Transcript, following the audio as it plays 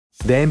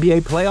The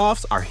NBA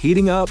playoffs are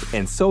heating up,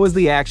 and so is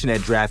the action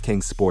at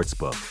DraftKings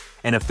Sportsbook,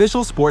 an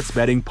official sports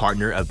betting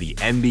partner of the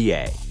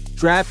NBA.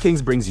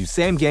 DraftKings brings you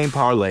same-game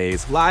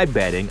parlays, live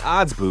betting,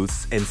 odds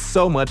boosts, and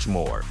so much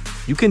more.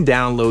 You can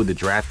download the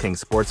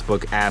DraftKings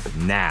Sportsbook app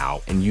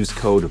now and use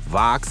code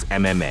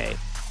VOXMMA.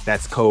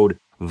 That's code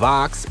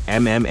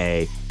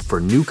VOXMMA for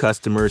new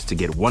customers to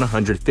get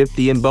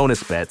 $150 in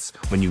bonus bets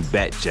when you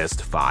bet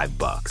just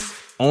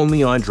 $5.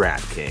 Only on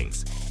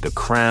DraftKings. The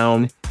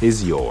crown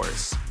is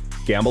yours.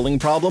 Gambling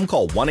problem?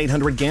 Call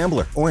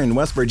 1-800-GAMBLER. Or in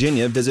West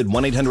Virginia, visit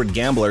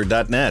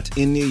 1-800-GAMBLER.net.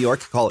 In New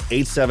York, call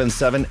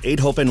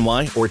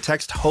 877-8-HOPE-NY or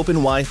text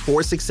HOPE-NY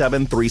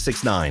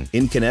 467-369.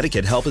 In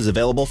Connecticut, help is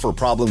available for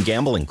problem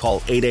gambling.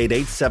 Call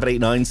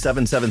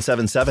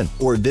 888-789-7777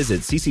 or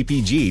visit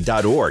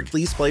ccpg.org.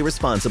 Please play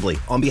responsibly.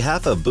 On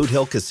behalf of Boot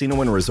Hill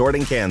Casino and Resort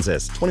in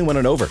Kansas, 21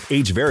 and over.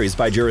 Age varies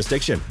by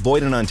jurisdiction.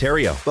 Void in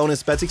Ontario.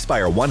 Bonus bets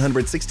expire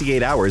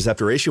 168 hours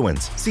after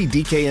issuance. See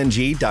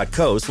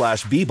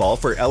dkng.co/bball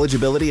for eligibility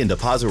and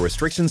deposit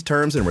restrictions,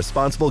 terms, and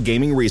responsible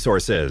gaming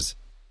resources.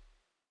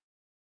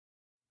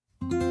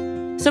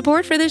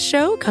 Support for this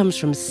show comes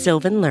from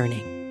Sylvan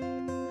Learning.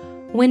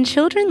 When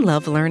children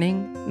love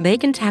learning, they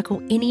can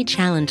tackle any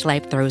challenge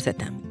life throws at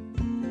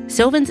them.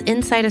 Sylvan's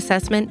Insight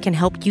Assessment can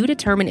help you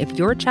determine if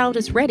your child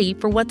is ready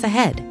for what's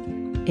ahead.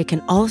 It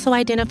can also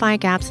identify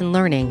gaps in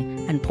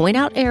learning and point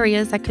out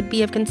areas that could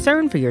be of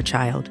concern for your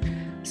child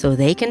so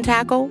they can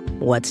tackle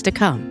what's to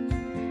come.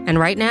 And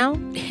right now,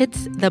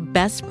 it's the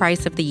best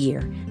price of the year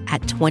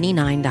at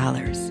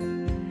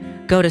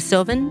 $29. Go to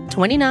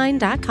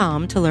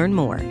sylvan29.com to learn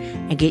more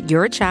and get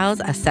your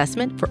child's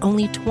assessment for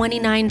only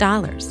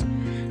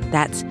 $29.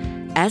 That's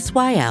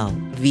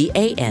SYLVAN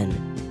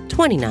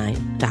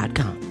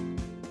 29.com.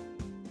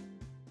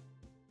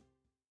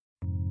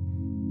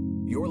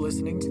 You're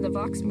listening to the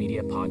Vox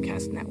Media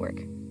Podcast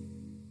Network.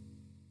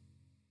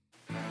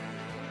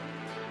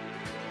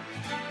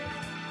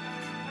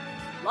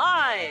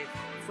 Live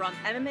from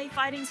MMA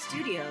Fighting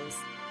Studios,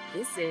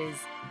 this is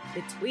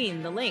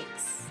Between the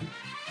Links.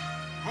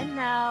 And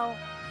now,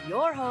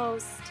 your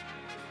host,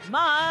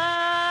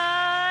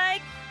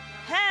 Mike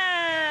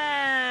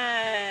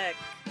Heck.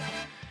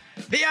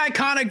 The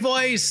iconic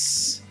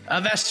voice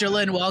of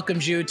Esterlin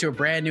welcomes you to a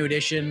brand new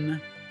edition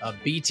of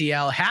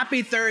BTL.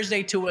 Happy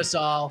Thursday to us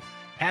all.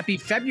 Happy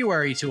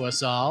February to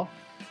us all.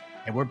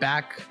 And we're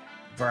back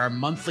for our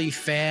monthly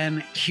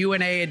fan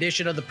Q&A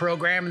edition of the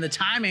program. And the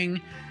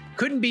timing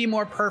couldn't be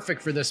more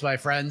perfect for this, my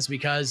friends,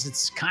 because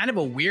it's kind of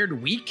a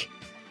weird week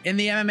in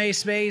the MMA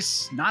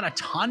space. Not a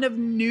ton of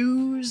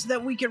news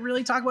that we could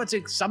really talk about.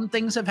 So some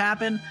things have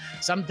happened.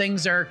 Some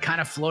things are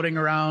kind of floating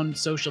around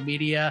social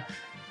media,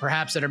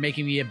 perhaps that are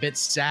making me a bit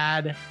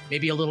sad,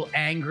 maybe a little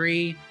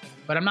angry,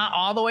 but I'm not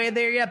all the way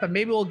there yet, but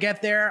maybe we'll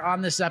get there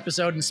on this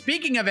episode. And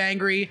speaking of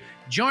angry,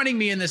 joining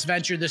me in this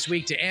venture this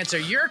week to answer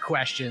your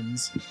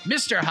questions,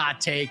 Mr.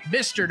 Hot Take,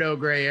 Mr. No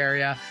Gray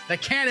Area, the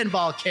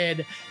Cannonball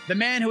Kid, the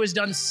man who has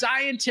done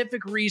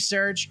scientific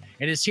research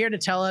and is here to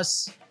tell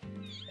us,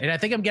 and I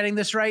think I'm getting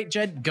this right,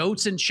 Jed,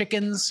 goats and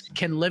chickens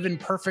can live in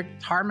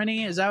perfect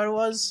harmony. Is that what it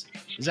was?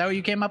 Is that what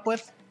you came up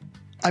with?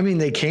 I mean,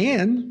 they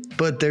can,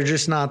 but they're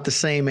just not the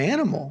same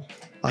animal.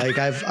 Like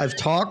I've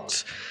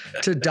talked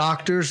to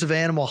doctors of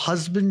animal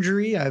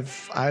husbandry.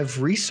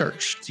 I've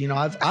researched,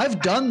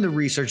 I've done the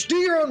research. Do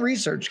your own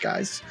research,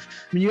 guys.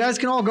 I mean, you guys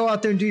can all go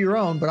out there and do your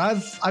own, but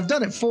I've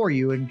done it for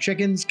you. And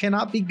chickens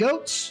cannot be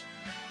goats.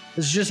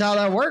 This is just how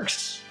that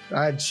works.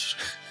 I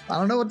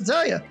don't know what to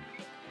tell you.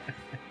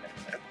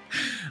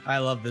 I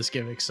love this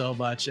gimmick so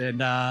much. And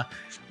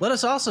let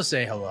us also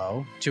say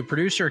hello to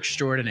producer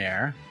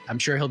extraordinaire. I'm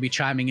sure he'll be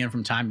chiming in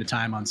from time to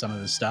time on some of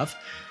this stuff.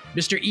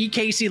 Mr. E.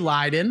 Casey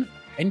Leiden.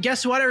 And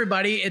guess what,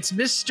 everybody? It's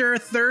Mr.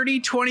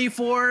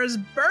 3024's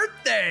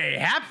birthday.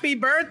 Happy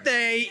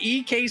birthday,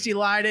 E. Casey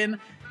Leiden.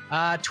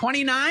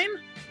 29,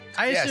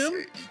 I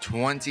assume?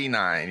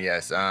 29,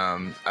 yes.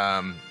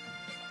 29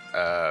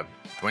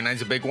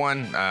 is a big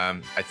one.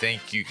 I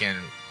think you can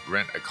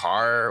rent a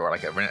car or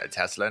rent a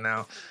Tesla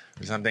now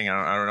or something.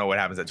 I don't know what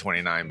happens at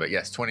 29, but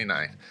yes,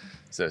 29.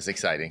 So it's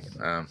exciting.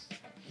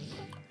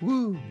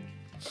 Woo.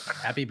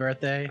 Happy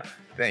birthday.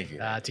 Thank you.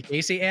 To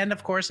Casey and,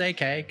 of course, AK,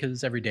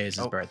 because every day is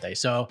his birthday.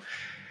 So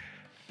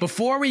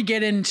before we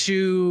get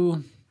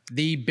into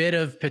the bit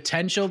of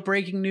potential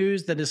breaking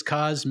news that has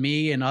caused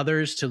me and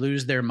others to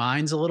lose their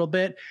minds a little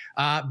bit,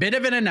 bit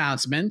of an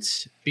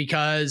announcement,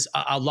 because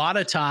a lot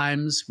of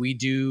times we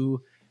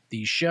do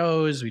these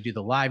shows, we do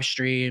the live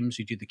streams,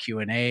 we do the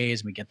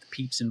Q&As, we get the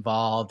peeps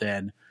involved.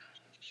 And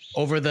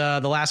over the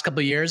last couple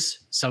of years,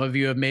 some of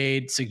you have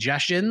made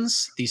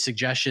suggestions. These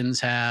suggestions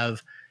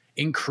have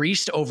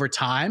increased over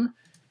time.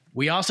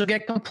 We also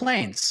get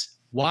complaints.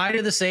 Why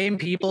do the same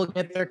people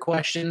get their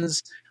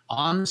questions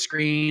on the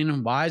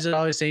screen? Why is it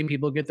always the same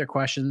people get their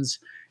questions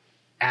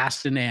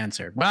asked and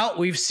answered? Well,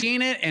 we've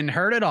seen it and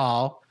heard it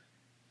all.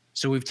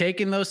 So we've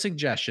taken those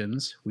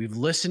suggestions. We've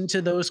listened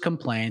to those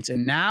complaints.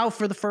 And now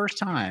for the first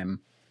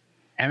time,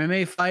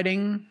 MMA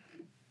Fighting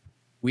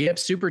We have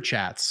super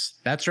chats.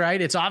 That's right.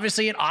 It's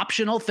obviously an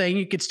optional thing.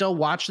 You could still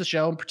watch the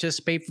show and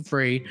participate for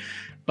free,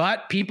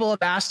 but people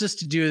have asked us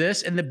to do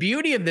this. And the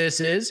beauty of this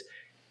is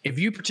if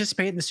you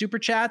participate in the super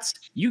chats,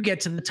 you get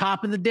to the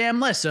top of the damn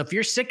list. So if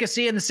you're sick of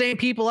seeing the same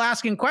people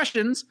asking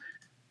questions,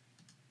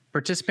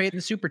 participate in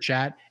the super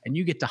chat and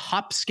you get to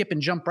hop, skip,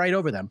 and jump right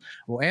over them.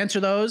 We'll answer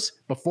those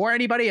before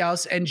anybody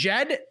else. And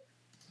Jed,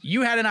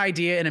 you had an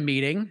idea in a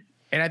meeting,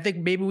 and I think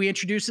maybe we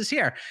introduce this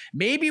here.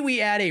 Maybe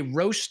we add a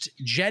roast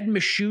Jed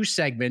Michoud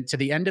segment to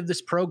the end of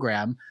this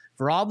program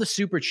for all the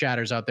super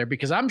chatters out there,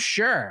 because I'm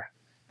sure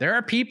there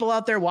are people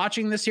out there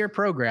watching this here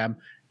program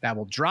that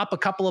will drop a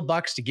couple of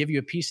bucks to give you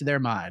a piece of their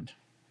mind.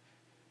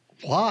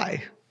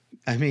 Why?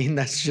 I mean,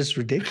 that's just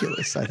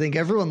ridiculous. I think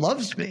everyone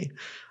loves me.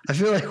 I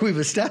feel like we've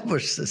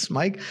established this,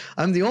 Mike.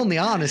 I'm the only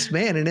honest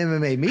man in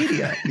MMA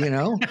media,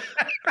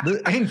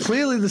 and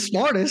clearly the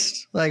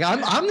smartest. Like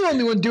I'm the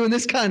only one doing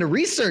this kind of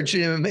research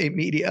in MMA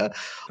media.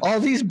 All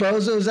these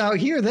bozos out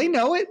here, they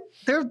know it.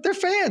 They're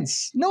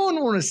fans. No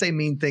one want to say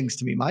mean things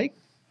to me, Mike.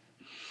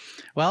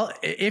 Well,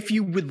 if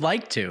you would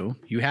like to,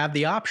 you have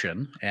the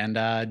option,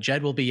 and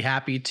Jed will be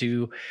happy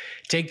to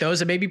take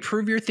those and maybe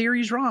prove your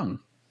theories wrong.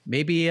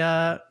 Maybe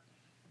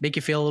make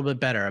you feel a little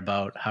bit better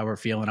about how we're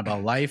feeling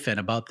about life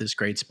and about this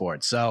great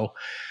sport. So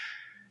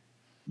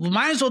we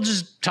might as well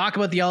just talk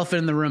about the elephant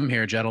in the room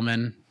here,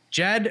 gentlemen.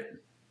 Jed,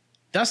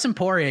 Dustin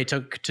Poirier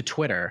took to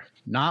Twitter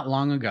not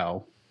long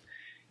ago.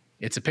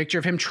 It's a picture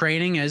of him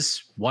training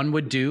as one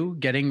would do,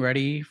 getting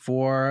ready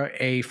for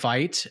a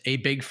fight, a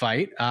big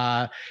fight.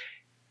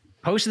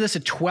 Posted this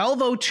at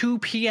 12:02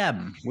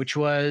 p.m., which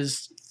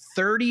was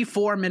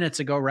 34 minutes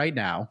ago right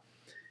now.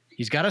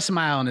 He's got a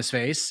smile on his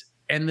face,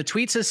 and the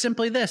tweet says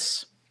simply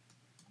this: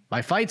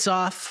 "My fight's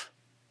off,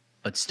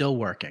 but still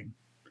working."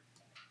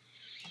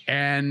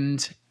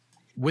 And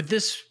with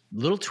this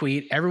little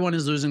tweet, everyone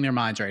is losing their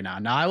minds right now.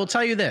 Now, I will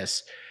tell you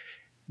this.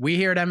 We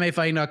here at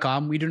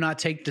MMAfighting.com, we do not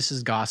take this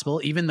as gospel,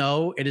 even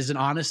though it is an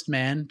honest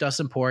man,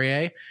 Dustin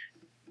Poirier,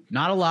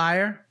 not a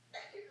liar.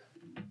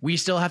 We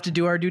still have to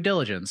do our due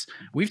diligence.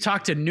 We've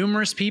talked to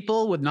numerous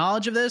people with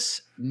knowledge of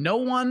this. No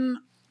one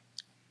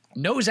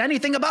knows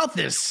anything about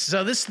this.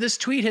 So this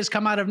tweet has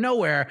come out of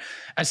nowhere,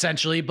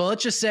 essentially. But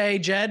let's just say,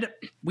 Jed,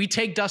 we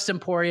take Dustin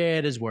Poirier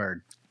at his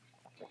word.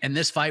 And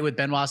this fight with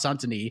Benoit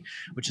Saint-Denis,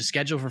 which is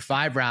scheduled for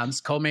 5 rounds,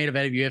 co-main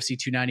event of UFC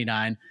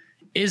 299,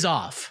 is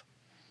off.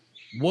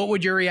 What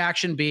would your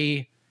reaction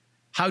be?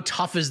 How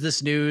tough is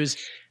this news?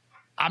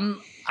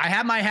 I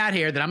have my hat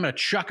here that I'm going to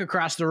chuck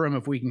across the room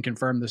if we can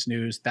confirm this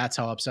news. That's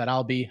how upset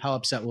I'll be. How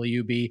upset will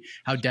you be?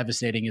 How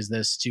devastating is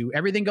this to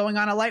everything going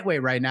on at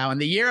lightweight right now in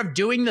the year of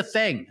doing the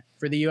thing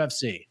for the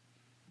UFC?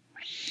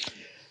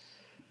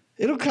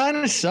 It'll kind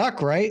of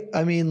suck, right?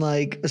 I mean,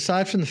 like,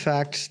 aside from the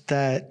fact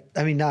that,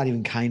 I mean, not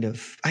even kind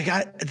of.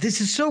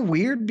 This is so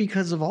weird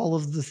because of all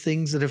of the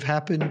things that have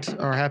happened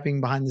or happening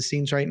behind the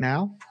scenes right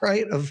now,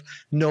 right? Of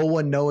no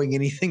one knowing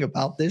anything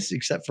about this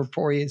except for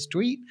Poirier's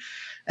tweet.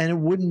 And it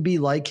wouldn't be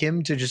like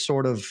him to just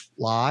sort of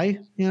lie.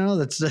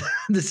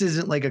 This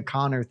isn't like a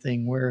Connor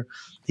thing where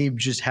he's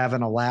just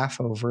having a laugh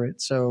over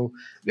it. So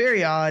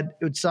very odd.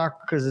 It would suck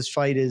because this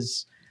fight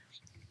is,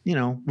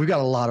 we've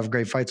got a lot of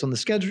great fights on the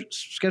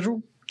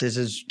schedule. This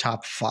is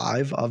top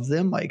 5 of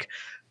them. Like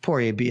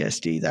Poirier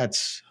BSD,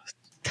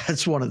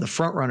 that's one of the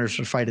front runners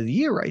for fight of the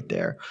year right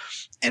there.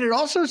 And it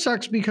also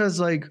sucks because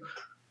like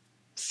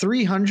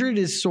 300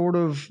 is sort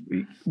of,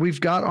 we've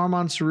got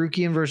Arman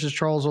Sarukian versus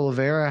Charles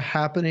Oliveira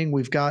happening.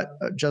 We've got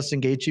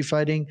Justin Gaethje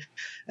fighting,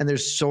 and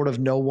there's sort of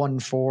no one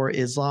for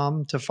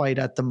Islam to fight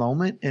at the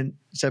moment, and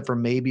except for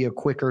maybe a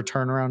quicker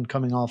turnaround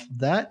coming off of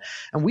that.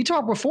 And we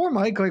talked before,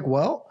 Mike, like,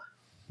 well,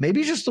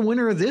 maybe just the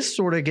winner of this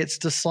sort of gets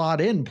to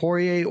slot in.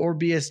 Poirier or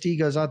BSD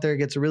goes out there,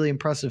 gets a really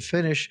impressive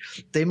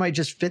finish. They might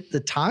just fit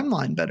the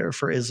timeline better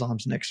for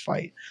Islam's next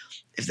fight.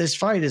 If this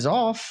fight is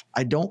off,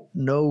 I don't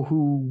know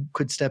who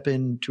could step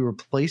in to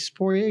replace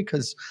Poirier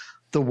because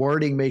the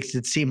wording makes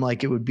it seem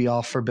like it would be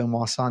off for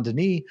Benoit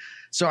Saint-Denis.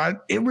 So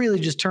it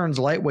really just turns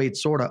lightweight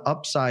sort of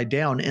upside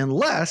down,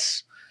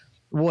 unless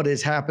what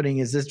is happening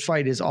is this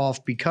fight is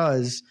off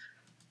because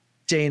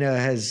Dana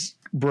has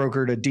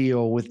brokered a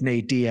deal with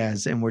Nate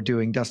Diaz, and we're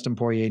doing Dustin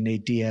Poirier,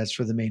 Nate Diaz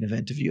for the main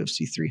event of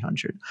UFC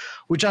 300,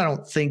 which I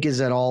don't think is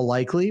at all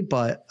likely.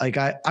 But like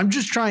I'm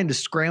just trying to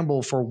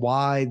scramble for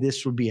why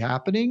this would be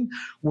happening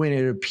when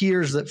it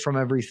appears that from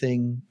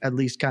everything, at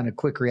least kind of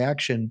quick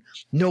reaction,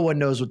 no one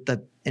knows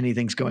that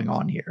anything's going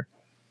on here.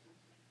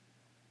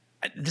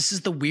 This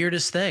is the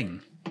weirdest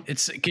thing.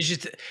 It's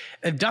because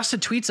if Dustin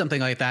tweets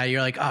something like that,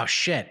 you're like, oh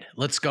shit,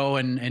 let's go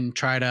and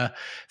try to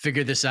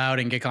figure this out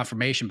and get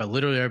confirmation. But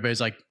literally everybody's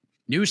like,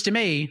 news to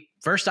me.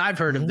 First I've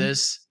heard of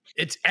this.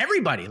 It's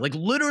everybody, like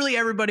literally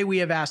everybody we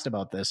have asked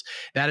about this.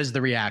 That is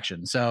the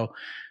reaction. So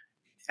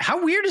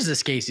how weird is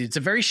this, Casey? It's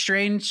a very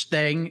strange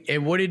thing.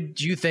 And what did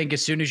you think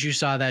as soon as you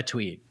saw that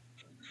tweet?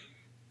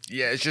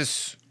 Yeah, it's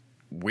just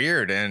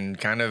weird and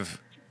kind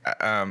of,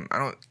 I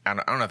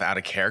don't know if out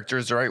of character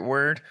is the right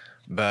word,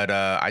 but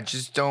I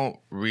just don't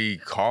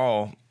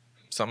recall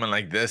something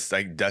like this,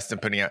 like Dustin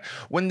putting out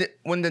when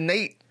the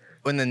Nate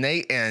when the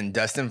Nate and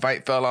Dustin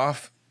fight fell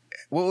off,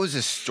 what was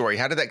the story?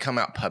 How did that come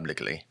out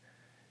publicly?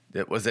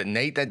 Was it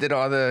Nate that did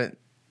all the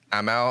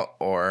I'm out,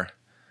 or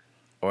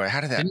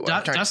how did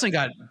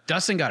that?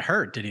 Dustin got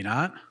hurt, did he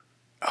not?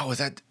 Oh, was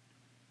that?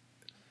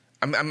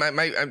 I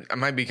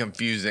might be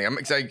confusing. I'm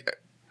excited.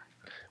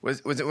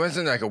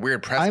 Wasn't like a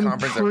weird press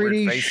conference, a weird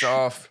face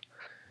off?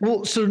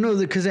 Well, so no,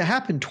 because it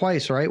happened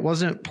twice, right?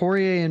 Wasn't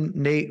Poirier and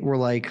Nate were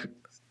like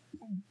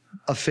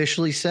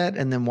officially set,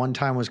 and then one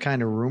time was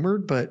kind of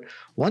rumored, but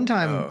one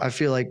time I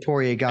feel like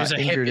Poirier got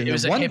injured. It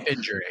was a hip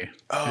injury.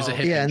 Oh, it was a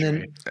hip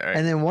injury.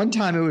 And then one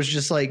time it was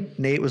just like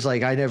Nate was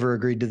like, "I never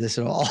agreed to this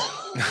at all."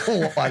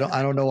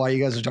 I don't know why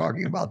you guys are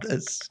talking about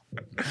this.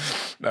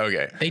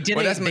 Okay, they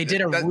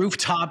did a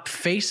rooftop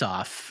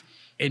face-off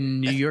in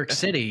New York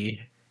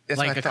City.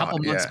 Like a couple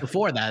months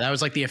before that. That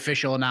was like the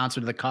official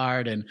announcement of the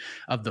card and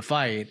of the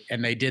fight.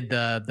 And they did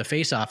the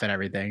face off and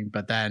everything.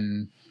 But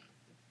then,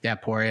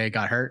 Poirier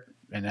got hurt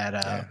and had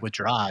a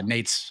withdraw.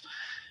 Nate's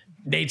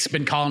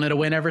been calling it a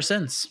win ever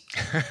since.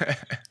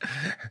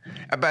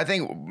 But I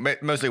think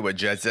mostly what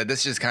Jed said,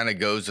 this just kind of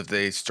goes with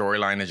the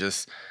storyline of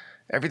just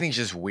everything's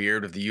just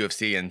weird with the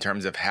UFC in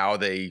terms of how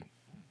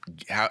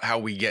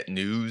we get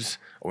news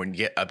or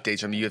get updates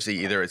from the UFC.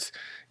 Either it's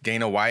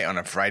Dana White on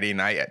a Friday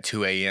night at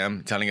 2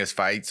 a.m. telling us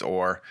fights,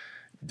 or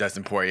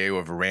Dustin Poirier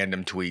with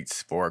random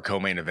tweets for a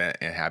co-main event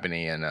and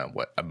happening in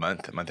a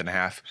month and a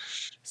half.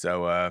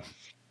 So I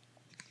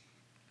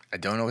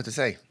don't know what to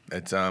say.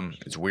 It's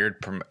weird.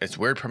 It's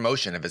weird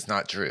promotion if it's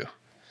not true.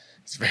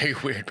 It's very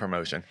weird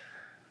promotion.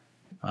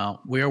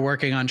 Well, we are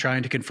working on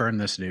trying to confirm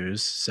this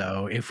news.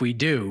 So if we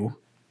do,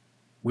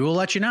 we will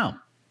let you know,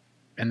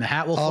 and the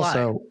hat will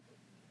fly.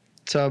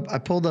 So I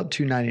pulled up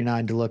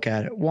 299 to look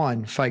at it.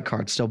 One, fight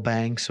card still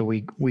bangs, so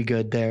we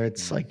good there.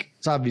 It's like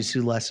it's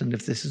obviously lessened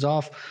if this is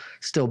off,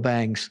 still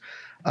bangs.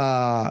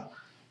 I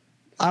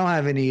don't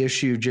have any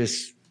issue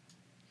just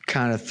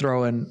kind of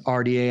throwing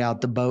RDA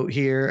out the boat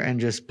here and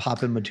just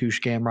popping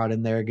Mateusz Gamrot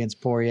in there against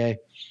Poirier.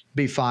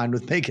 Be fine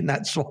with making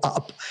that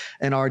swap,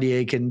 and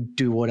RDA can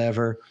do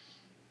whatever,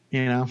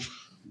 Little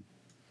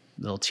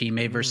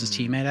teammate versus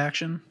teammate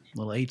action,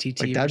 little ATT.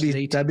 Like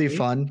that'd be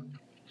fun.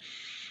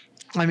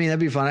 I mean, that'd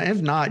be fun.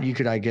 If not, you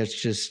could, I guess,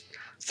 just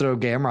throw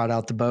Gamrot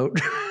out the boat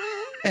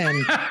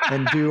and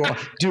do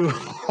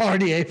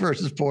RDA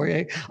versus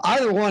Poirier.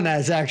 Either one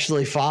is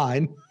actually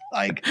fine.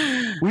 Like,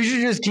 we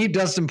should just keep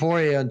Dustin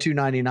Poirier on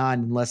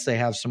 299 unless they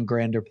have some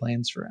grander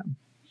plans for him.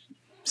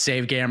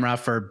 Save Gamrot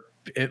for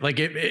it. Like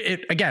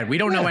it again. We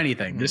don't know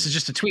anything. This is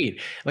just a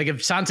tweet. Like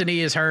if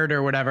Santini is hurt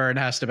or whatever, and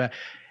has to be.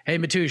 Hey,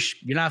 Mateusz,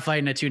 you're not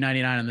fighting at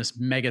 299 on this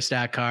mega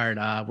stack card.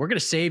 We're going to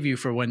save you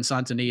for when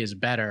Santini is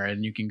better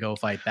and you can go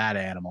fight that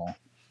animal.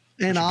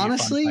 And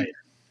honestly,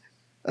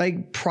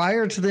 like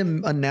prior to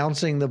them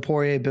announcing the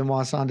Poirier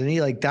Benoit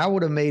Santini, like that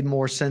would have made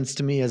more sense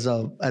to me as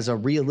a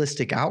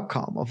realistic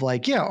outcome of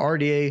like,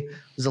 RDA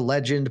is a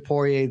legend.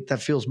 Poirier,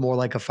 that feels more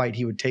like a fight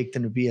he would take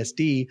than a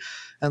BSD.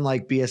 And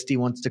like BSD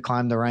wants to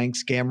climb the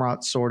ranks.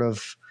 Gamrot's sort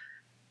of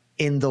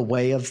in the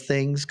way of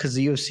things because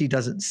the UFC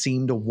doesn't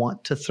seem to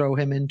want to throw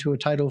him into a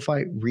title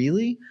fight,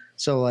 really.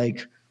 So,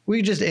 like,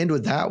 we just end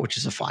with that, which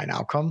is a fine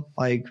outcome.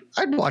 Like,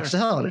 I'd watch the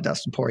hell out of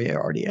Dustin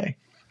Poirier RDA.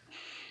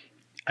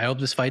 I hope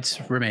this fight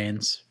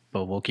remains,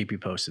 but we'll keep you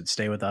posted.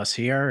 Stay with us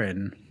here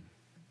and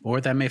more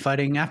with MMA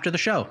fighting after the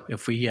show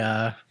if we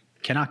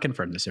cannot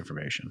confirm this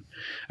information.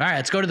 All right,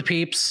 let's go to the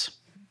peeps.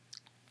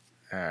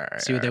 All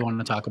right, see what they want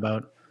to talk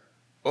about.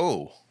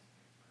 Oh,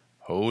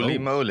 holy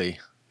moly.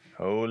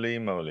 Holy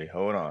moly.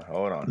 Hold on.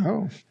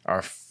 Oh.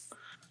 Our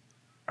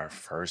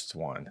first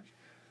one.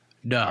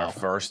 No. Our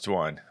first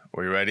one.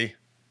 Are you ready?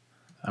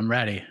 I'm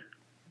ready.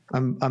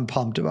 I'm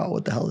pumped about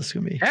what the hell this is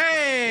going to be.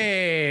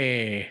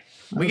 Hey!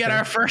 We got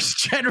our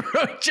first Jed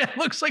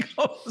looks like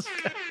a homeless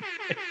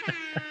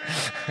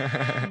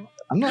guy.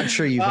 I'm not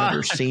sure you've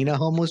ever seen a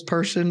homeless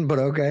person, but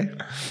okay.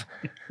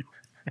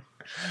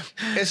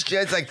 It's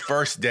Jed's like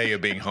first day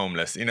of being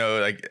homeless,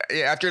 like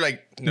after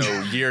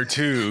year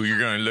 2, you're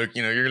going to look,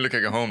 you're going to look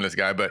like a homeless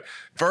guy, but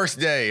first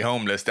day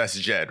homeless, that's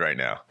Jed right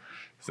now.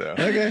 So,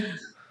 okay.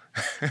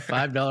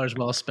 $5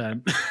 well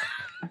spent.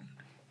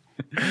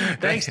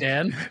 Thanks,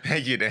 Dan.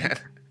 Thank you, Dan.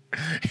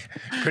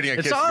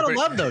 It's all out of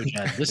love though,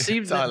 Jed. This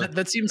seems,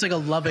 that seems like a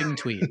loving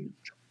tweet.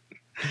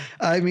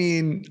 I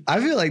mean, I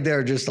feel like there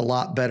are just a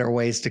lot better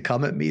ways to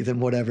come at me than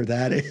whatever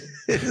that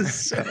is.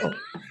 So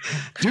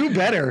do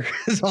better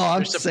is all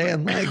I'm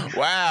saying. Like,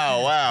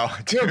 wow.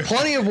 There are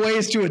plenty of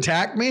ways to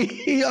attack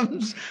me.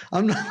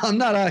 I'm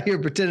not out here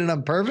pretending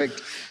I'm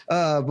perfect,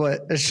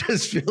 but it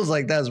just feels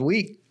like that's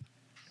weak.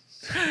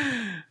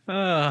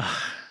 All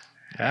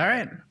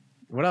right.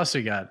 What else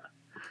we got?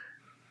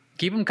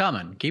 Keep them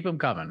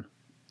coming.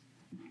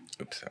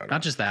 Oops.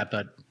 Not just that,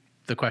 but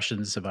the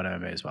questions about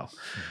MMA as well.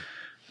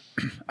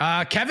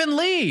 Kevin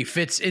Lee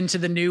fits into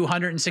the new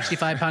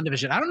 165-pound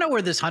division. I don't know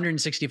where this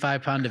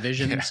 165-pound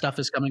division stuff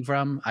is coming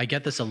from. I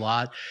get this a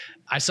lot.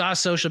 I saw a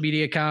social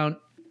media account,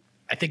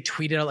 I think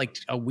tweeted out like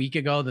a week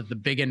ago that the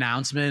big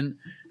announcement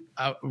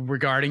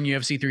regarding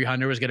UFC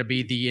 300 was going to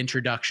be the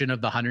introduction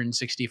of the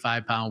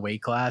 165 pound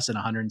weight class and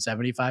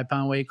 175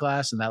 pound weight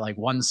class, and that like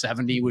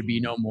 170 would be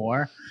no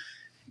more.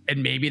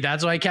 And maybe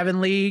that's why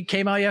Kevin Lee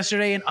came out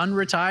yesterday and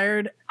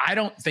unretired. I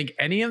don't think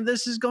any of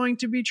this is going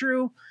to be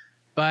true,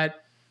 but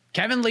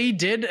Kevin Lee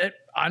did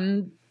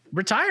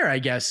unretire, I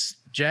guess.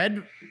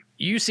 Jed,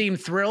 you seem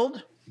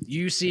thrilled.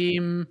 You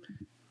seem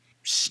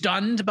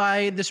stunned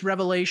by this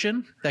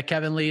revelation that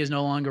Kevin Lee is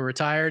no longer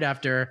retired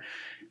after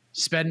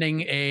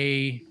spending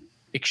a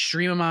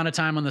extreme amount of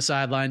time on the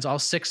sidelines, all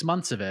 6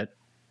 months of it.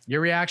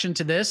 Your reaction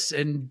to this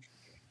and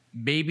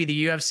maybe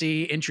the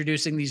UFC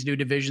introducing these new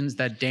divisions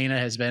that Dana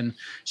has been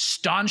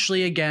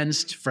staunchly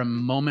against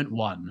from moment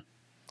one?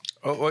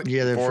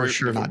 Yeah, they're for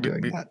sure not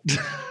doing that.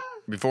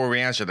 Before we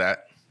answer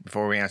that,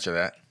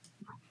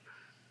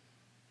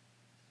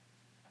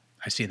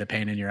 I see the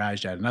pain in your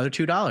eyes, Dad. Another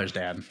 $2,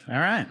 Dad. All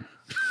right.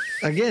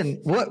 Again,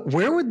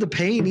 where would the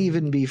pain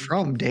even be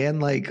from, Dan?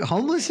 Like,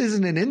 homeless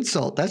isn't an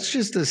insult. That's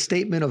just a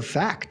statement of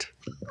fact.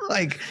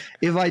 Like,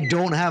 if I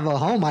don't have a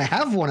home, I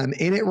have one. I'm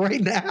in it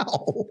right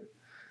now.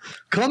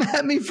 Come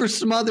at me for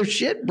some other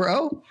shit,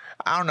 bro.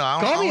 I don't know.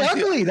 Call me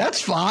ugly.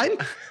 That's fine.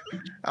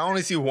 I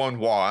only see one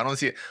wall. I don't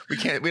see it.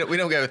 We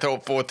don't get a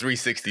full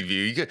 360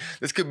 view.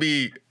 This could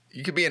be.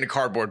 You could be in a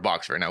cardboard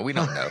box right now. We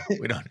don't know.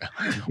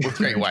 With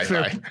great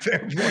Wi-Fi.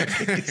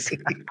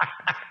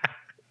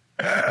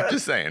 I'm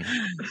just saying.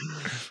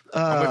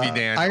 I'm with you,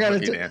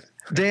 Dan.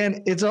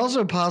 Dan, it's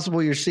also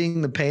possible you're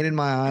seeing the pain in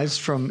my eyes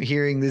from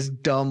hearing this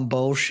dumb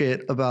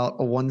bullshit about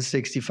a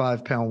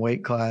 165 pound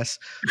weight class.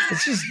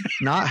 It's just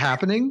not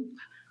happening.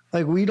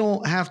 Like, we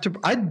don't have to.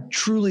 I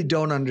truly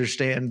don't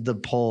understand the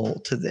pull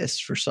to this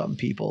for some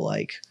people.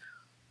 Like,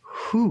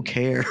 who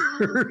cares?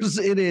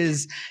 It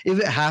is. If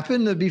it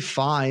happened, that'd be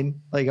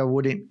fine. Like, I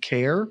wouldn't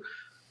care.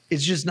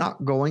 It's just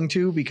not going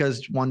to,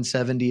 because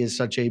 170 is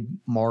such a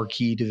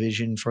marquee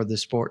division for the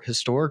sport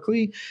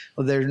historically.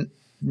 They're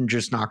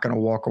just not going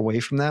to walk away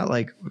from that.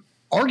 Like,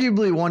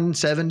 arguably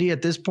 170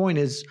 at this point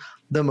is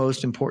the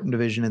most important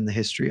division in the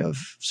history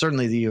of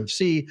certainly the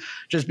UFC,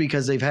 just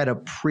because they've had a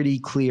pretty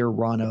clear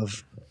run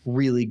of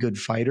really good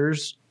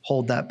fighters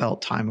hold that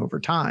belt time over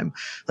time.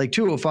 Like,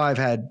 205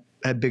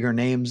 had bigger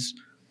names,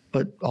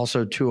 but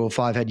also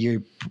 205 had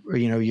Yuri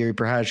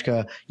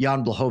Prochazka.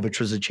 Jan Blachowicz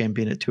was a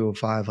champion at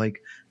 205.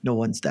 Like, no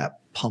one's that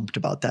pumped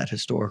about that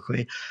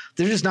historically.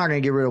 They're just not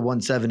going to get rid of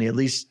 170, at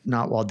least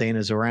not while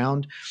Dana's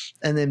around.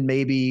 And then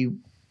maybe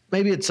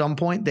at some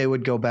point they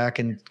would go back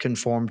and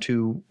conform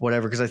to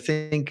whatever. Because I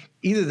think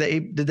either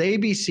did the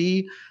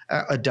ABC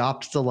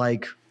adopt the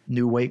like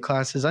new weight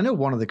classes? I know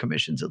one of the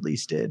commissions at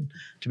least did,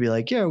 to be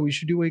like, yeah, we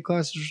should do weight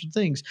classes for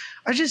things.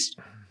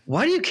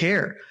 Why do you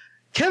care?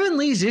 Kevin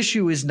Lee's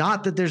issue is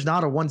not that there's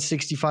not a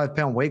 165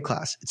 pound weight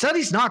class. It's that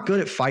he's not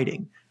good at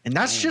fighting. And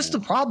that's just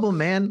the problem,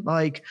 man.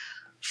 Like,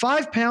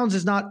 5 pounds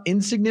is not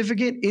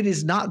insignificant. It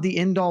is not the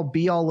end all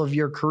be all of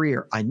your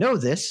career. I know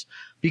this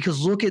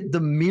because look at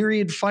the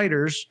myriad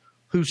fighters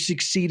who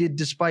succeeded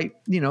despite,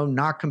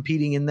 not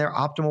competing in their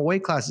optimal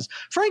weight classes.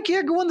 Frank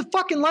Edgar won the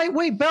fucking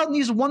lightweight belt and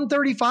he's a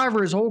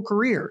 135er his whole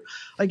career.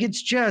 Like,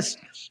 it's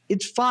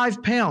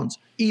 5 pounds.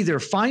 Either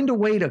find a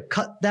way to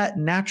cut that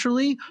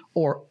naturally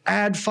or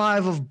add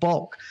 5 of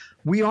bulk.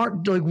 We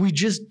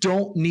just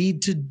don't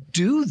need to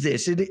do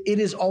this. It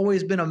has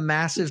always been a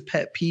massive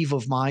pet peeve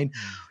of mine.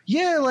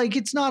 Yeah, like,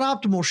 it's not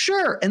optimal.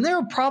 Sure. And there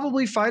are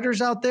probably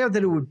fighters out there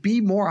that it would be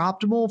more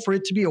optimal for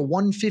it to be a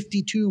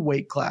 152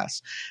 weight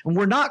class. And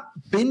we're not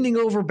bending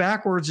over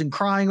backwards and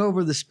crying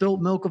over the spilt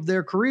milk of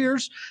their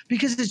careers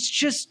because it's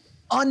just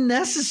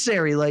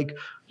unnecessary. Like,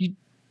 you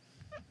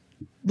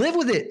live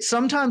with it.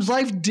 Sometimes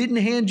life didn't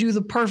hand you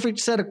the perfect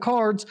set of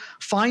cards.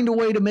 Find a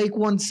way to make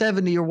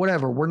 170 or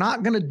whatever. We're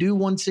not going to do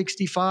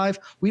 165.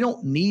 We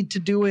don't need to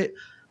do it.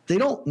 They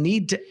don't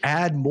need to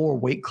add more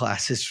weight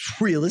classes,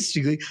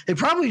 realistically. They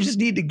probably just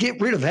need to get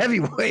rid of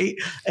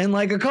heavyweight and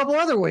like a couple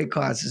other weight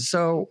classes.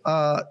 So,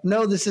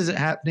 no, this isn't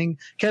happening.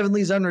 Kevin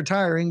Lee's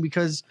unretiring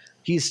because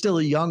he's still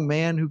a young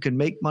man who can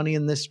make money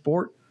in this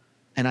sport.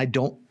 And I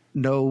don't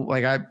know,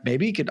 like,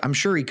 I'm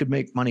sure he could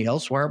make money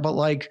elsewhere, but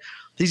like,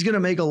 he's going to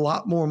make a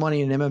lot more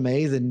money in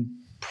MMA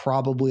than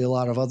probably a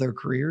lot of other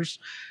careers.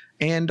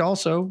 And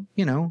also,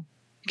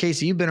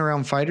 Casey, you've been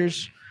around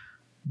fighters.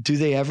 Do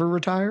they ever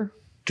retire?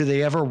 Do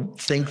they ever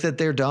think that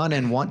they're done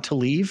and want to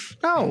leave?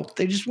 No,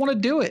 they just want to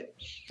do it.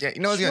 Yeah,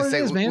 I was going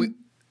to say,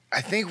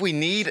 I think we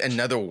need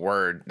another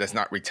word that's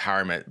not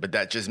retirement, but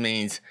that just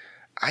means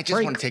I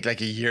just want to take like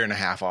a year and a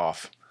half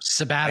off.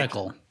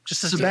 Sabbatical.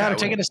 Just a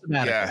sabbatical. Taking a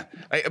sabbatical.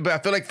 Yeah. But I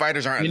feel like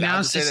fighters aren't allowed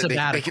to say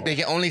that. They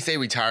can only say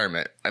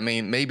retirement. I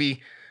mean,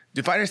 maybe –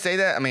 do fighters say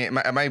that? I mean,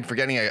 am I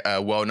forgetting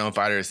a well-known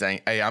fighter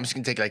saying, hey, I'm just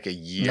going to take like a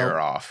year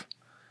off?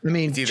 I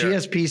mean,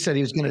 GSP said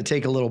he was going to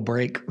take a little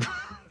break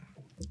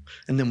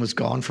and then was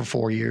gone for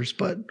 4 years.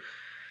 But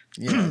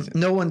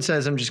no one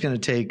says I'm just going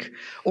to take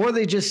 – or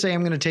they just say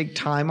I'm going to take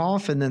time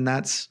off, and then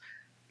that's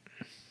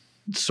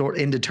sort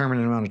of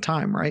indeterminate amount of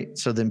time, right?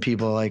 So then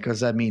people are like,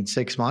 does that mean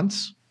 6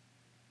 months?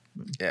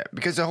 Yeah,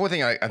 because the whole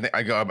thing, I think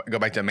I go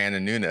back to Amanda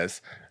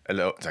Nunes.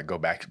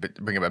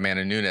 Bring up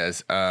Amanda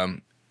Nunes.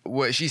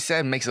 What she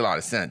said makes a lot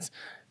of sense.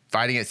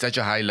 Fighting at such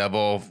a high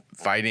level,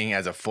 fighting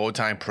as a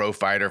full-time pro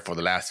fighter for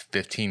the last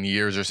 15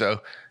 years or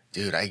so,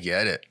 dude, I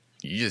get it.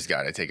 You just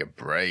got to take a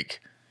break,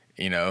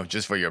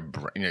 just for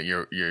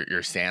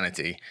your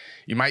sanity.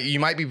 You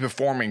might be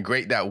performing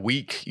great that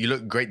week. You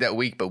look great that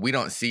week, but we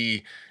don't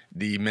see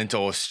the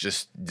mental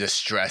just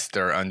distress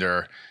they're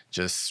under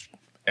just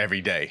every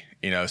day,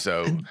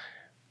 So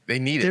they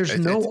need it. There's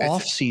no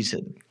off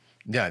season.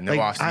 Yeah, no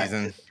off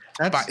season.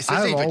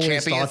 Especially for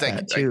champions,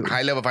 like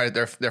high level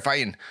fighters, they're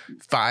fighting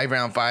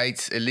 5-round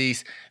fights at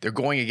least. They're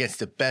going against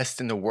the best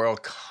in the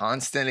world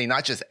constantly,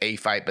 not just a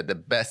fight, but the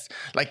best.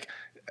 Like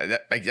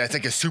that's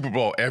like a Super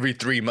Bowl every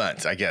 3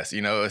 months, I guess.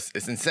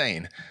 It's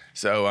insane.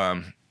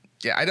 So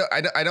yeah,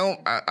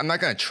 I'm not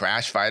gonna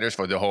trash fighters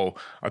for the whole.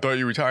 I thought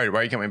you retired.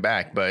 Why are you coming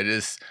back? But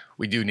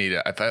we do need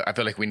it. I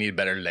feel like we need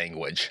better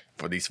language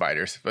for these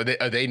fighters. But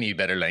they need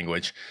better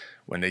language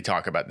when they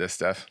talk about this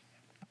stuff.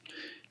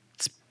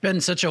 Been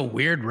such a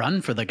weird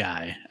run for the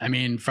guy. I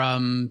mean,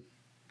 from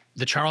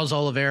the Charles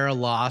Oliveira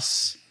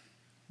loss,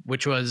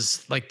 which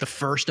was like the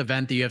first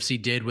event the UFC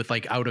did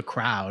without a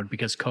crowd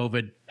because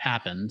COVID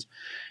happened.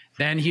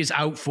 Then he's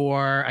out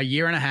for a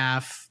year and a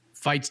half,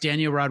 fights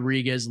Daniel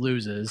Rodriguez,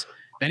 loses.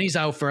 Then he's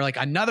out for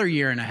another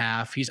year and a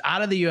half. He's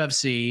out of the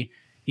UFC.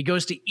 He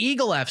goes to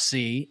Eagle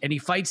FC and he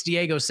fights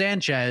Diego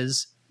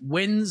Sanchez,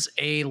 wins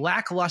a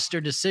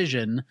lackluster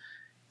decision,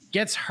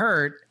 gets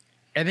hurt.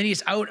 And then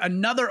he's out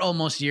another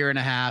almost year and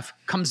a half,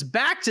 comes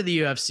back to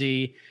the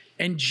UFC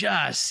and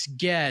just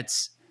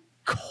gets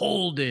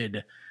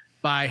colded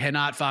by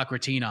Hanat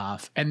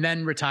Fakhratinov and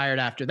then retired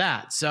after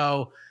that.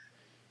 So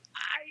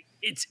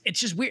it's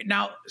just weird.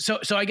 Now, so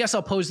I guess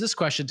I'll pose this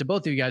question to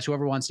both of you guys,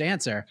 whoever wants to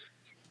answer.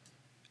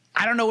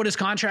 I don't know what his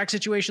contract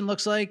situation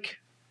looks like.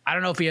 I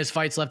don't know if he has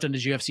fights left on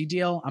his UFC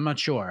deal. I'm not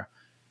sure.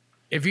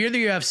 If you're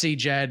the UFC,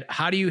 Jed,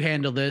 how do you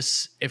handle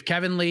this? If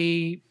Kevin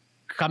Lee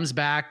comes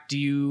back, do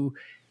you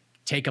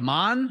take him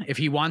on? If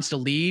he wants to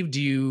leave,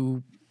 do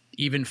you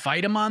even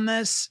fight him on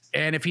this?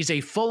 And if he's a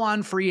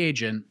full-on free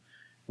agent,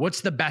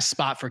 what's the best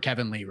spot for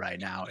Kevin Lee right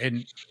now?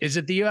 And is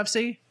it the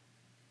UFC?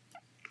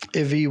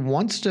 If he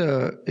wants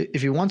to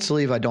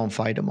leave, I don't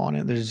fight him on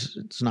it.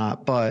 It's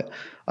not. But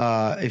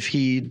if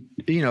he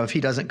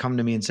doesn't come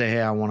to me and say,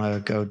 hey, I want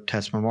to go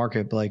test my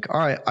market, all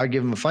right, I'd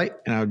give him a fight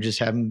and I would just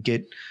have him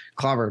get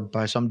clobbered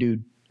by some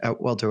dude at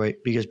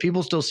welterweight because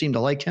people still seem to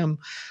like him.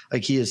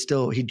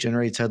 He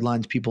generates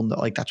headlines. People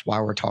that's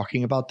why we're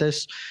talking about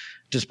this,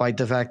 despite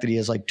the fact that he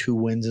has 2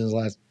 wins in his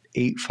last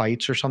 8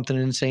 fights or something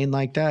insane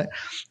like that.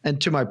 And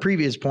to my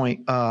previous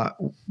point,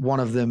 one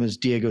of them is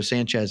Diego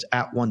Sanchez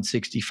at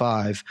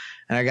 165.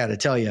 And I got to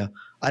tell you,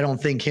 I don't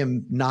think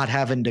him not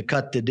having to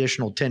cut the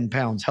additional 10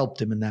 pounds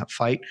helped him in that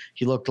fight.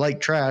 He looked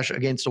like trash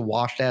against a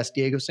washed ass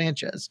Diego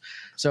Sanchez.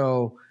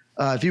 So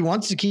if he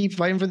wants to keep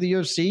fighting for the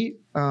UFC,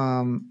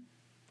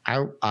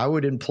 I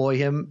would employ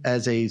him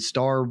as a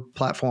star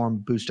platform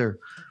booster,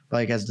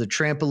 as the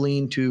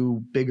trampoline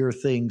to bigger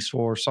things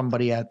for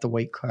somebody at the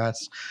weight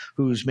class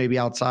who's maybe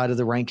outside of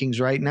the rankings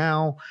right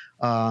now,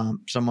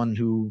 someone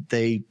who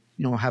they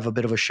have a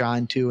bit of a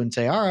shine to and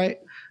say, all right,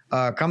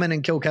 come in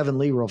and kill Kevin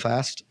Lee real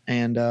fast,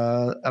 and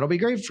that'll be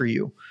great for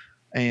you.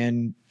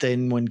 And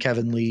then when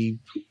Kevin Lee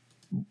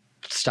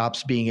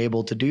stops being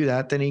able to do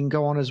that, then he can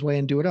go on his way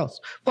and do what else.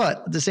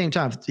 But at the same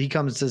time, if he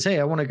comes and says, hey,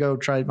 I want to go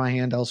try my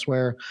hand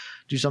elsewhere,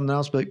 do something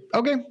else, but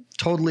okay,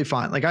 totally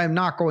fine. I am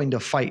not going to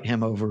fight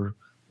him over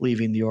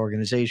leaving the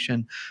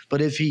organization, but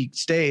if he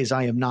stays,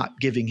 I am not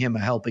giving him a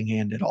helping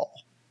hand at all.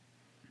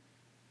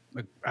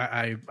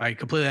 I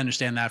completely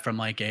understand that from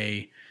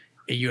a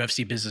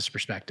UFC business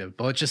perspective,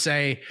 but let's just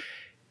say,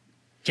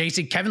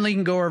 Casey, Kevin Lee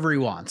can go wherever he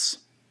wants.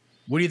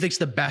 What do you think's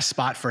the best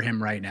spot for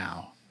him right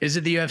now? Is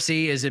it the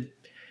UFC? Is it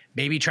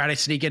maybe try to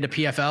sneak into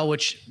PFL,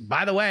 which,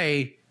 by the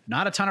way,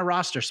 not a ton of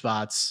roster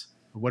spots.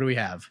 What do we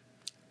have?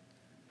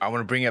 I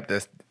want to bring up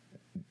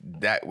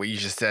what you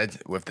just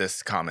said with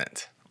this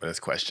comment, with this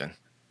question.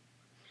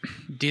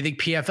 Do you think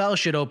PFL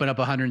should open up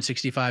a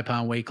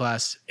 165-pound weight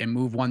class and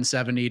move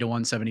 170 to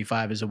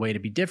 175 as a way to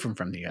be different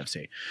from the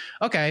UFC?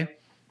 Okay,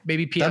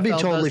 maybe PFL that'd be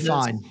totally does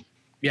fine.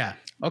 Yeah.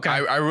 Okay.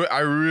 I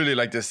really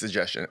like this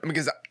suggestion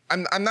because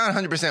I'm not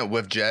 100%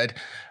 with Jed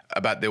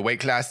about the weight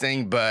class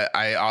thing, but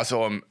I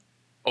also am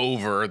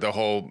over the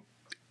whole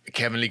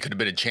Kevin Lee could have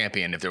been a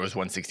champion if there was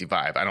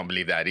 165. I don't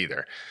believe that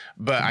either.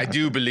 But I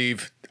do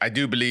believe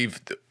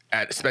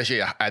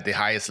especially at the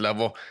highest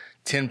level,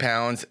 10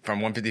 pounds from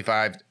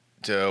 155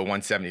 to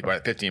 170,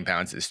 but 15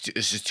 pounds is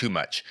just too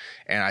much.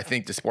 And I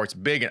think the sport's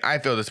big, and I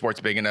feel the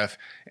sport's big enough,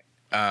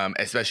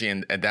 especially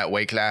in that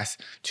weight class,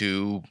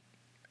 to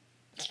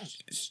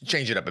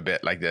change it up a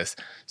bit like this.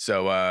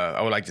 So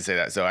I would like to say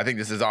that. So I think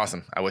this is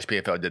awesome. I wish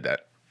PFL did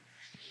that.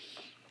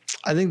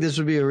 I think this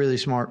would be a really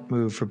smart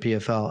move for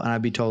PFL, and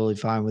I'd be totally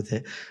fine with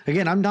it.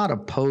 Again, I'm not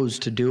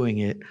opposed to doing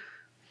it.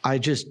 I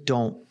just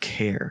don't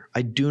care.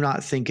 I do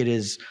not think it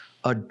is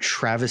a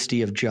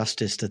travesty of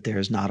justice that there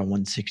is not a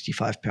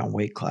 165-pound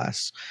weight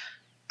class.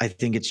 I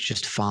think it's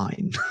just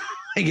fine.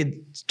 Like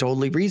it's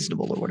totally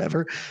reasonable or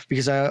whatever,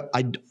 because I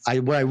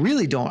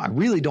really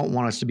don't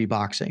want us to be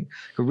boxing.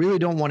 I really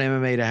don't want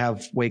MMA to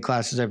have weight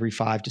classes every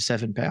 5 to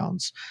 7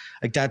 pounds.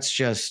 Like that's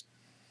just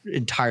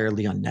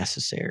entirely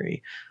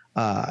unnecessary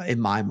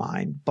in my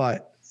mind.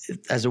 But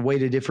as a way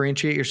to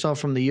differentiate yourself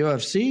from the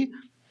UFC,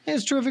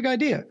 it's a terrific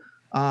idea.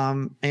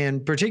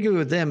 And particularly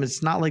with them,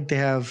 it's not like they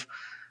have,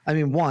 I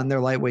mean, one,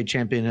 their lightweight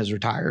champion has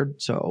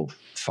retired, so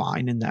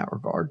fine in that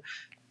regard.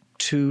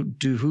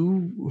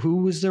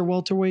 Who is their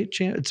welterweight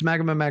champ? It's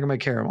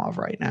Magomedov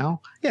right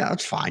now. Yeah,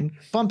 that's fine.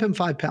 Bump him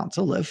 5 pounds.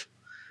 He'll live.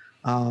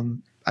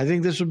 I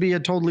think this would be a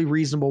totally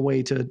reasonable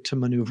way to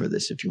maneuver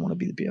this if you want to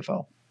be the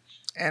PFL.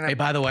 And hey,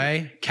 by the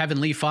way,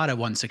 Kevin Lee fought at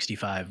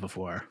 165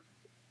 before.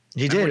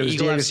 He did. It was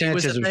Diego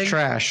Sanchez. It was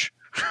trash.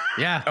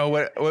 Yeah. Oh,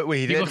 what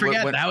he did? People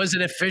forget that was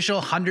an official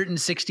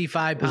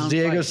 165 pound.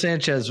 Diego fight.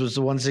 Sanchez was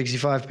the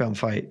 165 pound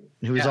fight.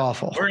 He was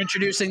awful. We're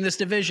introducing this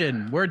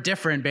division. We're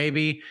different,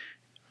 baby.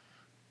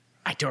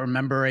 I don't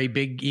remember a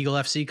big Eagle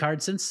FC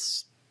card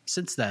since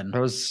then.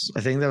 I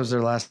think that was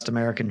their last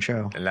American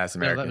show. The last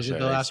American show. Was it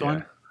the last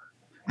one?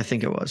 I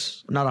think it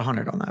was. Not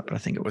 100 on that, but I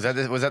think it was.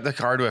 Was that the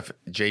card with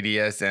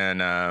JDS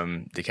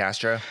and De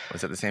Castro?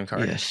 Was that the same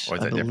card? Yes, or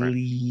was that I different?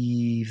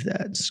 believe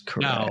that's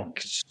correct. No.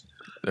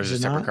 Those are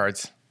separate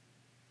cards?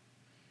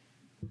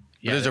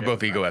 Yeah, those are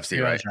both Eagle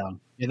FC, right?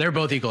 Yeah, they're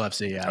both Eagle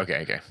FC, yeah.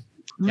 Okay.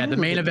 Yeah, the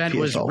main event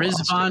was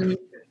Rizvan.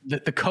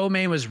 The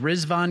co-main was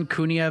Rizvan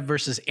Cunha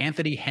versus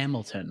Anthony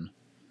Hamilton.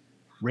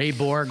 Ray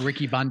Borg,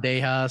 Ricky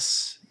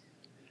Bandejas,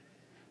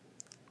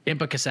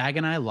 Impa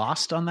Kasaganai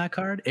lost on that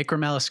card.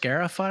 Ikram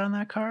Eliscara fought on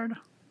that card.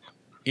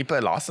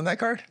 Impa lost on that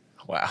card?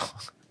 Wow.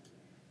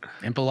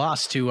 Impa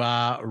lost to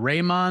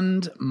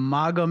Raymond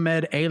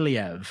Magomed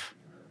Aliev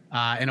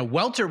in a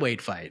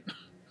welterweight fight.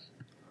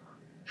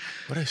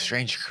 What a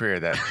strange career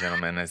that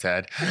gentleman has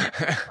had.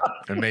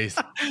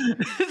 Amazing.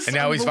 And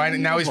now he's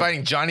fighting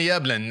Johnny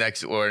Eblen in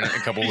a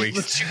couple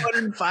weeks. The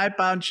 205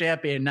 pound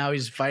champion. Now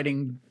he's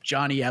fighting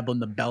Johnny Eblen,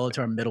 the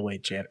Bellator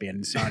middleweight champion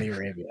in Saudi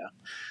Arabia.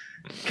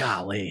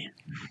 Golly.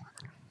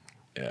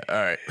 Yeah. All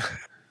right.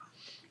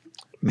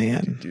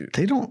 Man,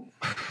 they don't.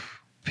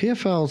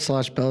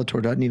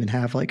 PFL/Bellator doesn't even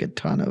have like a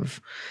ton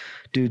of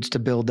dudes to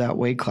build that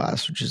weight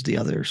class, which is the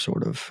other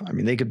sort of. I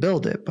mean, they could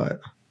build it, but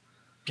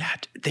yeah,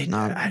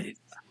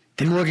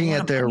 I'm looking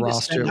at their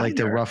roster, like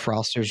their rough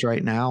rosters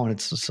right now, and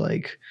it's just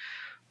like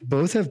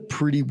both have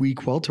pretty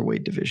weak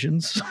welterweight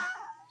divisions.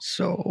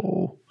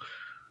 So,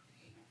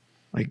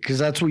 like, because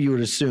that's what you would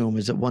assume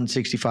is that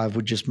 165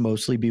 would just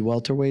mostly be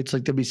welterweights.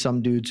 Like, there'd be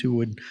some dudes who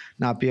would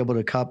not be able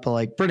to cut, but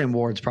like Brennan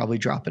Ward's probably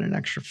dropping an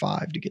extra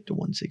 5 to get to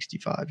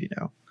 165. You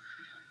know.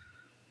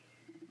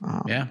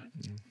 Yeah,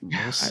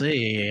 we'll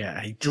see.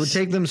 It would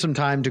take them some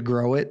time to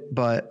grow it,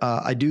 but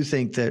I do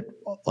think that,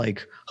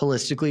 like,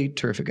 holistically,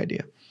 terrific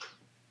idea.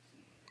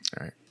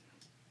 All right.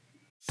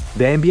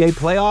 The NBA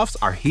playoffs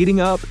are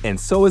heating up, and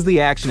so is the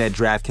action at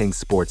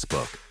DraftKings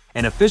Sportsbook,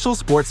 an official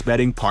sports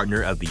betting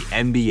partner of the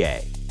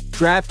NBA.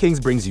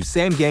 DraftKings brings you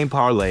same-game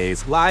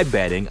parlays, live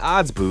betting,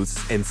 odds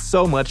boosts, and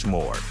so much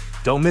more.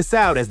 Don't miss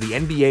out as the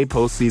NBA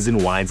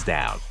postseason winds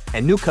down.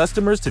 And new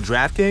customers to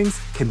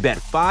DraftKings can bet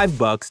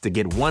 $5 to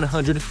get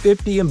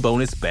 $150 in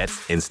bonus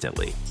bets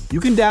instantly. You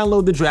can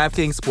download the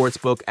DraftKings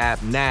Sportsbook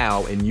app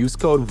now and use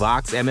code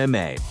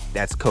VOXMMA.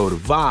 That's code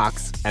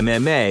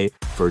VOXMMA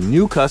for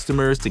new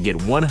customers to get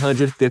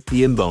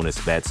 $150 in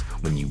bonus bets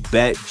when you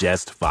bet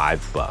just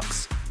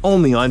 $5.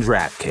 Only on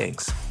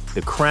DraftKings.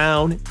 The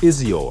crown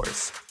is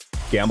yours.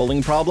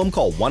 Gambling problem?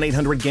 Call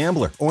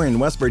 1-800-GAMBLER. Or in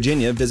West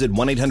Virginia, visit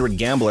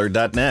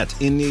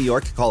 1-800-GAMBLER.net. In New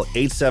York, call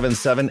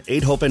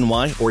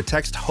 877-8-HOPE-NY or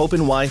text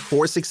HOPE-NY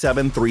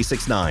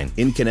 467-369.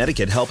 In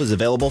Connecticut, help is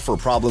available for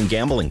problem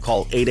gambling.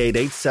 Call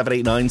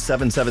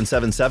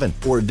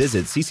 888-789-7777 or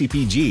visit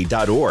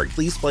ccpg.org.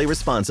 Please play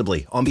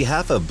responsibly. On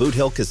behalf of Boot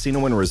Hill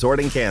Casino and Resort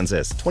in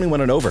Kansas,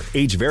 21 and over.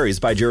 Age varies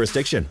by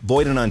jurisdiction.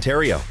 Void in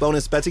Ontario.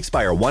 Bonus bets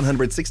expire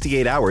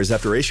 168 hours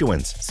after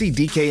issuance. See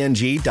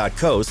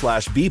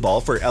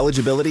dkng.co/bball for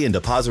eligibility and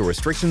deposit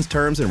restrictions,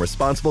 terms, and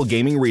responsible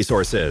gaming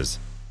resources.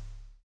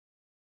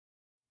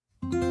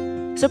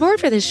 Support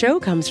for this show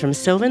comes from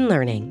Sylvan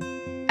Learning.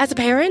 As a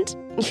parent,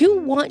 you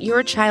want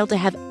your child to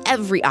have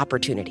every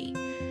opportunity,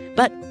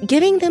 but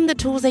giving them the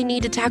tools they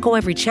need to tackle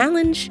every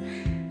challenge,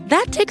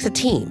 that takes a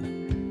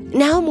team.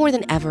 Now more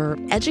than ever,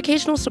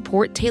 educational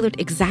support tailored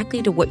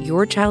exactly to what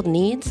your child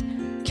needs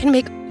can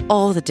make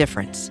all the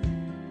difference.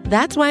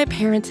 That's why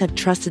parents have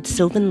trusted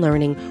Sylvan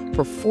Learning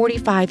for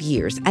 45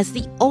 years as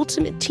the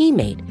ultimate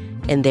teammate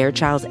in their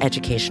child's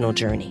educational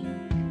journey,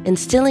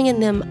 instilling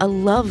in them a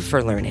love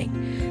for learning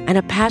and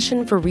a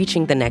passion for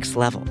reaching the next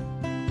level.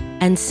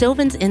 And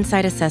Sylvan's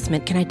Insight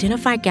Assessment can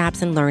identify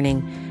gaps in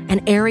learning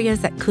and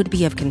areas that could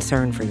be of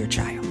concern for your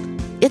child.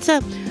 It's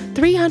a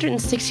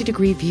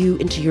 360-degree view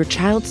into your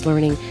child's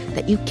learning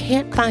that you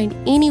can't find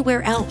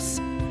anywhere else,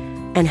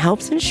 and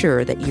helps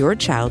ensure that your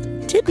child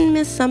didn't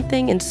miss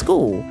something in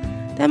school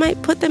that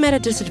might put them at a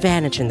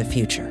disadvantage in the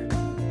future.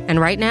 And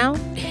right now,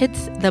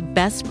 it's the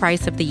best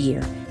price of the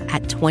year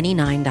at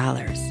 $29.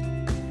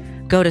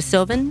 Go to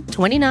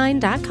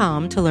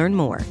sylvan29.com to learn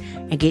more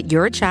and get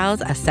your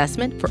child's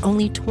assessment for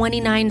only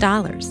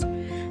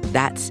 $29.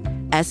 That's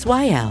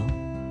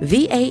SYLVAN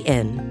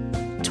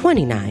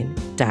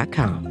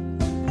 29.com.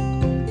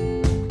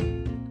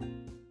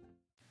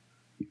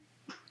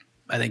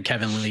 I think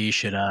Kevin Lee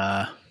should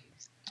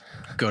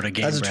go to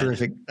Game That's a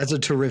Bread.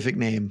 terrific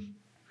name.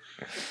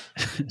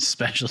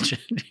 Special.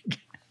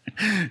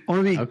 I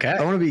want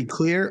to be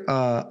clear.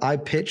 I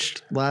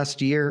pitched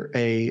last year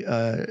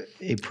a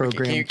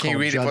program. Can you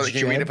read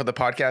it for the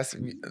podcast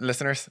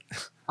listeners?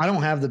 I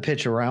don't have the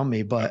pitch around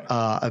me, but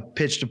I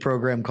pitched a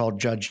program called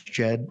Judge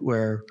Jed,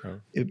 where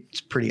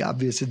it's pretty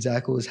obvious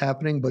exactly what's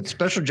happening. But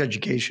special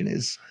education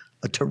is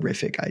a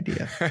terrific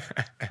idea.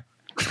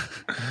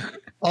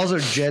 Also,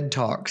 Jed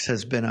Talks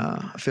has been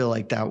I feel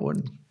like that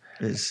one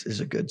is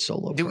a good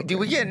solo. Do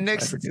we get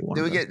Nick's? Did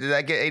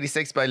that get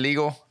 86 by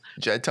legal?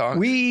 Jed Talk.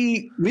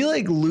 We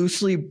like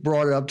loosely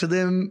brought it up to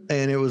them,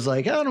 and it was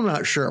like, I'm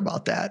not sure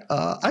about that.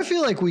 I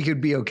feel like we could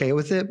be okay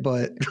with it,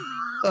 but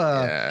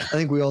I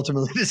think we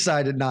ultimately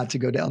decided not to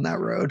go down that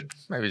road.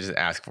 Maybe just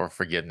ask for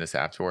forgiveness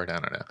afterward. I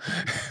don't know.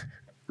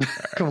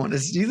 Come on, do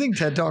you think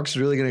TED Talk's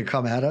really going to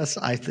come at us?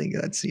 I think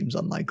that seems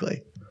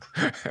unlikely.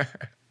 All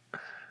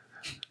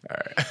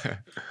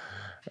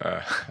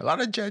right. A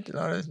lot of Jed.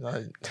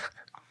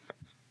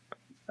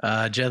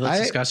 Jed, let's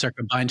discuss our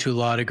combined 2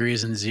 law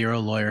degrees and 0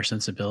 lawyer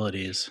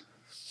sensibilities.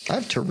 I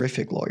have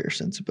terrific lawyer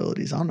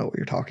sensibilities. I don't know what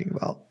you're talking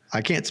about.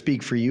 I can't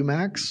speak for you,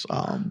 Max,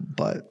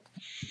 but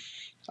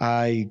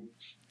I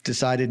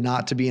decided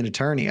not to be an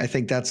attorney. I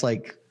think that's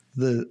like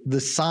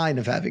the sign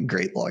of having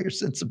great lawyer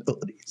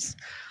sensibilities,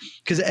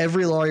 because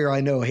every lawyer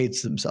I know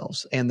hates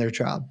themselves and their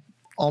job.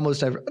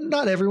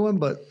 Not everyone,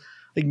 but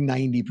like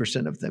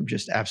 90% of them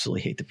just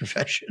absolutely hate the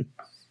profession.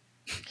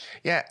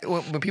 Yeah,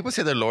 when people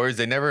say they're lawyers,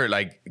 they never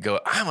like go,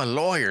 "I'm a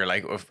lawyer,"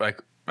 like with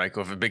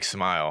a big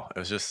smile. It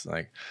was just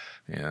like,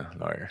 yeah,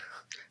 lawyer.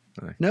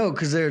 No,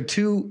 because there are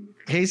two,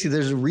 Casey,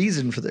 there's a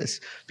reason for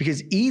this.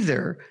 Because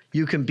either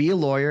you can be a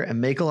lawyer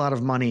and make a lot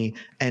of money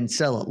and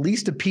sell at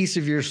least a piece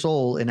of your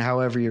soul in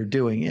however you're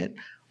doing it,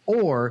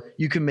 or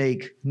you can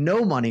make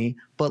no money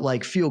but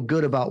like feel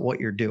good about what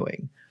you're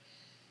doing.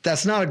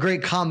 That's not a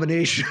great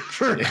combination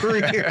for a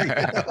career, you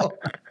know?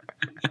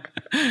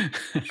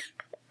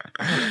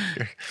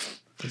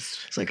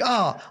 It's like,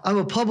 oh, I'm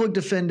a public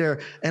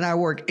defender and I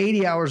work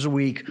 80 hours a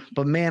week,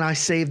 but man, I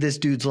saved this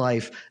dude's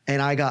life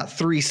and I got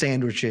 3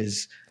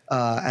 sandwiches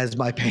as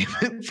my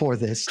payment for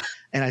this,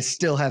 and I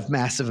still have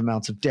massive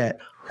amounts of debt.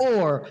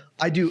 Or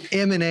I do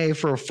M&A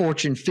for a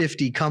Fortune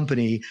 50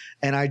 company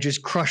and I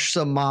just crush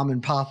some mom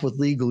and pop with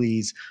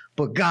legalese,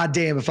 but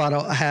goddamn if I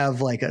don't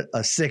have like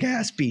a sick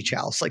ass beach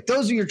house. Like,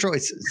 those are your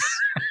choices.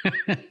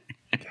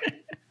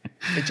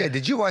 Hey, Jay,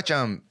 did you watch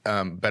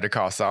Better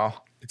Call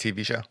Saul, the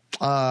TV show?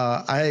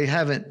 I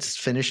haven't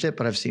finished it,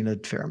 but I've seen a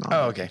fair amount.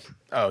 Oh, okay.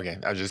 I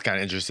was just kind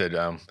of interested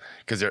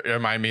because it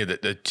reminded me of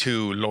the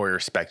 2 lawyer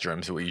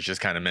spectrums that you just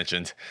kind of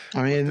mentioned.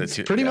 I mean, it's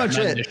pretty much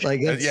it.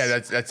 Like,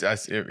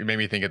 that's it made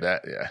me think of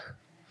that. Yeah.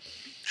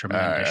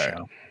 Tremendous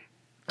show.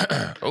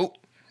 Oh,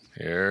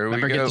 here we go.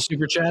 Remember, get the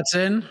super chats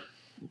in.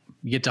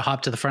 You get to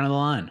hop to the front of the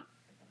line.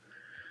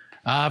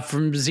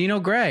 From Zeno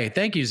Gray.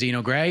 Thank you,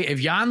 Zeno Gray. If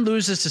Jan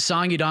loses to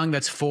Song Yadong,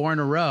 that's 4 in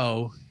a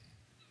row.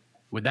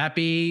 Would that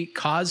be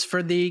cause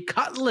for the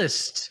cut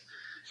list,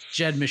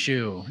 Jed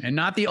Mishu, and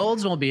not the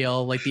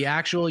Oldsmobile, like the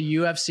actual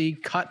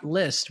UFC cut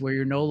list where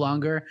you're no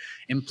longer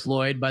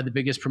employed by the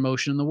biggest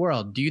promotion in the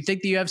world? Do you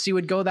think the UFC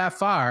would go that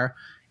far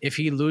if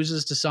he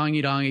loses to Song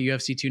Yadong at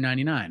UFC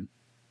 299?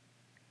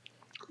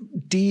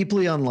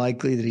 Deeply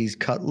unlikely that he's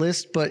cut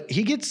list, but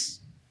he's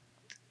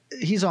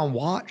on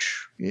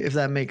watch, if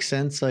that makes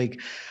sense.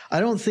 Like, I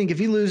don't think if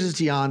he loses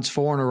to Jan's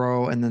 4 in a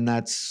row and then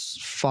that's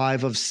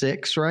 5 of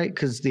 6, right?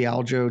 Because the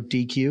Aljo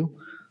DQ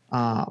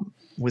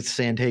with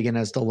Sandhagen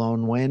as the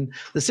lone win.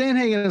 The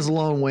Sandhagen as a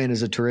lone win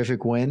is a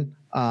terrific win.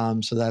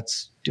 So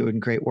that's doing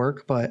great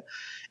work. But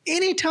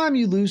anytime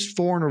you lose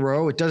 4 in a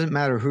row, it doesn't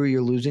matter who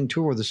you're losing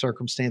to or the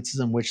circumstances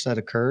in which that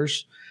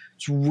occurs.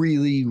 It's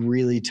really,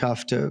 really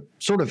tough to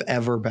sort of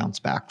ever bounce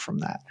back from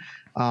that.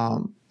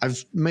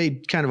 I've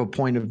made kind of a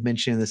point of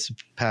mentioning this the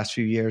past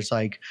few years.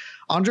 Like,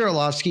 Andrei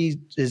Arlovsky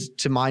is,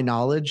 to my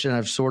knowledge, and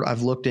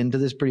I've looked into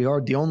this pretty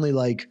hard, the only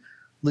like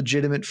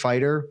legitimate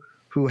fighter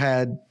who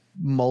had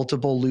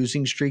multiple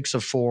losing streaks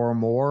of 4 or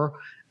more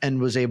and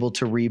was able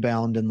to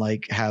rebound and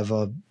like have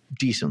a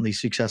decently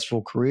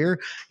successful career.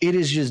 It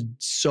is just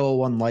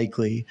so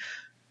unlikely,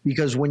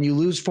 because when you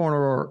lose 4 in a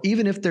row,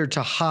 even if they're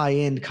to high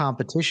end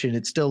competition,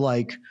 it's still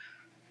like,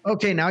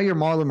 okay, now you're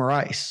Marlon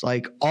Moraes.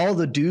 Like, all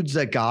the dudes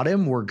that got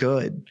him were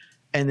good.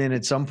 And then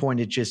at some point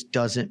it just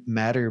doesn't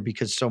matter,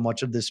 because so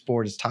much of this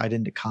sport is tied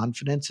into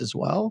confidence as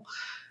well.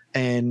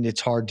 And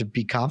it's hard to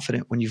be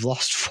confident when you've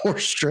lost 4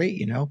 straight,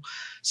 you know?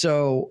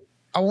 So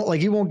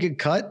he won't get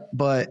cut,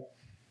 but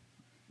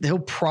he'll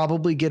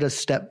probably get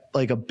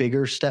a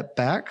bigger step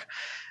back.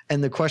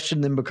 And the question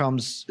then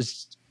becomes,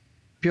 is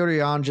Petr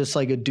Yan just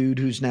like a dude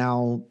who's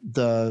now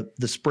the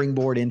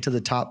springboard into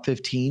the top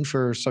 15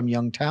 for some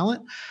young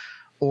talent?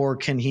 or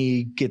can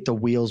he get the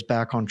wheels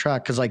back on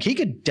track? Because like he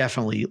could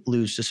definitely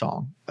lose to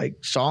Song.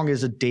 Like Song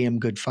is a damn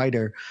good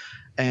fighter,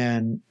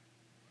 and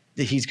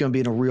he's going to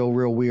be in a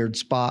real weird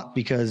spot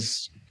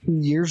because 2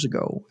 years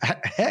ago,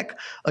 heck,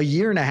 a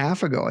year and a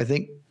half ago, I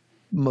think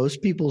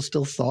most people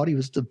still thought he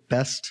was the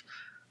best,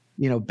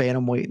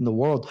 bantamweight in the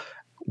world.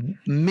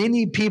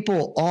 Many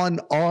people on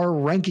our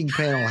ranking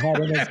panel had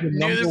him as the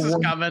number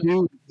one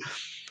dude,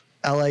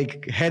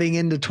 like heading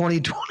into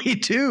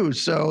 2022.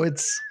 So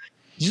it's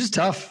just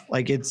tough.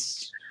 Like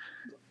it's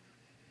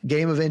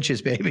game of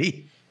inches,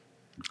 baby.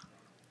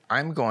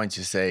 I'm going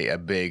to say a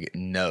big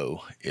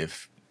no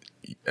if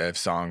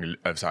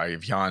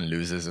Jan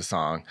loses a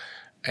Song,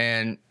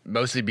 and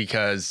mostly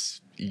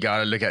because you got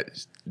to look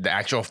at the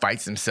actual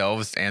fights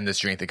themselves and the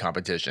strength of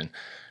competition.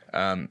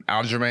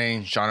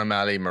 Aljamain, Sean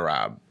O'Malley,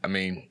 Merab. I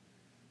mean,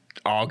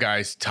 all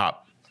guys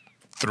top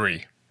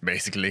 3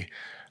 basically.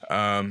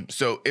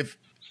 So if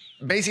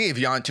Jan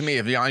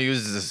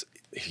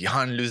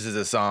loses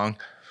a Song,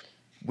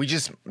 we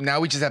just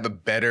have a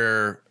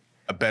better,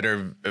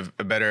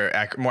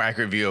 more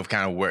accurate view of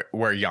kind of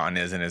where Jan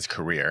is in his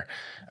career.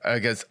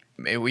 Because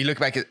we look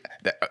back at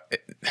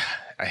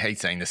I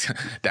hate saying this,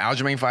 the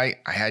Aljamain fight,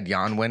 I had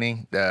Jan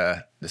winning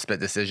the split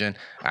decision.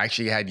 I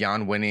actually had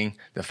Jan winning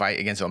the fight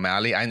against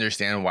O'Malley. I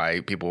understand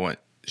why people went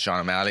Sean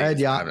O'Malley. I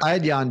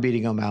had Jan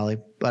beating O'Malley,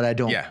 but I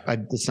don't. Yeah.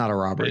 It's not a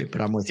robbery,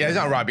 but I'm with you. Yeah, it's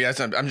not a robbery.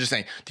 I'm just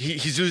saying he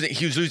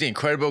was losing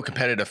incredible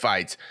competitive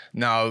fights.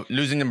 Now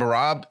losing to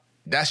Merab,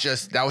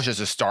 that was just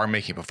a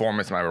star-making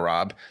performance by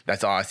Merab.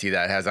 That's all I see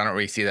that has. I don't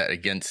really see that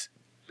against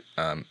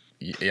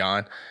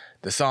Jan.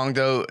 The Song,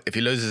 though, if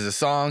he loses a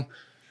Song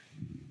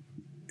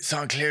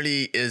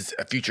clearly is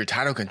a future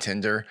title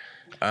contender.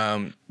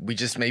 We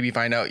just maybe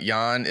find out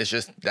Jan is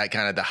just that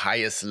kind of the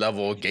highest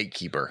level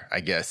gatekeeper, I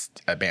guess,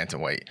 at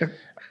bantamweight.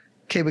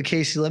 Okay, but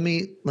Casey, let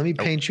me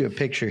paint you a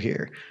picture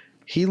here.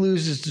 He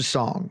loses to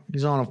Song.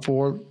 He's on a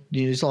 4.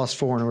 He's lost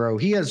 4 in a row.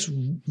 He has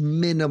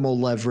minimal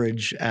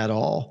leverage at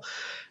all.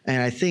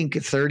 And I think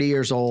 30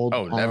 years old.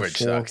 Oh, leverage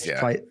sucks.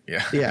 Yeah. Fight,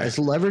 yeah. His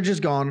leverage is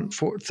gone.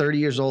 30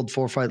 years old,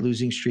 4-fight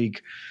losing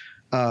streak.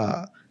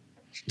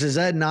 Does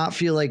that not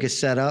feel like a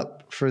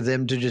setup for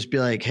them to just be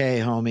like, hey,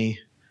 homie,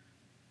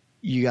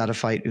 you got to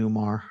fight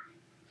Umar?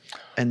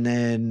 And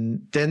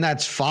then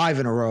that's 5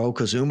 in a row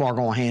because Umar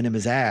going to hand him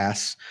his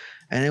ass.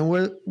 And then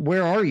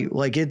where are you?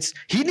 Like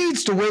he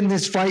needs to win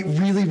this fight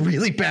really,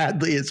 really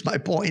badly. It's my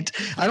point.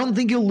 I don't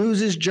think he'll lose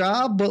his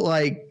job, but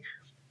like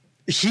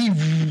he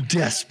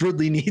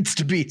desperately needs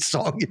to beat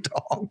Song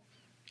Yadong.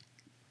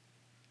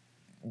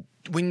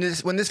 When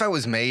this fight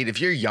was made, if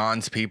you're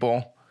Jan's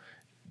people,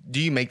 do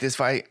you make this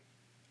fight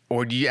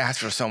or do you ask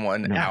for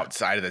someone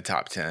outside of the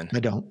top 10? I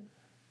don't.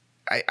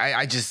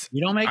 I just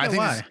you don't make it.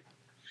 Why?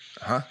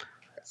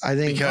 I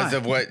think because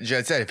of what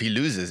Jed said. If he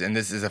loses, and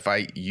this is a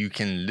fight you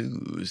can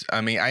lose.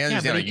 I mean, I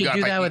understand. But he could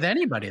do that with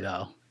anybody,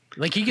 though.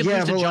 Like he could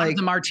lose to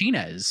Jonathan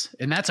Martinez,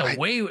 and that's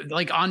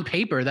on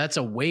paper, that's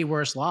a way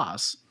worse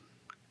loss.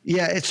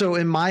 Yeah. So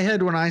in my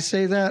head, when I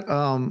say that,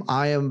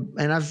 I am,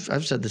 and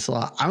I've said this a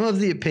lot. I'm of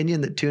the opinion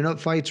that tune-up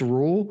fights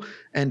rule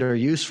and are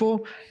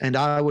useful, and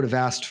I would have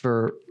asked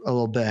for a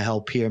little bit of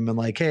help here and been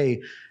like,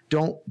 hey,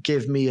 don't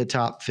give me a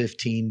top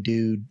 15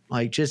 dude.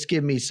 Like, just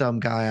give me some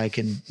guy I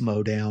can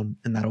mow down,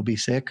 and that'll be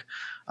sick.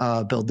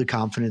 Build the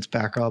confidence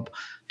back up,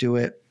 do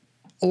it.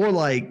 Or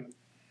like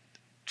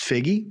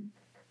Figgy.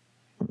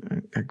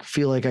 I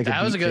feel like I could.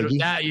 That was a good.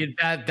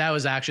 That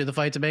was actually the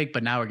fight to make,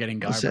 but now we're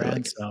getting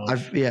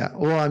Garbrandt.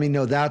 Well, I mean,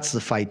 no, that's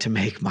the fight to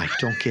make, Mike.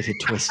 Don't get it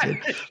twisted.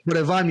 But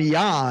if I'm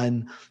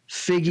Jan,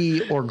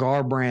 Figgy or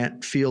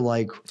Garbrandt feel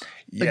like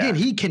again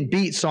he can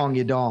beat Song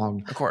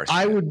Yadong. Of course,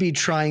 I would be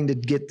trying to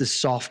get the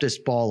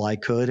softest ball I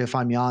could if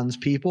I'm Jan's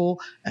people,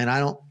 and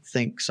I don't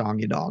think Song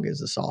Yadong is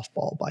a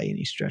softball by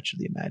any stretch of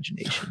the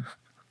imagination.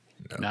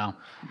 No.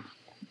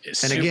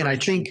 And again, I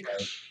think.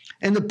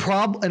 And the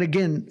problem, and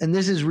again, and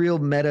this is real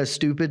meta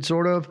stupid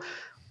sort of,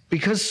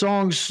 because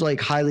Song's like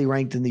highly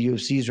ranked in the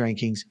UFC's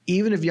rankings,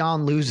 even if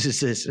Jan loses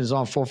this and is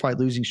on a 4-fight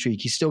losing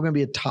streak, he's still going to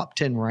be a top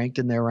 10 ranked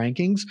in their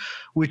rankings,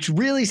 which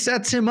really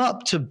sets him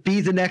up to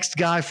be the next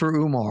guy for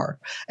Umar.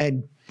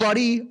 And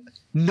buddy,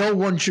 no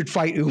one should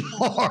fight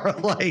Umar.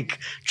 Like,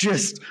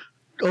 just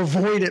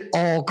avoid at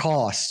all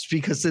costs,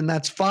 because then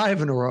that's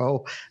 5 in a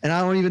row, and I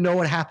don't even know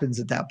what happens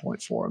at that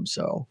point for him.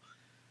 So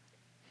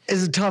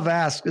it's a tough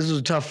ask. This was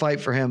a tough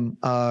fight for him.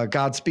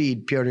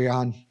 Godspeed, Piotr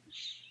Jan.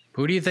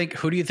 Who do you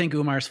think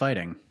Umar's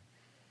fighting?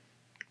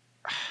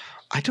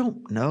 I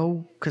don't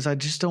know, because I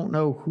just don't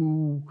know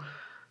who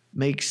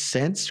makes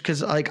sense.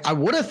 Because like I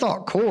would have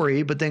thought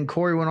Corey, but then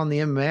Corey went on the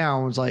MMA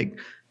and was like,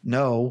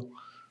 no.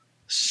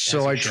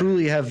 So I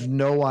truly have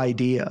no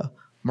idea.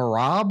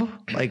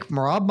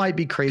 Merab might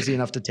be crazy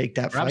enough to take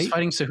that fight. Merab's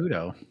fighting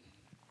Cejudo.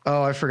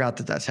 Oh, I forgot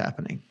that's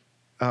happening.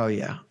 Oh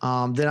yeah.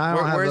 Then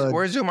I don't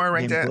where's Umar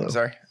ranked at? I'm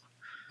sorry.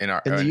 In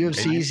the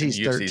UFC's, he's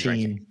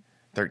 13.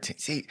 13.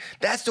 See,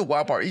 that's the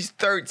wild part. He's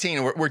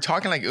 13. We're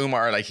talking like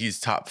Umar, like he's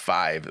top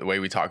 5. The way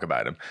we talk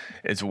about him,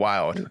 it's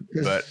wild.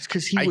 But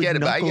because he would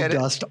knuckle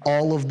dust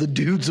all of the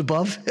dudes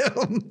above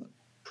him.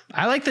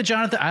 I like the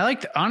Jonathan.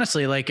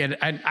 Honestly, like, and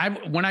I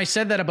when I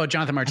said that about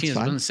Jonathan Martinez,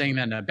 I wasn't saying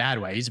that in a bad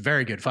way. He's a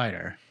very good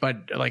fighter, but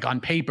like on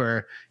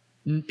paper,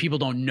 people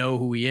don't know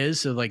who he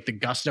is. So like the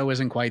gusto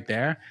isn't quite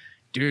there.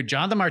 Dude,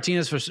 Jonathan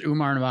Martinez versus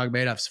Umar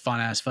Nurmagomedov's a fun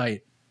ass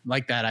fight.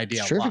 Like that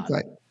idea a lot.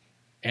 Fight.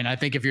 And I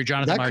think if you're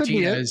Jonathan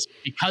Martinez,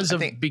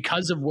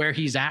 because of where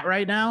he's at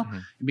right now,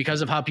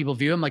 because of how people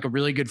view him, like a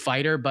really good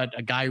fighter, but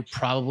a guy who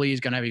probably is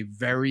going to have a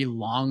very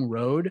long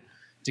road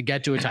to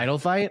get to a title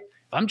fight.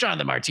 If I'm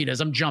Jonathan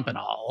Martinez, I'm jumping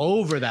all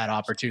over that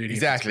opportunity.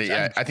 Exactly.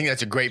 Yeah, I think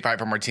that's a great fight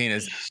for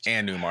Martinez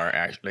and Umar,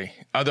 actually.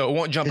 Although it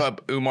won't jump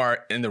up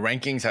Umar in the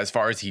rankings as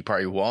far as he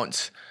probably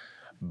wants.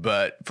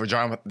 But for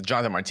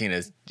Jonathan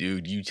Martinez,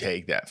 dude, you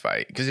take that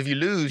fight. Because if you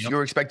lose,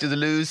 you're expected to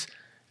lose.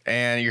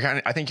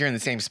 And I think you're in the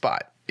same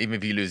spot, even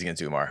if you lose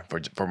against Umar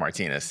for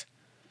Martinez.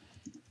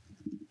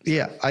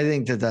 Yeah, I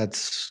think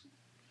it's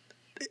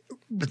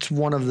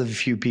one of the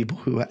few people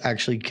who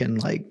actually can,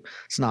 like,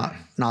 it's not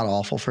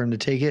awful for him to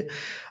take it.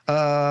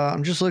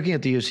 I'm just looking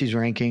at the UFC's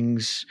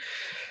rankings.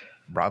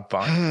 Rob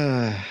Font.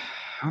 I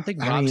don't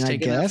think Rob's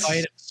taking that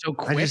fight so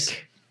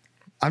quick.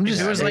 I'm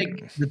just. It was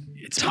like the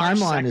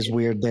timeline is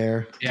weird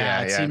there.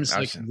 Yeah, it seems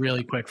like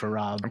really quick for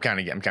Rob. I'm kind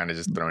of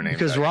just throwing names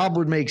because Rob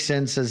would make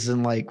sense as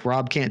in like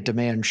Rob can't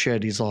demand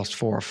shit. He's lost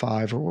 4 or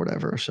 5 or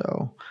whatever.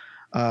 So,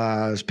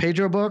 is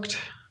Pedro booked?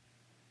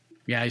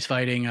 Yeah, he's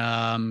fighting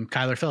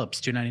Kyler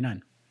Phillips,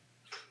 299.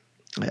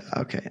 Yeah,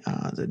 okay.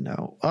 Didn't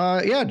know.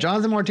 Yeah,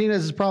 Jonathan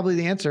Martinez is probably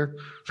the answer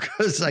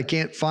because I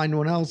can't find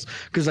one else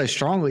because I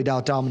strongly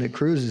doubt Dominic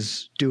Cruz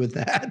is doing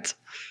that.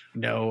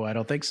 No, I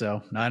don't think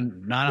so. Not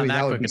on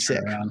that quick a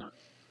turnaround.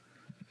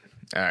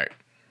 All right.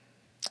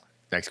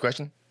 Next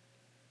question.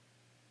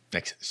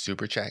 Next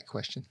super chat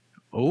question.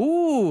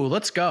 Ooh,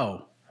 let's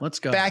go.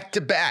 Back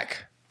to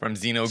back from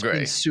Zeno Gray.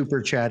 Been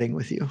super chatting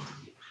with you.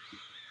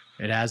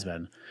 It has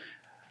been.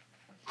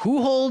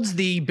 Who holds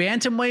the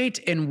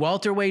bantamweight and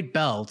welterweight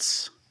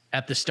belts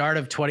at the start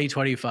of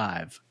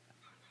 2025?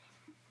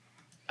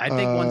 I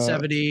think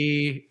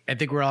 170. I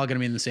think we're all going to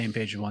be on the same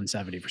page with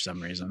 170 for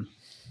some reason.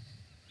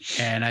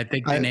 And I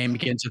think the name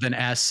begins with an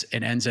S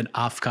and ends in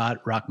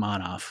Afkat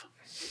Rakhmonov.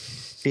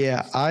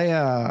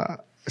 Yeah,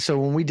 so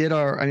when we did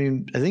I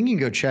think you can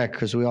go check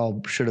because we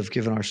all should have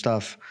given our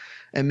stuff.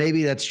 And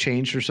maybe that's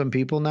changed for some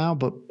people now,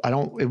 but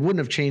it wouldn't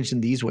have changed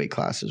in these weight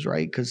classes,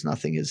 right? Because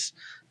nothing is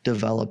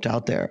developed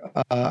out there.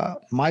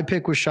 My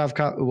pick was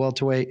Shavkat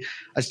welterweight.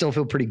 I still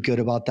feel pretty good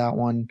about that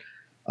one.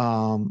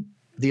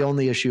 The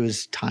only issue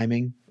is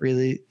timing,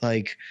 really.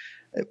 Like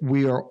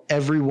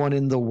everyone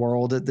in the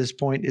world at this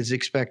point is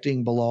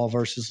expecting Bilal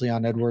versus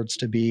Leon Edwards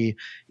to be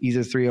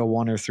either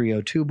 301 or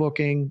 302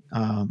 booking.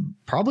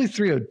 Probably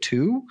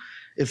 302.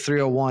 If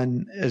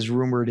 301, as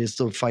rumored, is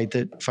the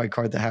fight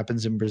card that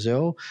happens in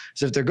Brazil.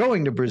 So if they're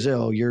going to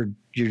Brazil, you're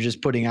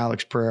just putting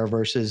Alex Pereira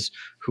versus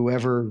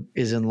whoever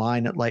is in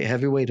line at light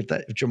heavyweight.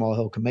 If Jamal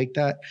Hill can make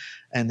that,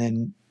 and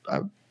then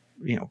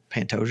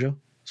Pantoja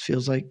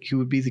feels like he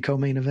would be the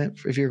co-main event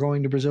if you're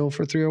going to Brazil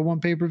for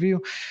 301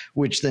 pay-per-view,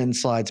 which then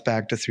slides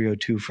back to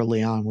 302 for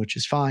Leon, which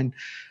is fine.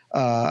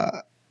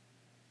 But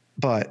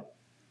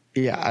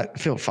yeah, I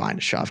feel fine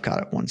to Shavkat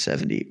at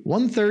 170.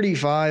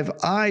 135,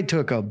 I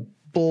took a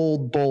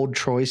bold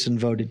choice and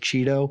voted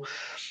Cheeto.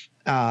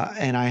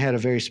 And I had a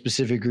very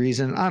specific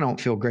reason. I don't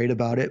feel great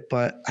about it,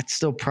 but that's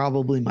still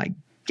probably my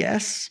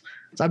guess.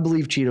 I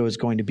believe Cheeto is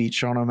going to beat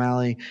Sean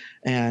O'Malley,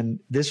 and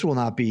this will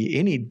not be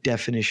any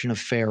definition of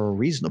fair or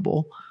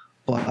reasonable,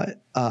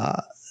 but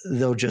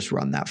they'll just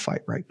run that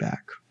fight right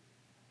back.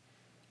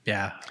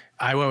 Yeah,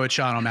 I went with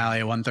Sean O'Malley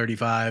at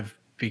 135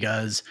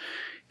 because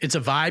it's a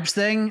vibes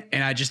thing,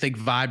 and I just think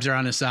vibes are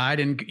on his side.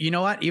 And you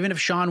know what? Even if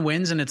Sean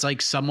wins and it's like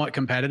somewhat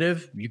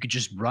competitive, you could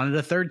just run it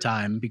a third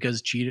time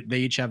because they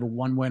each have a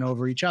 1 win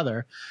over each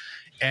other.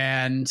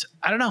 And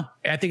I don't know.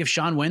 I think if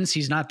Sean wins,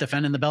 he's not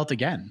defending the belt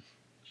again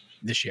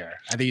this year.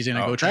 I think he's going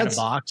to go try to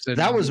box.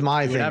 That was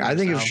my thing. I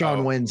think if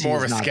Sean wins,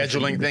 more of a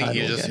scheduling thing.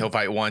 He'll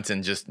fight once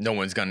and just no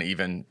one's going to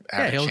even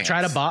have a chance.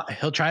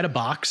 He'll try to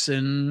box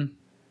and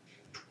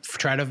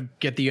try to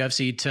get the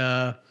UFC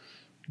to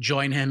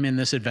join him in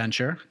this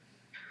adventure.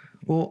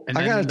 Well,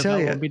 I got to tell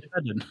you,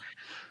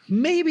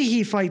 maybe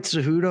he fights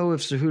Cejudo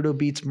if Cejudo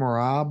beats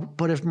Merab.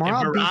 But if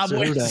Merab beats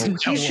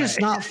Cejudo, he's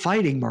just not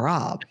fighting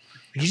Merab.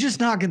 He's just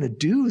not going to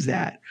do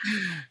that.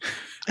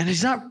 And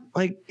he's not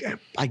like,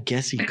 I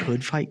guess he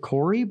could fight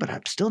Corey, but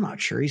I'm still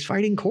not sure he's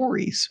fighting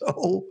Corey.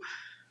 So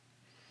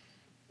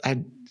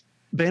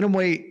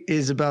bantamweight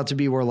is about to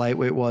be where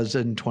lightweight was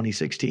in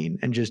 2016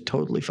 and just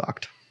totally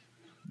fucked.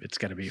 It's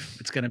going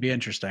to be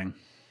interesting.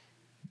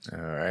 All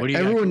right.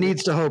 Everyone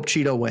needs to hope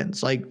Cheeto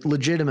wins. Like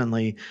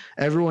legitimately,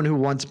 everyone who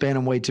wants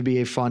bantamweight to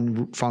be a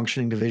fun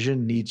functioning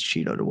division needs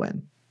Cheeto to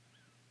win.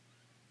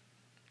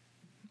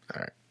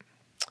 All right.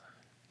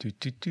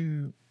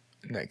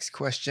 Next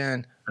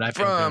question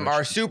from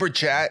our super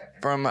chat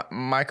from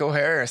Michael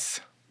Harris.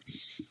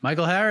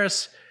 Michael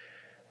Harris,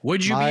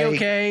 would you be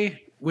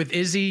okay with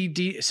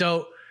Izzy?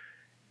 So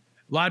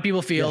a lot of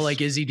people feel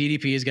like Izzy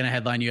DDP is going to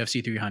headline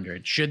UFC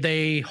 300. Should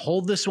they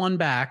hold this one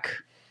back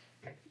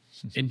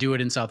and do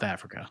it in South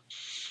Africa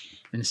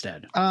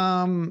instead?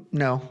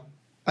 No.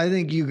 I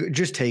think you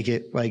just take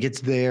it. Like, it's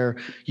there.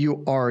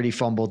 You already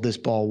fumbled this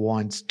ball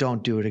once.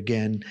 Don't do it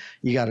again.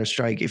 You got to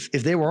strike. If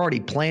they were already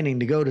planning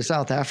to go to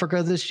South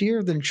Africa this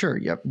year, then sure,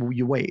 yep,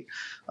 you wait.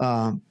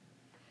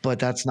 But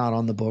that's not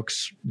on the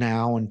books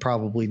now, and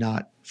probably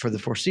not for the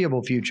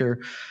foreseeable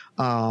future.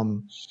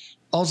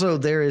 Also,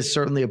 there is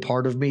certainly a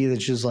part of me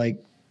that's just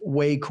like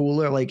way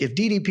cooler. Like, if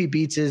DDP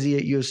beats Izzy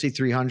at UFC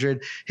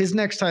 300, his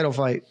next title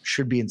fight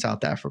should be in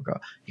South Africa.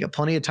 You got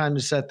plenty of time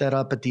to set that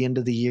up at the end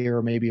of the year,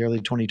 or maybe early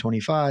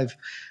 2025,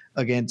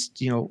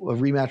 against, a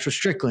rematch with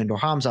Strickland or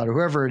Hamzat or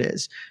whoever it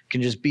is.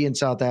 Can just be in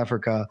South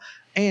Africa.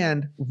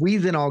 And we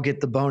then all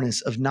get the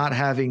bonus of not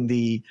having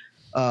the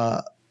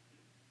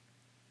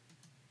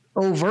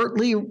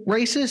overtly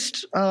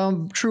racist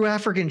true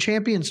African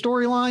champion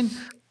storyline.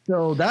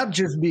 So that'd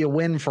just be a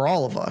win for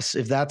all of us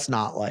if that's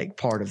not like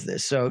part of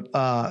this. So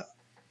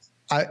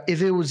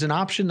if it was an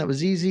option that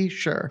was easy,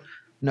 sure.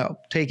 No,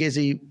 take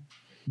Izzy,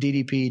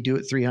 DDP, do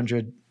it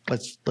 300.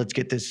 Let's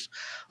get this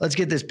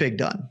pig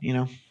done,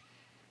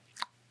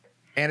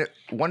 And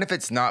what if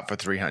it's not for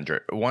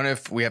 300? What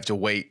if we have to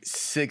wait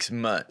 6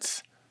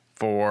 months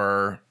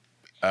for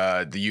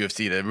the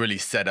UFC to really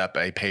set up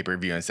a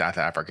pay-per-view in South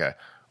Africa?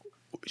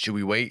 Should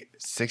we wait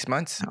 6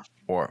 months? No.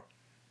 Or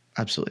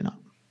absolutely not.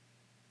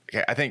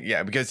 Okay, I think,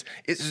 because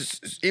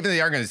it's even though they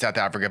are going to South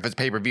Africa, if it's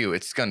pay-per-view,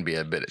 it's going to be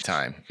a bit of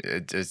time.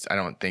 I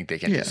don't think they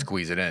can just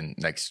squeeze it in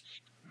next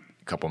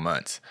couple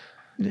months.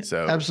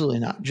 So absolutely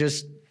not.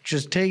 Just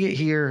take it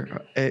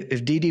here.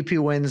 If DDP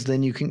wins,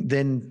 then you can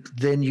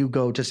then you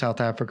go to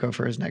South Africa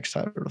for his next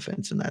title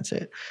defense, and that's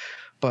it.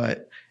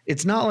 But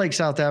it's not like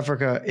South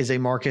Africa is a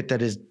market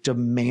that is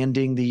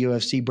demanding the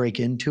UFC break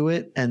into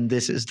it, and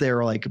this is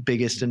their like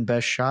biggest and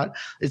best shot.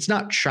 It's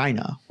not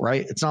China,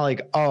 right? It's not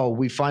like, oh,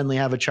 we finally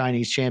have a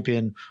Chinese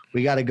champion.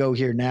 We got to go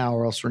here now,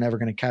 or else we're never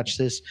going to catch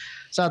this.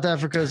 South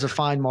Africa is a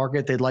fine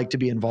market they'd like to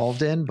be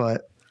involved in,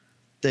 but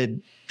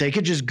they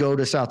could just go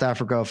to South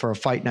Africa for a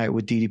fight night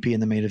with DDP in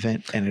the main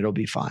event, and it'll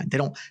be fine. They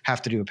don't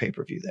have to do a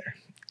pay-per-view there.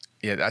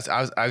 Yeah,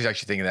 I was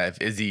actually thinking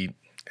that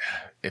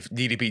if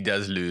DDP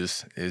does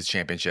lose his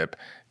championship,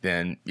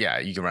 then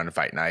you can run a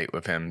fight night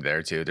with him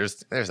there too.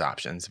 There's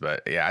options,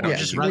 but I don't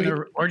just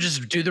or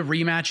just do the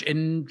rematch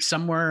in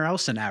somewhere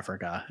else in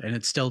Africa, and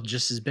it's still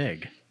just as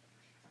big.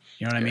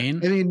 You know what I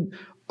mean? I mean,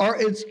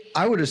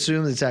 I would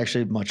assume it's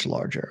actually much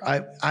larger.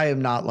 I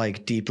am not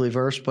like deeply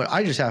versed, but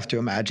I just have to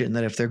imagine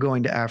that if they're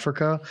going to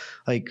Africa,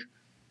 like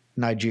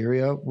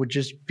Nigeria would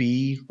just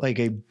be like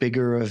a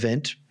bigger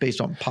event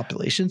based on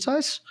population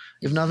size,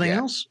 if nothing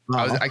else.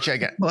 I was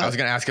going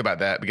to ask about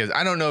that because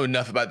I don't know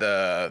enough about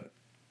the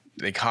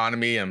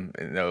economy and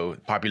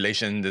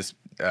population.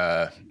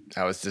 How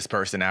it's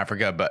dispersed in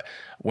Africa, but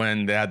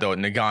when they had the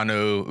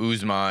Ngannou,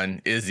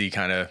 Usman, Izzy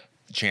kind of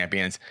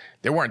champions,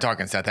 they weren't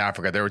talking South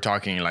Africa. They were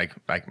talking like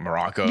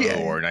Morocco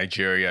or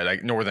Nigeria,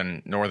 like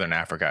northern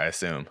Africa, I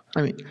assume.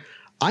 I mean,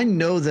 I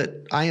know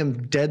that I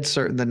am dead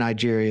certain that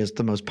Nigeria is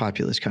the most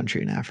populous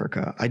country in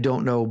Africa. I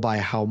don't know by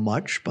how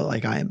much, but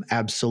like I am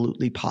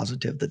absolutely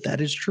positive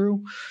that is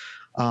true.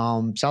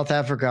 South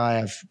Africa, I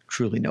have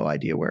truly no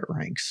idea where it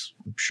ranks.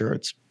 I'm sure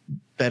it's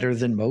better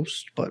than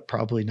most, but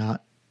probably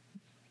not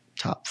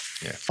top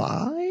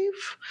 5.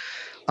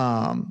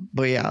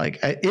 But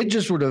it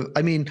just would have,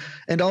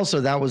 and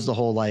also that was the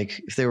whole, like,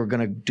 if they were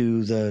going to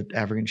do the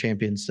African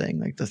champions thing,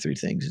 like the 3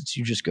 things, it's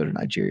you just go to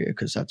Nigeria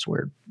because that's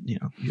where,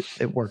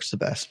 it works the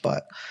best.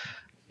 But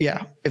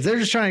yeah, if they're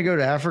just trying to go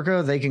to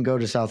Africa, they can go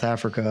to South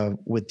Africa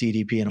with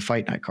DDP and a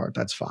fight night card.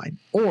 That's fine.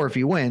 Or if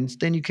he wins,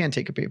 then you can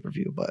take a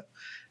pay-per-view, but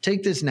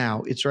take this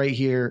now. It's right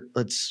here.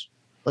 Let's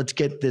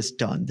get this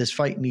done. This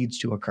fight needs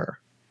to occur.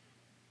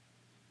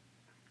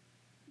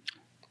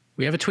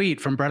 We have a tweet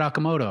from Brett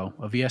Okamoto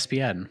of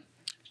ESPN.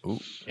 Ooh.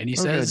 And he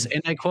says,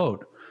 and I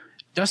quote,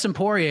 Dustin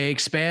Poirier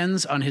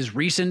expands on his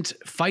recent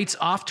fights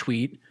off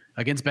tweet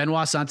against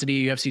Benoit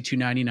Saint-Denis UFC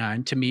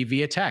 299 to me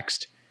via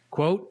text.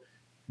 Quote,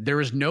 there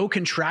was no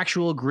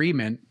contractual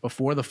agreement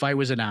before the fight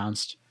was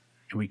announced,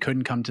 and we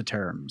couldn't come to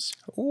terms.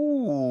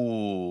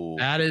 Ooh.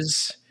 That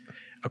is,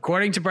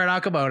 according to Brett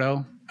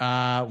Okamoto,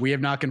 we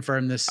have not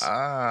confirmed this.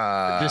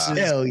 This is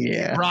hell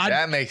yeah.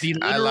 That makes the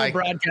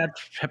literal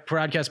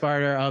broadcast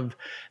partner of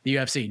the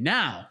UFC.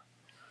 Now,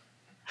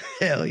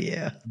 hell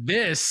yeah.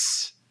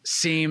 This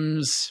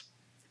seems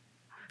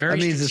very.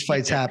 That means this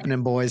fight's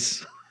happening,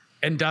 boys.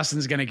 And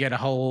Dustin's going to get a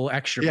whole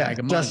extra bag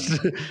of money.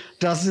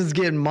 Dustin's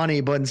getting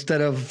money, but instead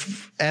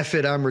of F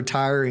it, I'm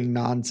retiring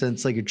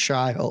nonsense like a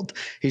child,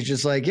 he's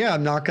just like, yeah,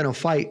 I'm not going to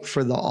fight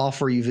for the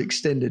offer you've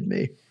extended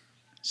me.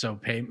 So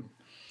pay.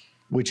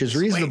 Which is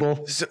reasonable.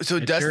 Wait, so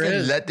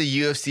Dustin let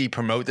the UFC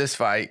promote this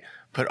fight,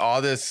 put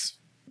all this,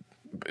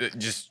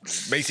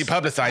 just basically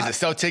publicize it,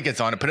 sell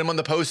tickets on it, put him on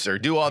the poster,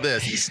 do all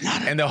this.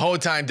 And the whole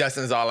time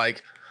Dustin's all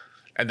like,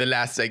 at the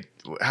last, like,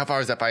 how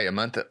far is that fight? A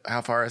month?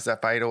 How far is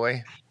that fight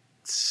away?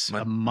 It's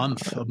a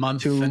month and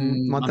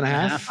a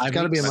half. It's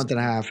got to be a month and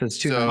a half.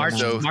 It's March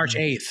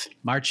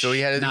 8th. So he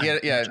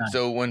had.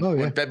 So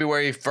when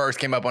February 1st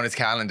came up on his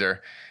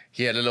calendar,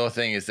 he had a little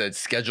thing that said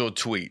scheduled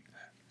tweet,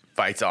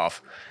 fights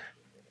off.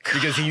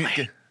 Because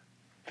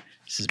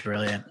This is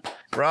brilliant.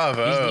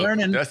 Bravo. He's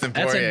learning. Dustin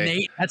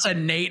Poirier. That's a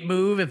Nate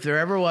move if there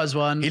ever was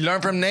one. He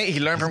learned from Nate. He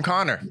learned from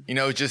Connor.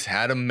 Just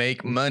how to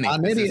make money.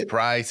 This is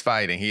prize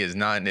fighting. He is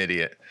not an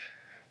idiot.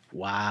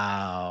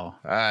 Wow.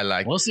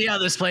 We'll see how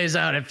this plays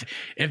out.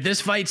 If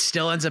this fight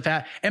still ends up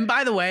and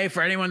by the way,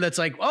 for anyone that's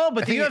like, oh,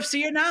 but the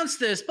UFC announced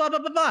this, blah, blah,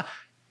 blah, blah.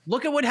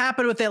 Look at what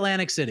happened with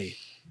Atlantic City.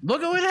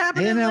 Look at what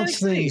happened. They announce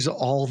things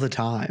all the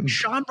time.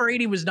 Sean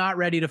Brady was not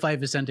ready to fight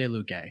Vicente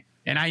Luque.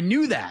 And I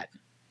knew that.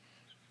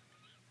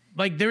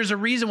 Like, there's a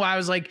reason why I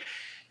was like,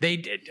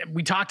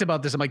 we talked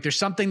about this. I'm like, there's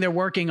something they're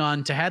working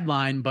on to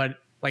headline, but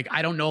like,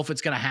 I don't know if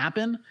it's going to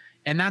happen.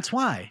 And that's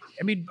why.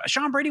 I mean,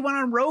 Sean Brady went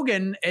on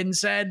Rogan and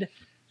said,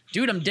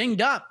 dude, I'm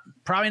dinged up.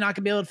 Probably not going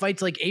to be able to fight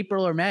till like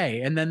April or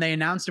May. And then they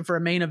announced it for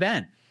a main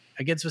event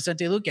against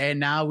Vicente Luque. And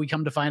now we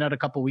come to find out a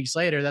couple weeks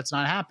later, that's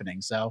not happening.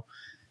 So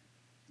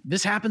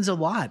this happens a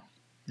lot.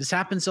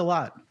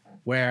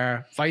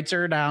 Where fights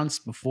are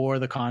announced before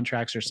the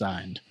contracts are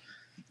signed.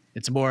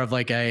 It's more of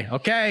like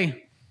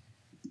okay,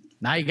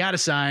 now you got to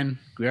sign.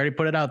 We already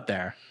put it out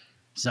there.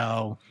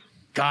 So,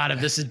 God, if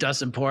this is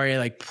Dustin Poirier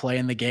like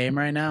playing the game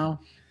right now,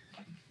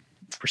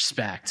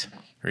 respect.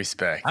 I was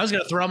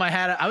gonna throw my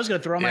hat. Across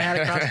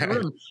the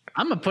room.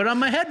 I'm gonna put it on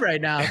my head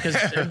right now because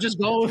I'm just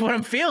going with what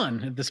I'm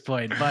feeling at this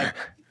point. But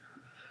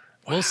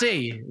we'll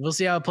see. We'll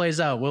see how it plays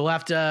out. We'll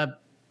have to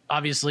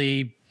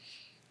obviously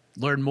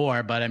learn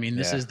more. But I mean,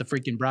 this is the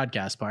freaking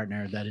broadcast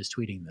partner that is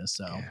tweeting this.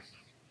 So I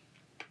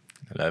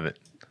love it.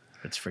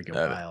 It's freaking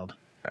wild.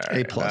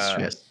 Right. A+. All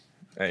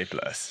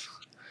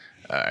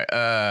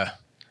right.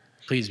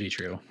 Please be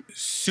true.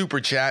 Super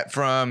chat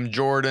from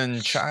Jordan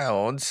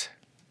Childs.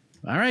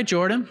 All right,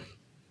 Jordan.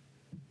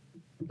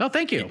 Oh,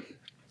 thank you.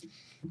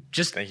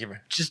 Thank you.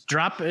 Just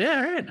drop it.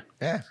 Yeah, all right.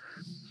 Yeah.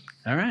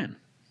 All right.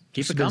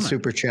 Keep it been coming.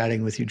 Super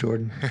chatting with you,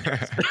 Jordan.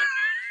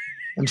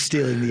 I'm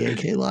stealing the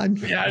AK line.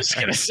 Yeah, I was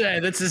gonna say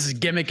this is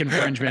gimmick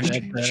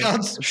infringement.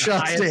 Shots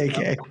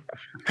to AK.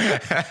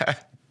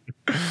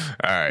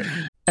 All right.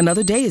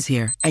 Another day is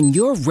here, and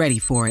you're ready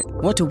for it.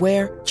 What to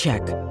wear?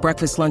 Check.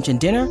 Breakfast, lunch, and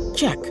dinner?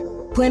 Check.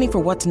 Planning for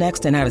what's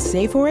next and how to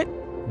save for it?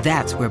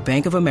 That's where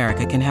Bank of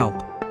America can help.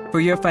 For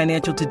your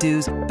financial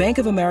to-dos, Bank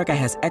of America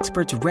has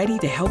experts ready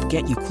to help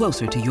get you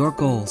closer to your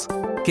goals.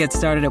 Get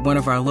started at one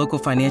of our local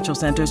financial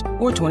centers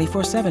or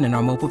 24/7 in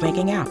our mobile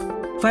banking app.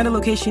 Find a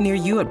location near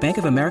you at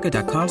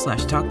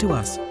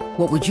bankofamerica.com/talktous.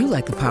 What would you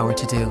like the power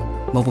to do?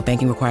 Mobile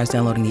banking requires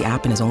downloading the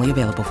app and is only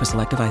available for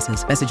select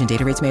devices. Message and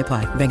data rates may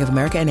apply. Bank of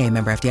America N.A.,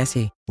 member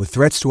FDIC. With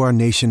threats to our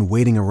nation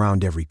waiting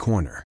around every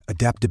corner,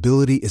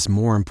 adaptability is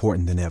more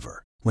important than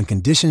ever. When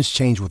conditions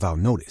change without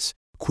notice,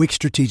 quick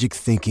strategic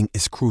thinking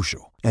is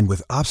crucial. And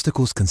with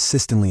obstacles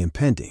consistently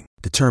impending,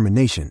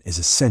 determination is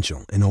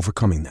essential in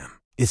overcoming them.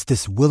 It's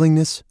this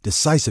willingness,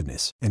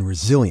 decisiveness, and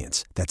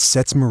resilience that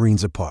sets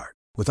Marines apart.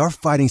 With our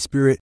fighting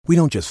spirit, we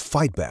don't just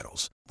fight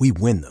battles, we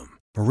win them.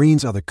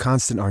 Marines are the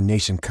constant our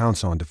nation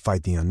counts on to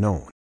fight the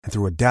unknown. And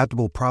through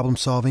adaptable problem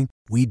solving,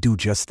 we do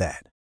just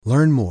that.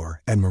 Learn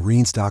more at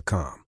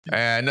marines.com.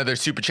 Another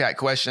super chat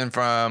question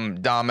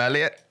from Dom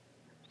Elliott.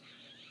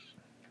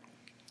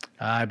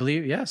 I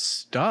believe,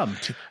 yes, Dom.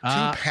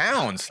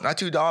 £2, not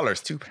 $2,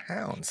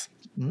 £2.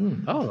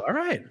 Oh, all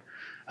right.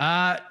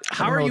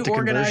 How are you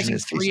organizing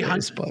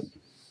 300?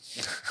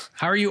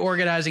 How are you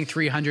organizing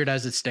 300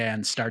 as it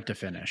stands, start to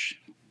finish?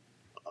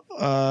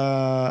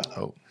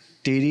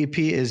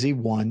 DDP Izzy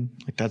 1.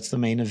 Like, that's the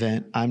main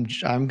event. I'm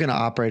going to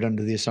operate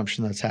under the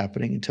assumption that's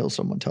happening until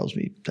someone tells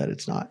me that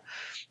it's not,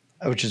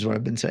 which is what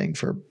I've been saying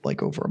for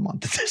like over a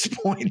month at this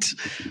point.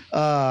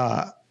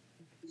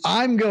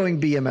 I'm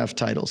going BMF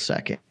title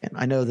second.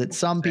 I know that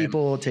some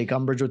people take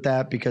umbrage with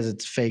that because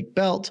it's fake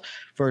belt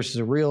versus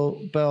a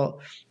real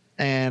belt.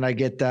 And I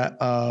get that.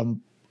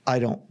 I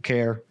don't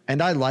care.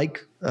 And I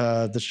like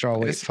the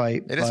strawweight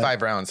fight. It is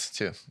 5 rounds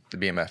too. The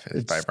BMF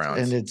is 5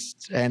 rounds.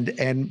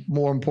 And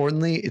more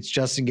importantly, it's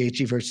Justin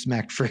Gaethje versus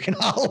Mac freaking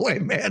Holloway,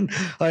 man.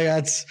 Like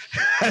that's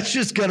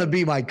just gonna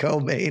be my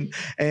co-main.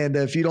 And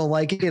if you don't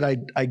like it,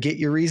 I get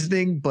your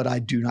reasoning, but I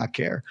do not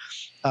care.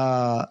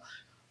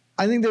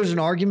 I think there's an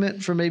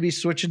argument for maybe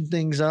switching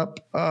things up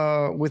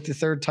with the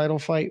third title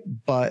fight,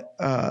 but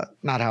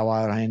not how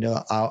I would handle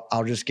it.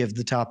 I'll just give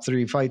the top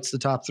 3 fights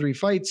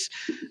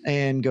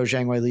and go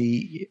Zhang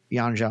Weili,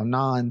 Yan Zhao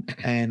Nan,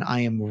 and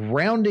I am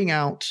rounding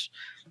out.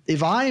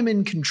 If I am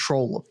in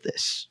control of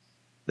this,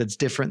 that's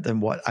different than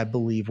what I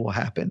believe will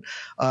happen.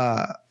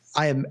 I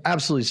am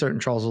absolutely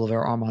certain Charles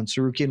Oliveira, Arman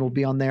Tsarukyan will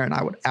be on there, and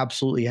I would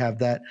absolutely have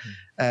that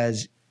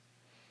as –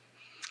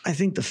 I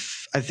think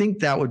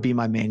that would be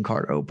my main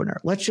card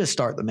opener. Let's just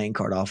start the main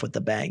card off with the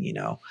bang, you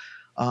know.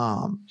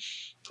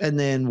 And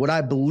then what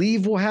I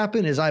believe will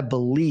happen is I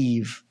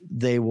believe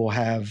they will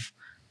have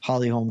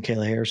Holly Holm,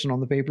 Kayla Harrison on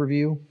the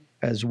pay-per-view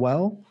as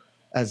well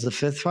as the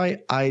 5th fight.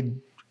 I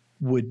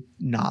would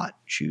not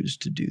choose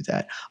to do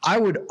that. I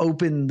would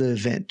open the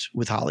event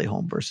with Holly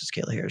Holm versus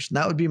Kayla Harrison.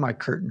 That would be my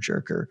curtain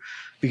jerker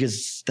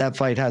because that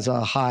fight has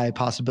a high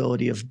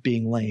possibility of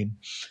being lame.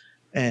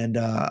 And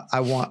I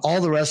want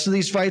all the rest of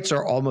these fights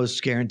are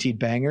almost guaranteed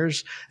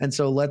bangers. And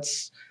so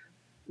let's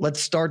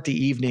start the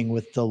evening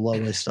with the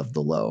lowest of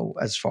the low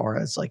as far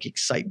as like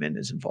excitement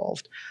is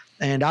involved.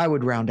 And I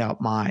would round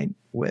out mine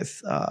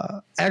with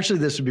actually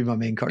this would be my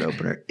main card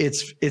opener.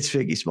 It's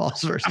Figgy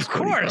Smalls versus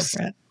Cody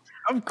Garbrandt.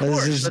 Of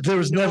course. There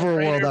was never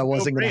a world I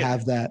wasn't going to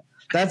have that.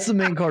 That's the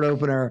main card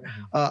opener.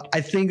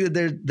 I think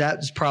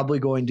that's probably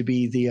going to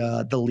be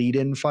the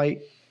lead-in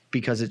fight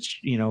because it's,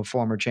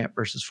 former champ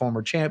versus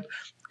former champ,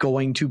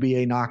 going to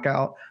be a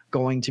knockout,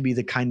 going to be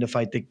the kind of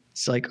fight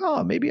that's like,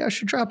 oh, maybe I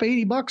should drop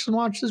 $80 and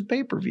watch this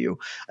pay-per-view.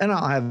 And I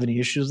don't have any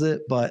issues with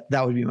it, but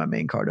that would be my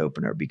main card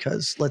opener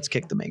because let's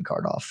kick the main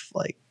card off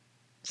like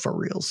for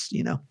reals,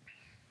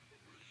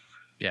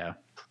 Yeah.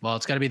 Well,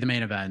 it's got to be the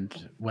main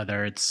event,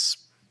 whether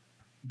it's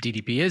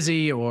DDP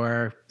Izzy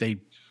or they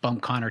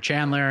bump Connor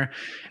Chandler.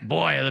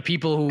 Boy, the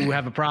people who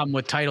have a problem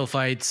with title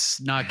fights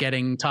not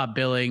getting top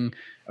billing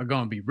are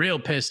going to be real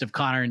pissed if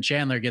Connor and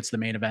Chandler gets the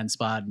main event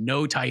spot.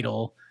 No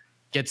title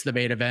gets the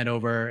main event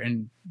over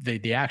and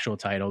the actual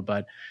title.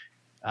 But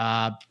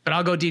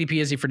I'll go DDP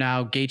Izzy for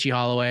now. Gaethje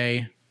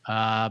Holloway,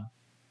 the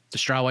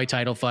strawweight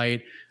title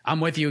fight. I'm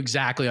with you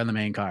exactly on the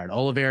main card.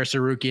 Oliveira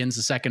Sarukian's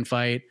the second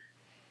fight.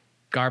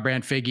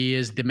 Garbrandt Figgy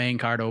is the main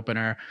card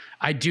opener.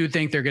 I do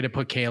think they're going to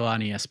put Kayla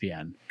on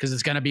ESPN because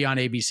it's going to be on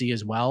ABC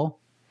as well.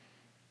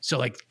 So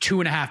like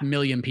 2.5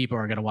 million people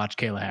are going to watch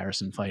Kayla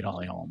Harrison fight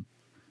Holly Holm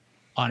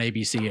on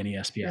ABC and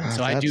ESPN.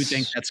 So I do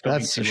think that's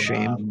going to a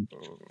shame.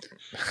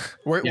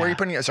 Where are you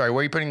putting it? Sorry, where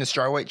are you putting the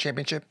strawweight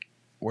championship?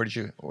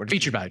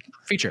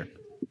 Feature.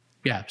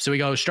 Yeah. So we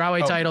go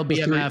strawweight title,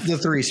 BMF, the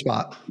 3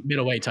 spot,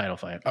 middleweight title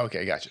fight.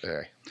 Okay, gotcha. All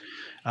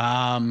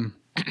right.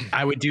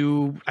 I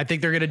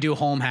think they're going to do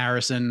Holm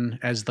Harrison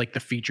as like the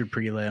featured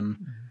prelim.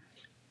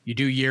 You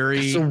do Yuri.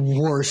 It's the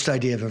worst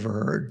idea I've ever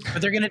heard.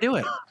 But they're going to do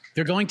it.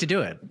 They're going to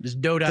do it. There's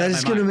no doubt. That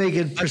is going to make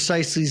it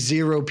precisely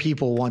 0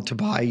 people want to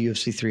buy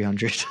UFC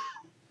 300.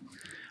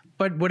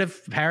 But what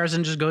if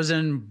Harrison just goes in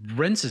and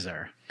rinses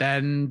her?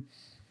 Then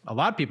a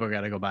lot of people are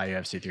going to go buy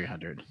UFC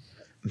 300.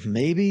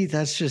 Maybe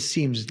that just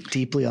seems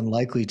deeply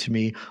unlikely to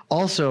me.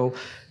 Also,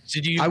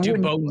 so do you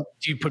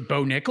put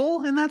Bo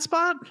Nickel in that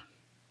spot?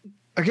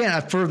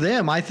 Again, for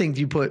them, I think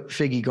you put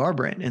Figgy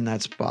Garbrandt in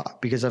that spot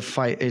because a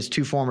fight is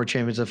 2 former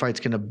champions. The fight's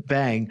going to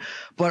bang.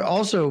 But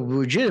also,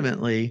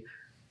 legitimately,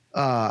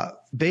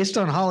 based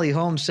on Holly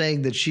Holm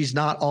saying that she's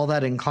not all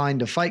that inclined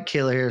to fight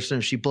Kayla Harrison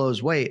if she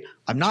blows weight,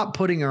 I'm not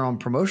putting her on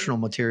promotional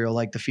material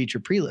like the feature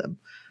prelim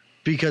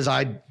because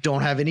I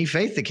don't have any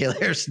faith that Kayla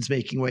Harrison's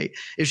making weight.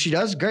 If she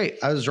does, great.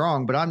 I was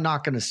wrong, but I'm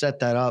not going to set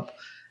that up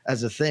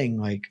as a thing.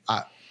 Like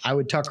I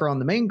would tuck her on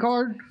the main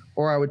card,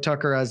 or I would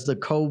tuck her as the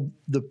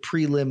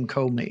prelim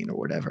co-main or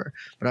whatever,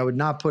 but I would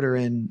not put her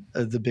in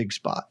the big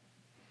spot.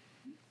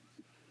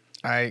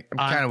 I'm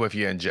kind of with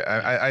you, and Jed.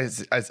 I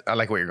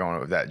like what you're going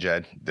with that,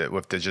 Jed.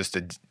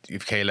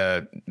 If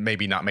Kayla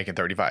maybe not making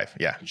 35,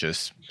 yeah,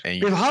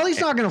 if Holly's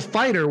not going to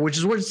fight her, which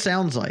is what it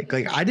sounds like.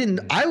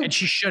 And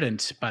she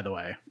shouldn't, by the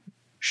way.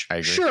 I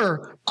agree.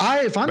 Sure.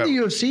 If I'm the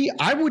UFC,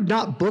 I would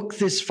not book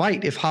this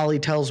fight if Holly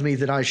tells me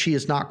that she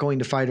is not going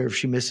to fight her if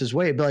she misses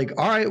weight. Be like,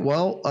 all right,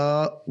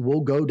 well,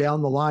 we'll go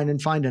down the line and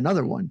find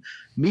another one.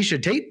 Misha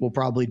Tate will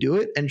probably do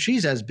it, and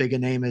she's as big a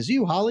name as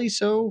you, Holly,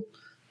 so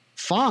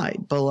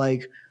fine. But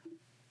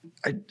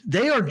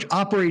they are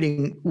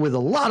operating with a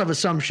lot of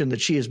assumption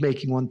that she is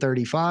making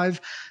 135,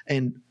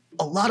 and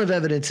a lot of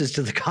evidence is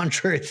to the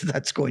contrary that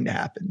that's going to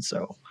happen.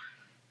 So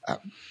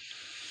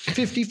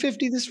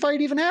 50-50, this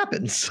fight even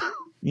happens.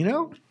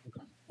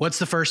 What's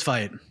the first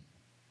fight?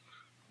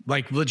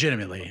 Like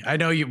legitimately, I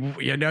know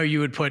you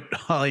would put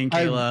Holly and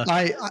Kayla.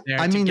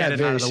 I mean that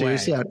very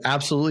seriously. I'd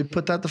absolutely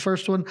put that the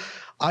first one.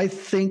 I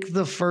think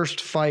the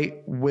first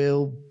fight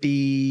will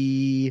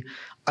be.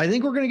 I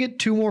think we're going to get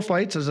 2 more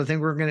fights, as I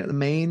think we're going to get the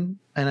main,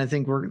 and I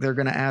think they're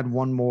going to add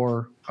one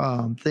more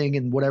thing,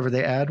 and whatever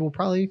they add will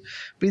probably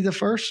be the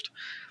first.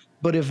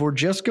 But if we're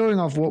just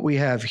going off what we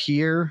have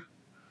here,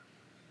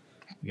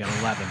 we got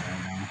 11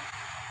 right now.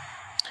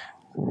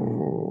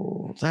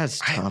 Oh, that's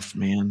tough,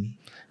 man.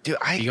 Dude,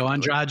 you go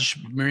Andrade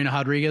Marina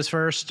Rodriguez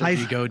first, or do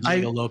you go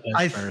Diego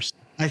Lopez first?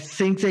 I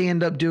think they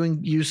end up doing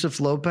Yusuf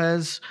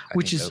Lopez,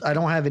 which I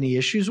don't have any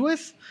issues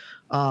with,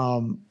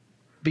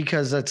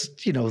 because that's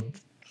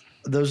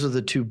those are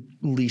the 2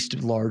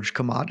 least large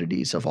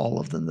commodities of all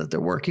of them that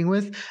they're working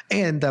with,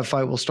 and that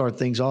fight will start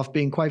things off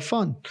being quite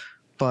fun.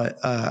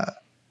 But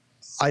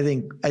I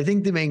think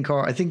the main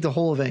card, I think the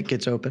whole event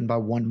gets opened by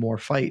one more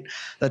fight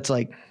that's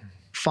like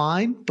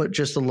fine, but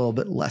just a little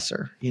bit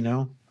lesser,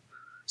 So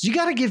you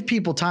got to give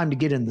people time to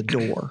get in the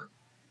door.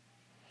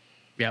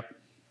 Yep.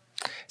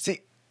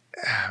 See,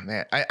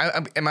 man,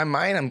 I'm in my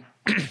mind,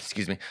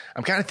 excuse me,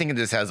 I'm kind of thinking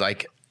this as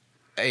like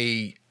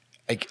the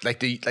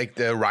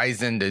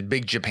Ryzen, the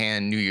big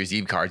Japan New Year's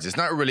Eve cards. It's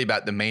not really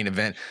about the main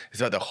event. It's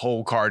about the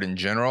whole card in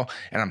general.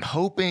 And I'm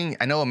hoping,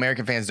 I know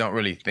American fans don't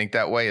really think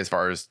that way as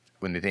far as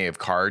when they think of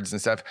cards and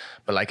stuff,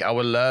 but I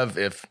would love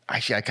if,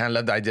 actually, I kind of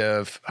love the idea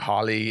of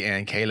Holly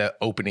and Kayla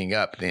opening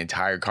up the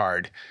entire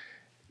card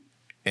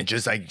And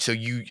just like, so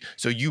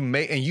you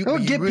may, and you It'll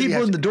get really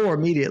people in the door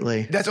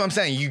immediately. That's what I'm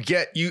saying.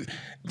 You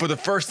for the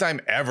first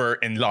time ever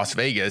in Las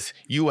Vegas,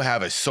 you will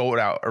have a sold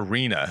out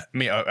arena. I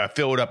mean, a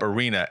filled up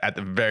arena at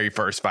the very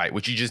first fight,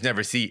 which you just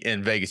never see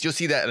in Vegas. You'll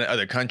see that in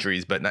other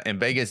countries, but not in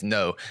Vegas.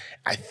 No,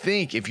 I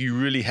think if you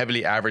really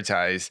heavily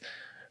advertise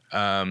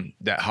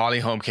that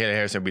Holly Holm, Kayla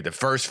Harrison will be the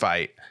first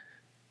fight,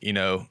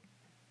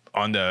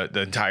 on the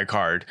entire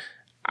card.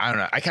 I don't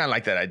know. I kind of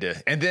like that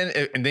idea. And then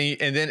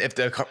if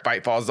the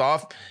fight falls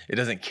off, it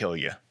doesn't kill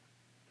you.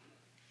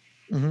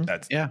 Mm-hmm.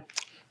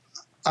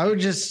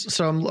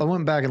 I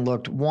went back and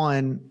looked.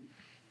 One,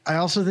 I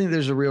also think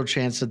there's a real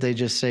chance that they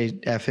just say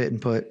F it and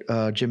put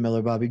Jim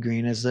Miller, Bobby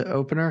Green as the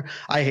opener.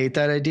 I hate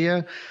that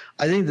idea.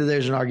 I think that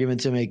there's an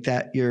argument to make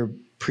that your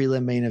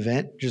prelim main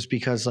event, just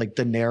because like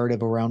the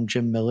narrative around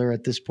Jim Miller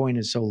at this point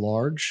is so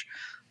large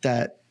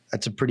that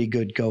that's a pretty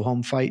good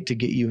go-home fight to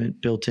get you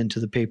built into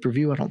the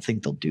pay-per-view. I don't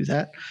think they'll do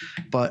that,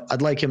 but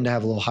I'd like him to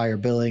have a little higher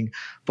billing.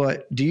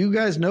 But do you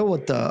guys know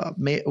what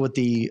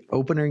the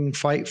opening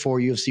fight for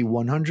UFC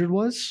 100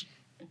 was?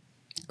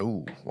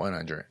 Ooh,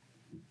 100.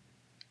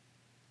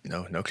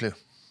 No clue.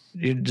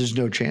 There's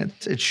no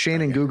chance. It's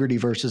Shannon Gugarty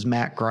versus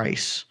Matt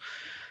Grice.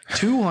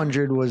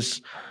 200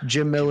 was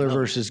Jim Miller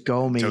versus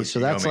Gomi, so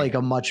that's like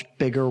a much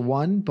bigger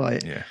one,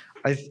 but yeah.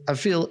 I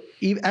feel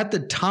at the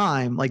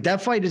time, like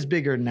that fight is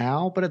bigger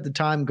now, but at the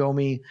time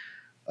Gomi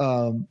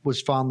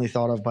was fondly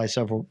thought of by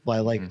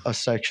a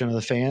section of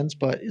the fans,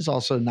 but is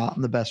also not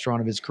in the best run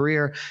of his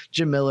career.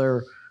 Jim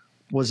Miller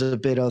was a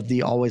bit of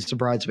the always the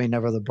bridesmaid,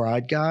 never the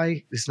bride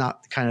guy. It's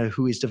not kind of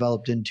who he's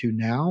developed into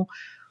now.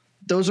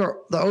 Those are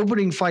the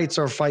opening fights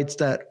are fights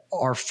that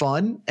are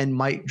fun and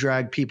might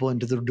drag people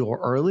into the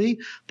door early,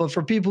 but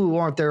for people who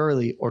aren't there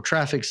early or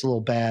traffic's a little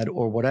bad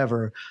or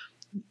whatever,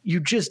 you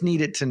just need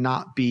it to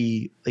not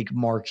be like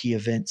marquee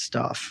event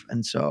stuff.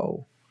 And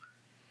so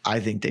I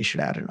think they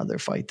should add another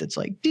fight that's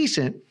like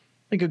decent,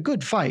 like a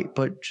good fight,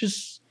 but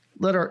just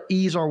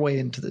ease our way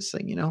into this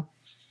thing, All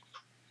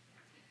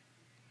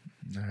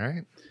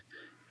right.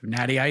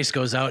 Natty Ice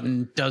goes out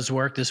and does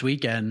work this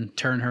weekend,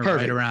 turn her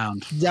right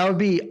around. That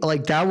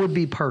would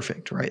be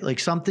perfect, right? Like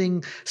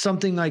something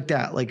like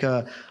that, like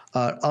a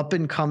up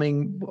and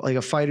coming, like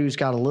a fighter who's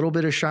got a little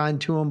bit of shine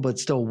to him, but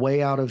still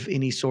way out of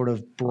any sort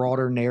of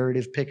broader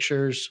narrative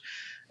pictures,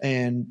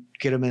 and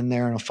get him in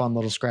there in a fun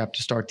little scrap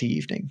to start the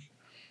evening.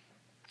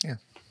 Yeah.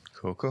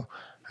 Cool. All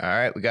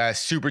right. We got a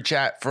super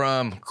chat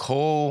from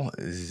Cole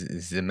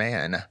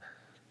Zeman.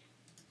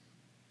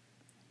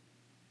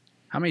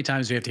 How many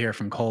times do we have to hear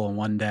from Cole in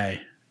one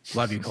day?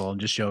 Love you, Cole. I'm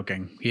just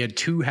joking. He had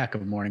 2 heck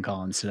of morning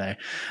call-ins today.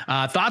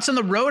 Thoughts on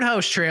the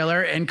Roadhouse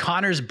trailer and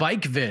Connor's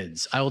bike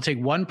vids? I will take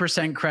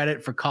 1%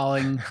 credit for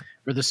calling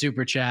for the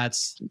super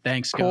chats.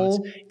 Thanks,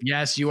 Cole.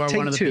 Yes, you are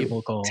one of the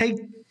people, Cole. Take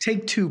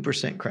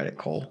 2% credit,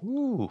 Cole.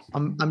 Ooh.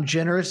 I'm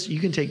generous. You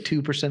can take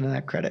 2% of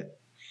that credit.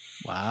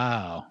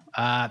 Wow.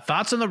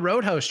 Thoughts on the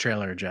Roadhouse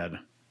trailer, Jed?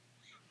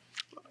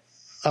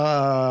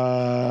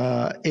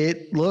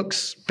 It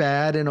looks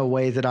bad in a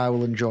way that I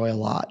will enjoy a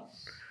lot,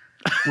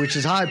 which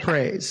is high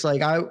praise.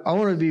 Like I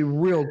want to be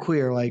real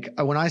clear. Like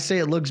when I say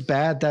it looks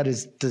bad, that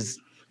does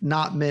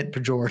not meant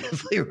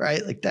pejoratively,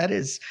 right? Like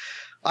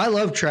I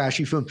love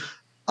trashy film.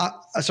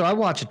 So I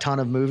watch a ton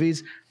of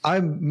movies. I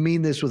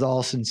mean this with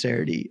all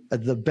sincerity.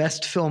 The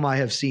best film I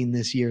have seen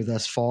this year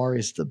thus far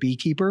is The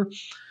Beekeeper.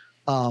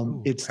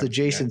 It's the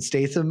Jason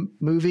Statham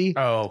movie.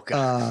 Oh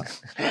God.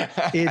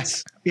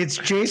 It's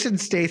Jason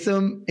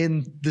Statham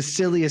in the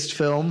silliest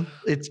film.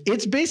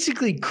 It's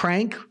basically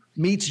Crank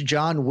meets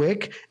John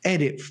Wick,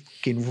 and it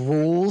fucking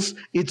rules.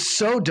 It's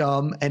so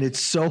dumb and it's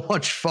so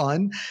much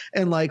fun.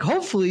 And like,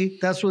 hopefully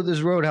that's what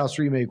this Roadhouse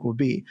remake will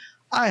be.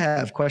 I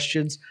have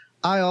questions.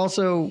 I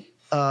also,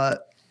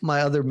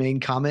 my other main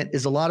comment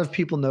is a lot of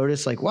people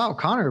notice like, wow,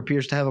 Connor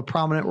appears to have a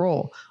prominent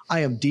role. I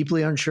am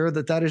deeply unsure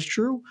that is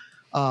true.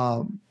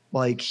 I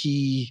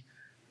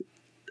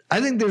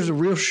think there's a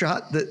real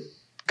shot that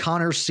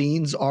Connor's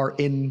scenes are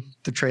in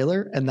the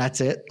trailer and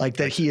that's it. Like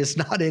that he is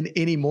not in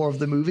any more of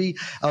the movie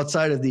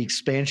outside of the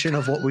expansion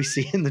of what we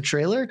see in the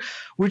trailer,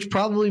 which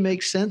probably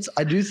makes sense.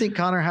 I do think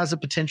Connor has a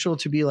potential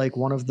to be like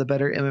one of the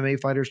better MMA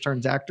fighters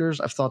turns actors.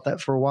 I've thought that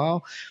for a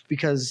while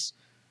because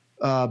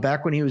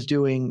back when he was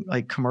doing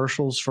like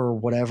commercials for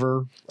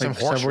whatever, like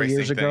several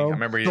years ago, I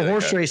remember the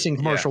horse racing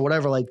commercial,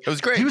 whatever, like it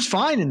was great. He was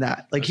fine in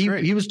that. Like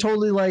he was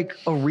totally like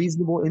a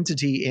reasonable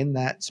entity in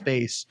that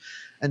space.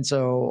 And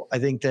so I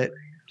think that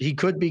he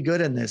could be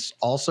good in this.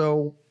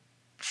 Also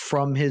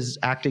from his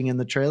acting in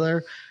the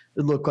trailer,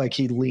 it looked like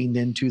he leaned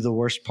into the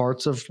worst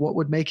parts of what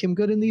would make him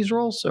good in these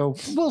roles. So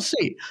we'll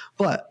see.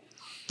 But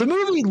the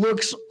movie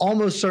looks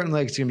almost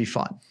certainly like it's going to be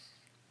fun.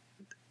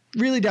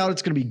 Really doubt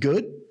it's going to be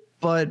good.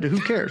 But who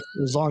cares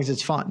as long as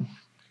it's fun?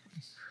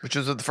 Which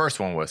is what the first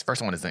one was.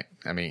 First one isn't.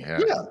 I mean, yeah.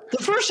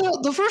 The first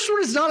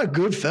one is not a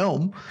good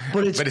film,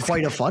 but it's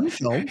quite a fun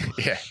film.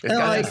 Yeah, it's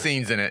got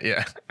scenes in it.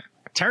 Yeah,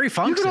 Terry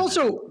Funk. You could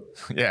also,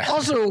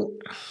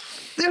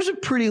 there's a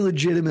pretty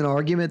legitimate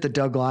argument that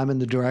Doug Liman,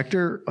 the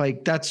director,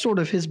 like that's sort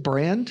of his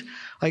brand.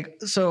 Like,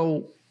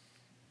 so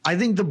I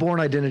think The Bourne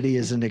Identity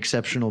is an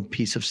exceptional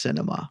piece of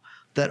cinema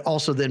that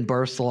also then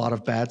birthed a lot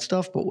of bad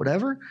stuff, but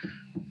whatever.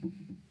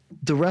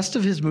 The rest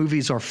of his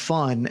movies are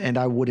fun, and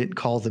I wouldn't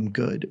call them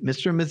good.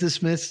 Mr. and Mrs.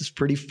 Smith is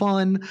pretty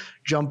fun.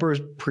 Jumper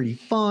is pretty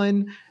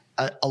fun.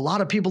 A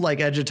lot of people like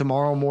Edge of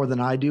Tomorrow more than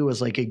I do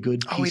as like a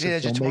good piece of filmmaking. Oh, he did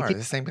Edge of Tomorrow,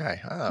 the same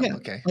guy. Oh, yeah.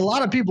 Okay. A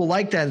lot of people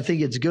like that and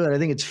think it's good. I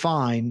think it's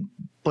fine,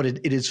 but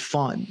it is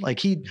fun. Like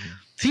he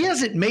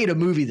hasn't made a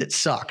movie that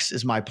sucks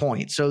is my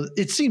point. So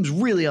it seems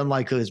really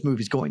unlikely his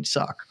movie's going to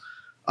suck.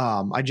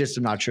 I just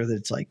am not sure that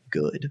it's like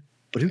good.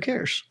 But who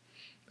cares?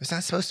 It's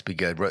not supposed to be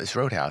good. It's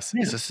Roadhouse.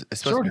 Yeah, It's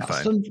supposed to be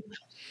fun.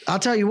 I'll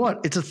tell you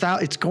what.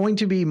 It's going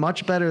to be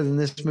much better than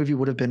this movie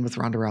would have been with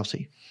Ronda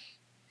Rousey,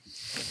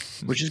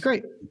 which is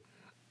great.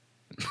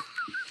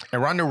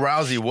 And Ronda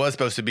Rousey was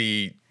supposed to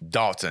be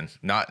Dalton,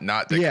 not the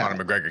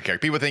Conor McGregor character.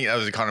 People think that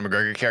was a Conor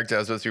McGregor character that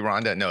was supposed to be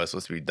Ronda. No, it's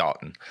supposed to be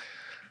Dalton.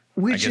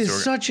 Which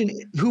is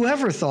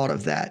whoever thought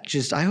of that,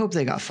 I hope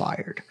they got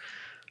fired.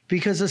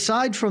 Because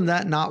aside from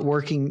that not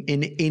working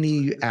in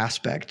any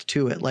aspect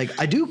to it, like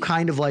I do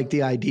kind of like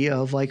the idea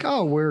of like,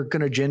 oh, we're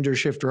going to gender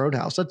shift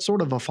Roadhouse. That's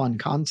sort of a fun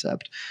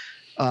concept.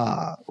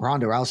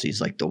 Ronda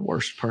Rousey's like the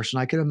worst person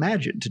I could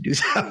imagine to do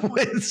that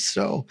with.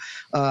 So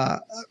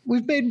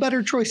we've made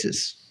better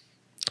choices.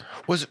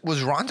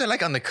 Was Ronda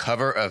like on the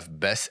cover of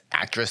Best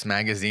Actress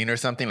magazine or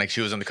something? Like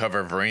she was on the cover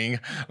of Ring?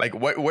 Like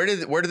where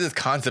did this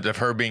concept of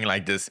her being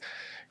like this?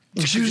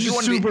 She was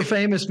just super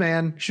famous,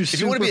 man. She was if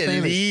you want to be a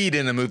lead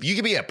in a movie, you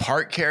could be a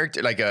part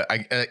character, like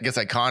I guess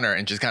like Connor,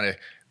 and just kind of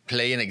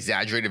play an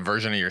exaggerated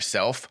version of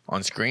yourself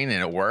on screen,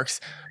 and it works.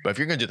 But if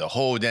you're gonna do the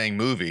whole dang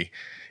movie,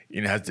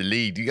 as the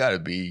lead, you gotta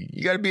be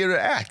able to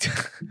act.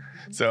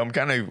 So I'm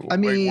kind of. I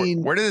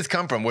mean, where did this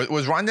come from?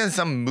 Was Ronda in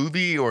some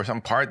movie or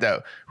some part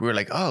that we were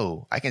like,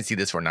 oh, I can see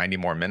this for 90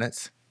 more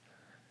minutes?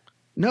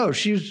 No,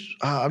 she was.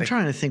 I'm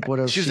trying to think what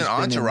else. She was an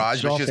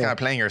Entourage, but she was kind of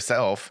playing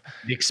herself.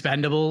 The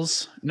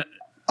Expendables. No.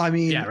 I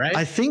mean, yeah, right?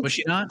 I think was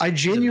she not? I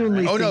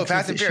genuinely. Oh no,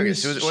 Fast and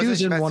Furious. She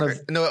was in one of.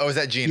 No, was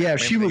that Gina? Yeah,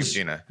 she was.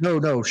 Gina. No.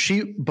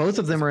 Both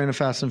of them are in a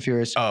Fast and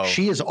Furious. Oh,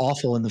 she is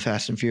awful in the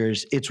Fast and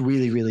Furious. It's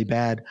really, really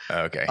bad.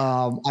 Okay.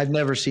 I've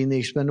never seen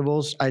the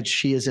Expendables.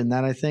 She is in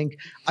that. I think.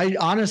 I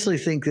honestly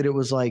think that it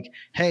was like,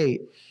 hey,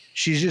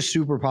 she's just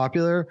super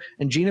popular,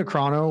 and Gina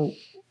Carano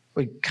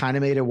kind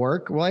of made it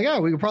work. We're like,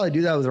 oh, we could probably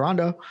do that with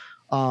Ronda,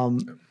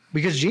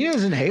 because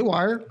Gina's in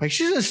Haywire. Like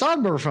she's in a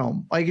Soderbergh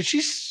film. Like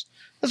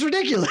that's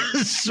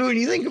ridiculous when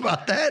you think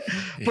about that.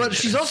 But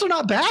she's also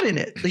not bad in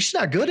it. Like she's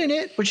not good in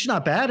it, but she's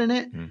not bad in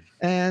it.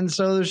 And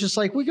so there's just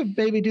like, we could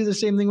maybe do the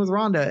same thing with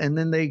Ronda. And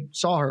then they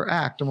saw her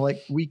act and were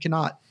like,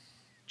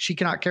 she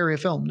cannot carry a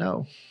film.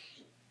 No.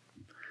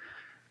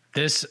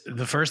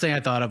 The first thing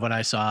I thought of when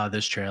I saw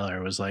this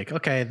trailer was like,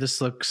 okay,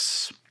 this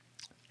looks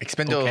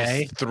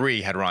Expendables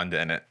 3 had Ronda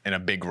in it in a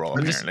big role,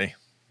 apparently.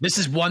 This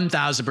is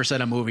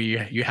 1000% a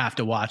movie you have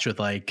to watch with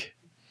like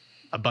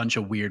a bunch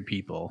of weird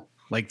people.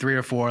 Like 3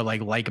 or 4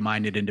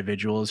 like-minded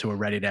individuals who are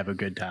ready to have a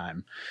good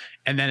time.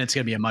 And then it's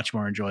going to be a much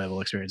more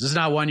enjoyable experience. This is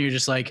not one you're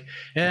just like,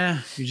 you're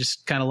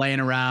just kind of laying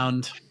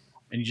around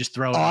and you just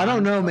throw it on. I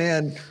don't know,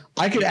 man.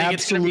 I could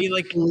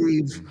absolutely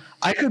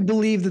I could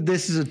believe that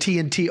this is a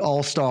TNT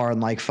All-Star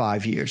in like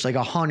 5 years, like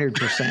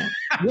 100%.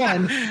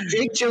 One,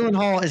 Jake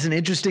Gyllenhaal is an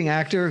interesting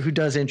actor who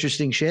does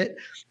interesting shit.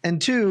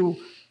 And 2,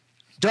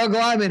 Doug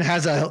Liman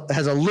has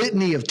a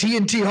litany of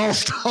TNT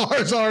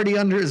All-Stars already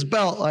under his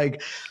belt.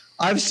 Like,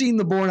 I've seen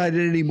The Bourne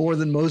Identity more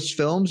than most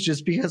films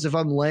just because if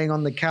I'm laying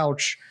on the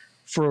couch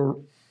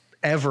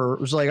forever,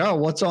 it was like, oh,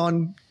 what's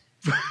on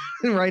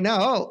right now?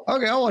 Oh,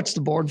 okay, I'll watch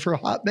The Bourne for a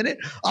hot minute.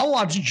 I'll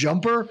watch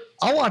Jumper.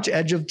 I'll watch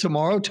Edge of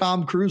Tomorrow,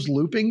 Tom Cruise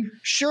looping.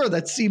 Sure,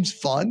 that seems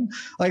fun.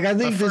 Like, I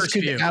think this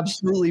could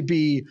absolutely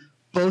be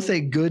both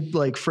a good,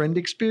 like, friend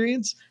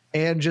experience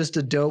and just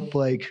a dope,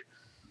 like,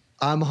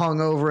 I'm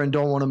hungover and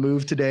don't want to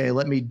move today.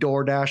 Let me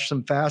DoorDash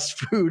some fast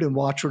food and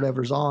watch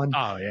whatever's on.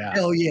 Oh, yeah.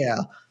 Hell yeah.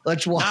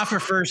 Let's watch. Not for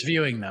first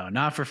viewing, though.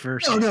 Not for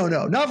first. No.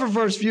 Not for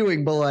first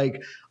viewing, but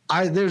like,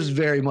 there's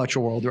very much a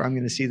world where I'm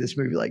going to see this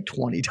movie like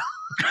 20 times.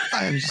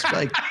 I'm just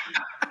like,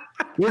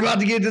 we're about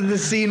to get to the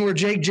scene where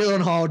Jake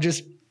Gyllenhaal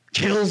just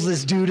kills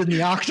this dude in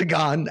the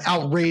octagon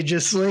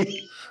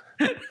outrageously.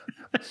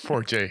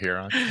 Poor Jay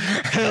Huron.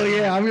 Hell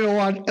yeah, I'm gonna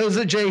watch. It was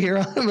a Jay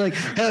Huron. I'm like,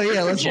 hell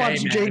yeah, let's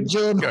watch Jake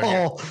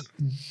Gyllenhaal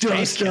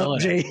dust up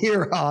Jay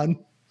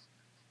Huron.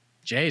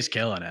 Jay's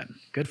killing it.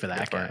 Good for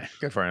that guy.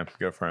 Good for him.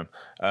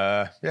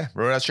 Yeah,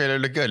 Roadhouse trailer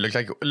looked good.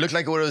 Looked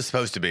like what it was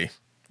supposed to be.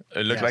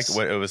 It looked like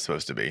what it was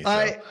supposed to be.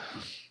 So.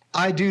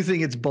 I do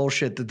think it's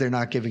bullshit that they're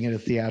not giving it a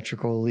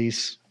theatrical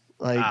release.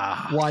 Like,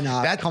 why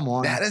not? Come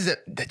on.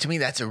 To me,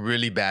 that's a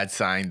really bad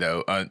sign,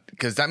 though,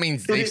 because that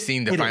means they've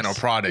seen the final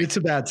product. It's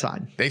a bad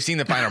sign. They've seen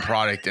the final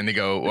product, and they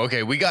go,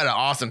 "Okay, we got an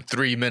awesome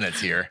 3 minutes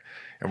here,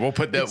 and we'll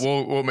put that.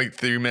 We'll make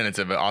 3 minutes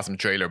of an awesome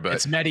trailer." But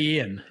it's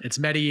Medellin. It's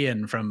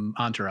Medellin from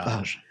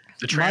Entourage.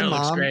 The trailer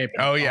looks great.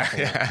 Oh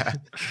yeah.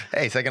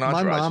 Hey, second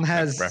Entourage. My mom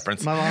has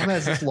reference.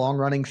 this long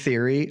running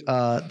theory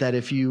that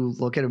if you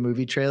look at a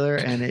movie trailer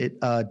and it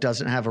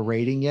doesn't have a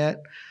rating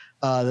yet,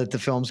 that the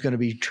film's going to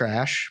be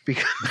trash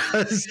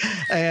because,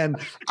 and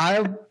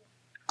I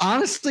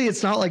honestly,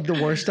 it's not like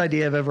the worst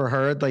idea I've ever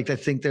heard. Like I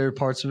think there are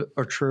parts of it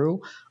are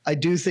true. I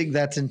do think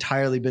that's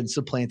entirely been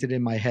supplanted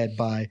in my head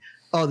by,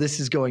 oh, this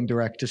is going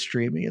direct to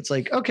streaming. It's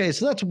like, okay,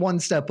 so that's one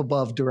step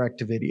above direct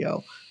to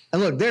video.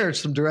 And look, there are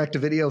some direct to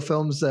video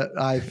films that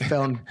I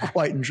found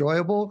quite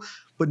enjoyable,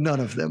 but none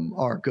of them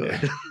are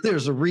good.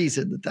 There's a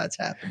reason that that's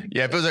happening.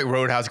 Yeah, if it was like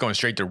Roadhouse going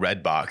straight to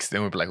Redbox,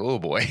 then we'd be like, oh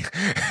boy.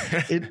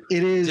 It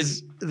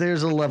is.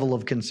 There's a level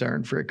of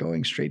concern for it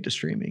going straight to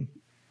streaming.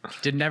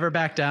 Did Never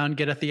Back Down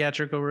get a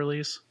theatrical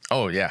release?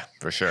 Oh yeah,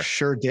 for sure.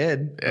 Sure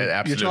did. It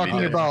absolutely You're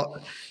talking did.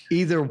 about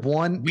either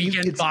one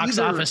Weekend box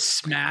office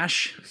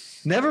smash.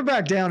 Never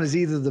Back Down is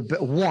either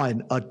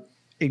a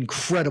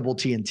incredible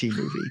TNT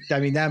movie. I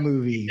mean, that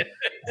movie,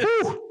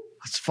 whew,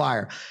 it's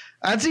fire.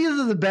 That's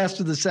either the best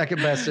or the second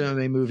best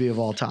MMA movie of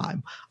all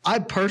time. I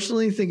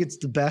personally think it's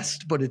the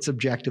best, but it's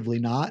objectively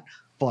not.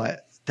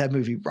 But that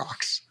movie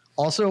rocks.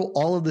 Also,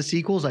 all of the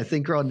sequels I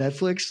think are on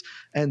Netflix,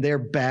 and they're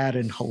bad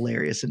and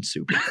hilarious and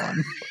super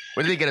fun.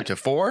 What did they get up to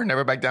 4?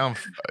 Never Back Down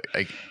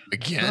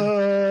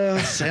again?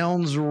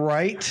 Sounds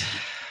right.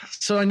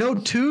 So I know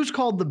 2's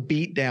called The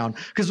Beatdown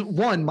because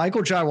 1,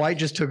 Michael Jai White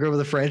just took over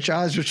the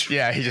franchise, which he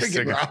just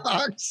took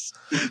rocks.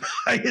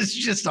 Like, it's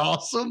just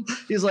awesome.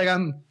 He's like,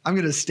 I'm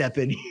gonna step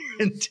in here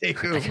and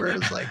take over.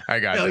 It's like, I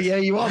got oh this. yeah,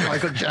 you are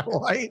Michael Jai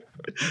White.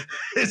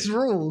 It's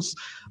rules.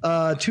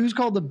 2's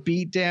called The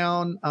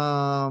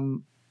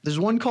Beatdown. There's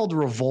one called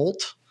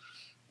Revolt,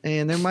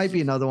 and there might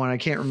be another one I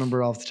can't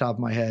remember off the top of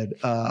my head.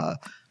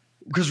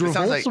 Because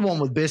Revolt's the one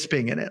with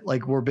Bisping in it,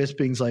 like where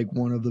Bisping's like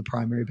one of the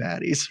primary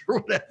baddies or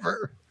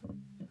whatever.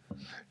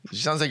 It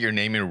sounds like you're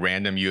naming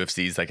random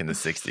UFCs like in the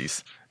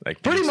 60s.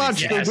 Like pretty UFC,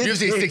 much. yes.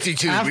 UFC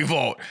 62,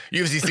 Revolt.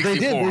 UFC 64,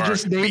 they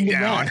just named it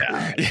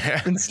Beatdown.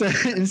 Yeah.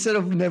 Instead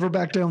of Never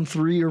Back Down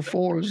 3 or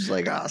 4, it was just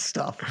like,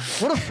 stuff.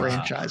 What a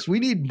franchise. We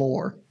need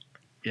more.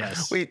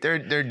 Yes. Wait,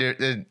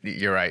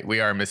 you're right.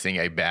 We are missing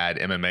a bad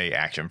MMA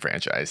action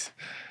franchise.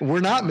 We're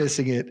not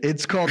missing it.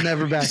 It's called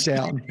Never Back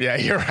Down. Yeah,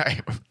 you're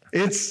right.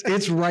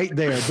 It's right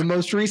there. The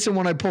most recent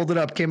one I pulled it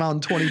up came out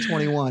in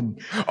 2021.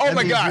 Oh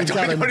my God,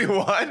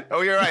 2021.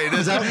 Oh, you're right.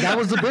 That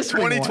was the Bisping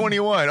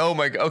 2021. one. Oh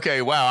my.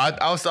 Okay, wow.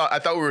 I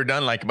thought we were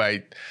done like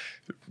by.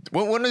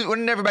 When did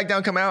Never Back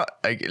Down come out?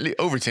 Like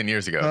over 10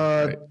 years ago.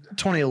 Right?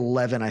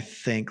 2011, I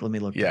think. Let me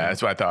look. Yeah,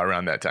 that's what I thought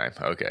around that time.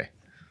 Okay.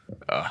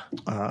 What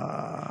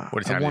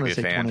a time to be a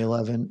fan.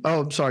 2011.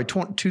 Oh, I'm sorry.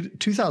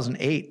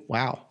 2008.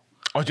 Wow.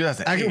 Oh,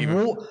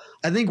 2008.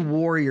 I think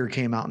Warrior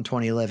came out in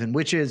 2011,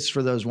 which is,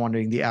 for those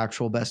wondering, the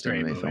actual best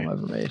MMA film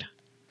ever made.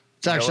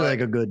 It's actually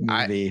like a good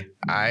movie.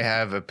 I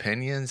have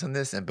opinions on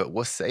this, but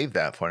we'll save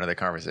that for another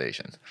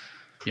conversation.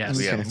 Yes.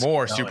 We have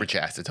more super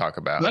chats to talk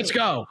about. Let's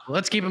go.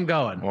 Let's keep them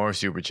going. More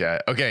super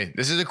chat. Okay,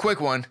 this is a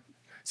quick one.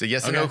 It's a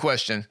yes or no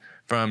question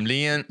from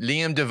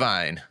Liam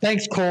Devine.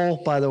 Thanks,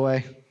 Cole, by the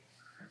way.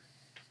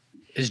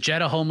 Is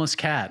Jet a homeless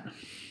cat?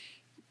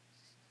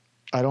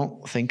 I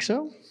don't think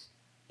so.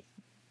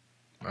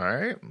 All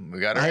right, we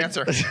got our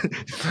answer.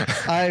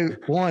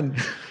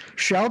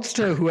 Shouts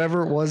to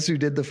whoever it was who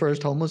did the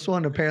first homeless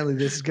one. Apparently,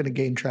 this is going to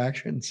gain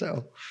traction.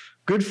 So,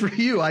 good for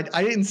you. I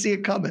didn't see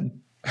it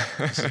coming.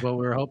 This is what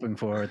we were hoping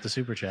for at the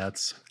super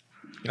chats.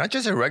 You're not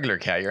just a regular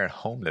cat; you're a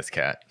homeless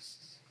cat.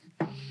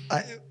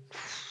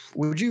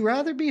 Would you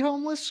rather be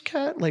homeless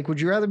cat? Like,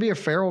 would you rather be a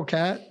feral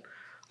cat?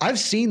 I've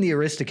seen the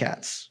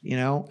Aristocats,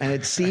 and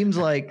it seems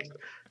like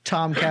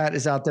Tom Cat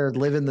is out there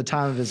living the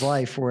time of his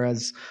life,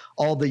 whereas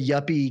all the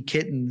yuppie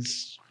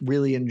kittens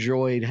really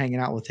enjoyed hanging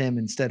out with him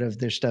instead of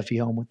their stuffy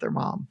home with their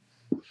mom.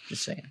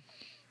 Just saying.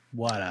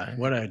 What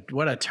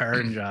a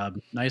turn job.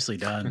 Nicely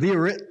done.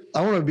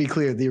 I want to be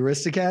clear. The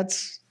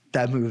Aristocats,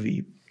 that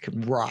movie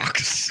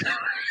rocks.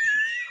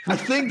 I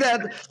think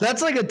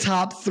that's like a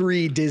top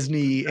 3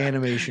 Disney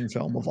animation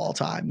film of all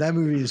time. That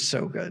movie is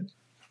so good.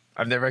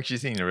 I've never actually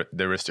seen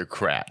the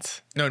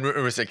Aristocrats. No,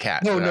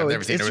 Aristocats. No, I've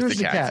never seen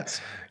Aristocats.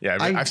 Yeah,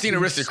 I've seen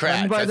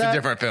Aristocrats. That's a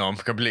different film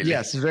completely.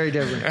 Yes, very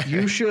different.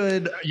 You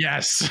should.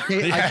 Yes.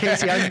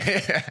 Casey,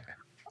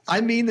 I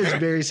mean this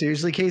very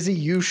seriously, Casey.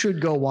 You should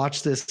go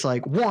watch this.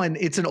 Like, one,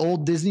 it's an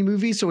old Disney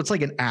movie, so it's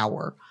like an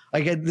hour.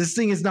 Like, this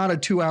thing is not a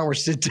 2-hour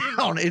sit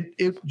down.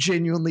 It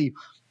genuinely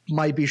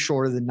might be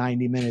shorter than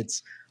 90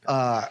 minutes.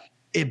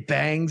 It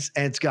bangs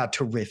and it's got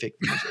terrific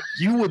music.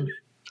 You would.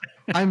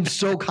 I'm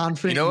so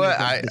confident. You know what?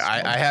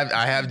 I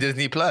have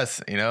Disney Plus.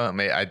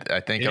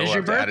 I think it is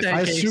your birthday.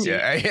 I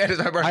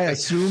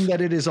assume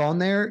that it is on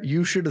there.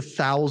 You should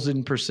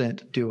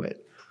 1,000% do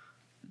it.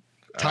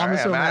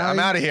 Thomas O'Malley, I'm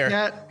out of here.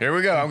 Cat. Here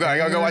we go. I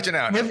gotta go watch it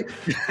now.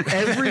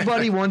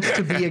 Everybody wants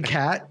to be a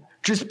cat.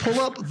 Just pull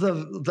up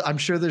the I'm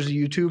sure there's a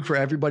YouTube for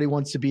Everybody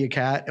Wants to Be a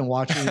Cat and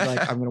watch it.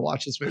 Like, I'm gonna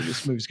watch this movie.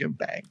 This movie's gonna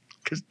bang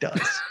because it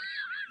does.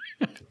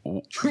 It's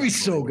gonna be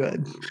so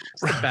good.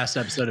 It's the best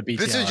episode of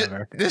BTL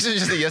ever. This is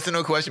just a yes or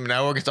no question, but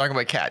now we're talking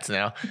about cats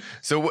now.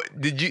 So what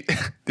did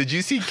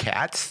you see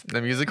Cats,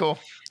 the musical?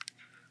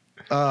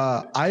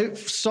 I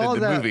saw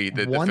the that movie,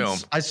 the once. film.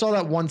 I saw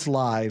that once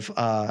live.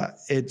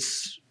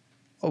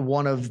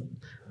 one of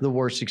the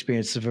worst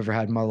experiences I've ever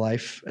had in my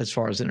life as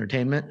far as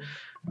entertainment.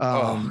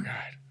 Oh God!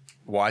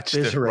 Watch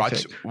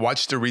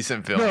the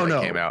recent film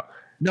that came out.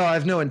 No, I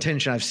have no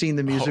intention. I've seen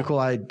the musical.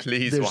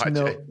 Please watch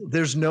it.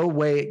 There's no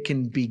way it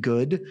can be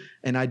good,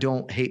 and I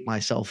don't hate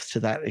myself to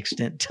that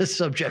extent to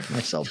subject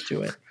myself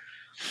to it.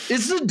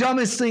 It's the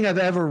dumbest thing I've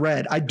ever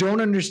read. I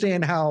don't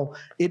understand how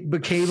it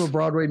became a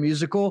Broadway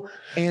musical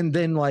and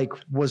then like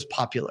was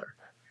popular.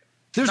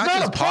 There's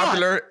not a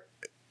popular.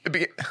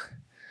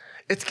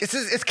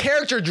 It's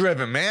character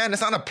driven, man.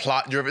 It's not a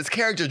plot driven. It's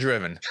character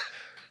driven.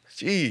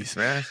 Jeez,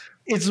 man.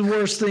 It's the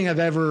worst thing I've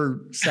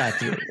ever sat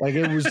through. Like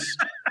it was,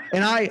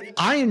 and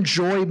I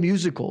enjoy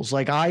musicals.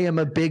 Like I am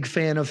a big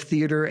fan of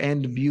theater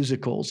and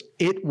musicals.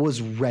 It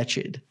was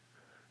wretched.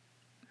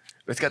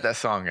 It's got that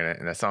song in it,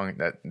 and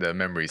the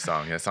memory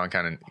song. That song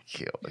kind of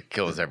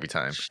kills every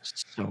time.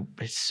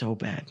 It's so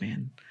bad,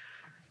 man.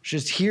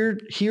 Just here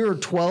are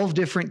 12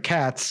 different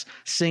cats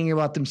singing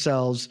about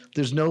themselves.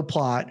 There's no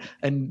plot,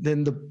 and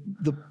then the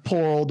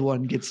poor old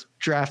one gets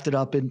drafted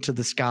up into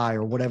the sky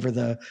or whatever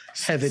the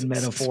heaven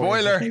metaphor.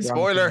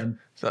 Spoiler.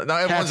 So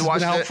not everyone's watched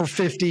been out it for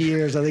 50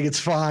 years. I think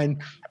it's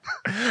fine.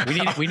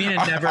 We need to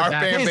never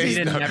back.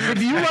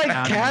 If you like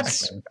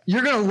cats,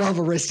 you're gonna love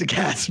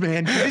Aristocats,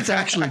 man. It's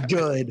actually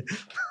good.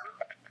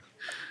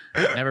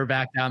 Never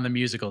back down the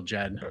musical,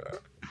 Jed.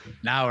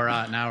 Now we're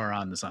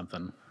on to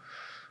something.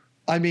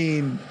 I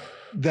mean,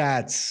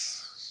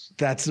 that's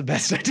the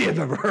best idea I've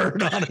ever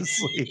heard,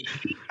 honestly.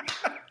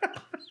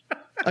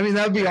 I mean,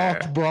 that would be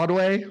off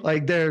Broadway.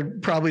 Like they're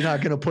probably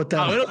not going to put that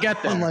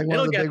on like one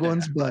of the big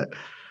ones, but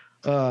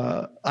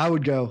I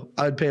would go.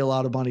 I would pay a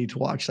lot of money to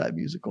watch that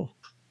musical.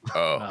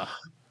 Oh.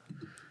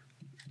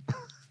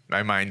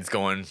 My mind's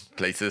going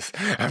places.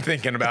 I'm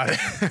thinking about it.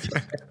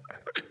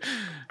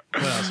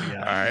 What else we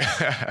got? All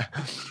right.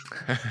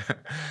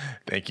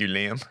 Thank you,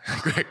 Liam.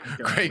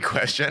 Great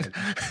question.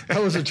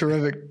 That was a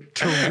terrific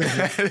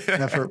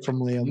effort from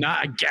Liam.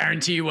 I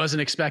guarantee you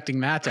wasn't expecting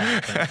that to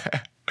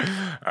happen.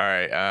 All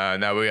right.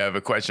 Now we have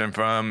a question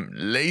from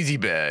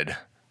Lazybed.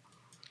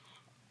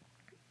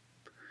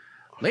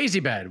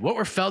 Lazybed, what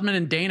were Feldman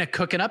and Dana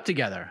cooking up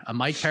together? A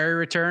Mike Perry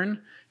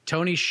return?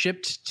 Tony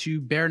shipped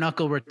to bare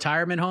knuckle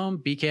retirement home?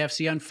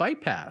 BKFC on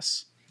Fight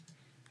Pass?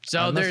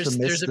 So there's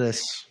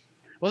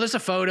a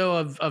photo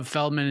of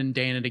Feldman and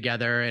Dana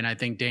together, and I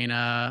think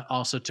Dana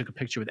also took a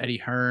picture with Eddie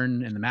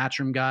Hearn and the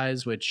Matchroom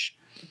guys, which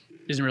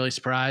isn't really a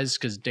surprise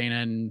because Dana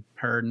and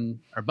Hearn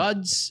are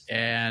buds,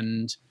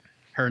 and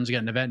Hearn's got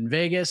an event in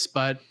Vegas,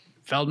 but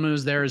Feldman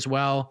was there as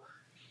well.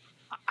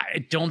 I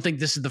don't think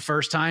this is the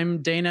first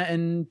time Dana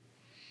and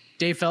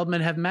Dave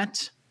Feldman have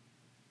met.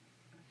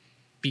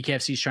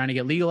 BKFC's trying to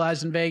get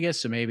legalized in Vegas,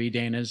 so maybe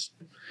Dana's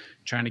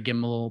trying to give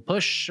him a little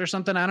push or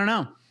something. I don't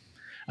know.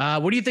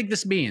 What do you think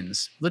this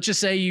means? Let's just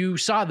say you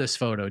saw this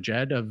photo,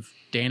 Jed, of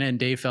Dana and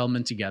Dave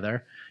Feldman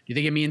together. Do you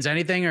think it means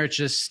anything, or it's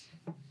just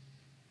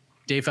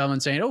Dave Feldman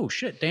saying, oh,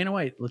 shit, Dana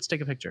White, let's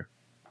take a picture?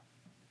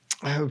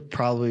 It would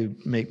probably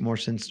make more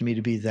sense to me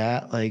to be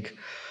that. Like,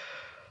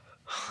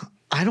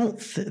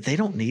 they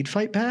don't need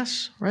Fight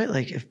Pass, right?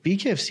 Like, if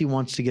BKFC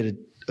wants to get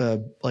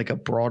a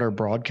broader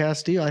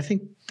broadcast deal,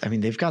 I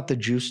mean, they've got the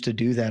juice to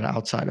do that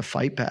outside of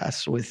Fight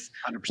Pass with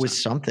 100%.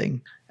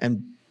 Something.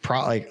 And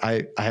probably,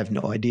 I have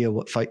no idea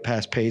what Fight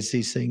Pass pays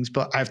these things,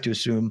 but I have to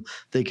assume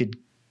they could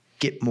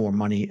get more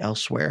money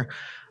elsewhere.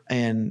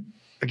 And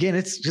again,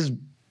 it's just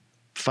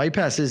Fight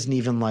Pass isn't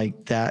even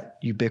like that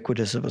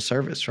ubiquitous of a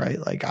service, right?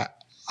 Like I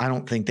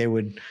don't think they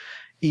would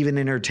even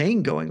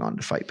entertain going on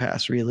to Fight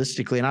Pass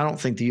realistically. And I don't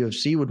think the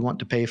UFC would want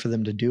to pay for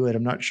them to do it.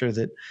 I'm not sure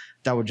that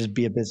would just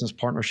be a business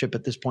partnership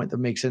at this point that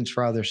makes sense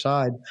for either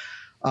side.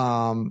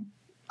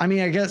 I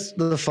mean, I guess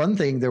the fun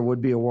thing, there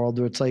would be a world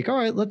where it's like, all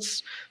right,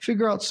 let's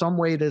figure out some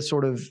way to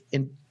sort of,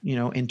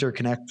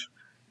 interconnect,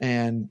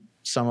 and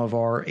some of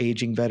our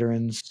aging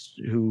veterans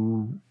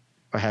who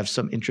have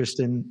some interest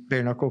in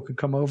bare knuckle could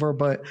come over,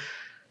 but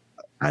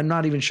I'm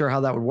not even sure how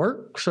that would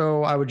work.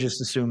 So I would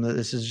just assume that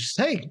this is just,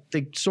 hey,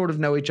 they sort of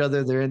know each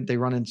other. They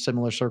run in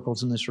similar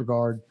circles in this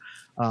regard.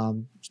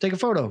 Let's take a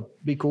photo.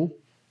 Be cool.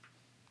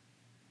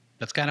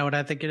 That's kind of what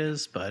I think it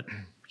is, but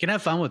you can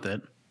have fun with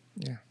it.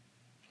 Yeah.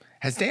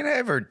 Has Dana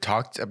ever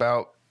talked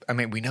about, I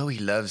mean, we know he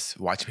loves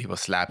watching people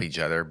slap each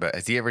other, but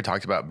has he ever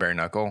talked about bare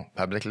knuckle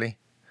publicly?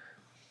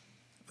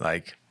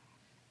 Like,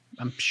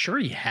 I'm sure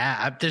he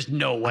has. There's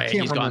no way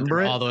he's gone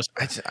through all those.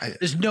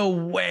 There's no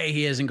way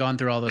he hasn't gone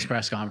through all those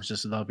press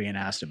conferences without being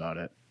asked about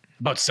it,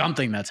 about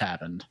something that's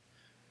happened,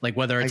 like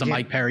whether it's a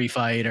Mike Perry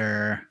fight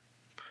or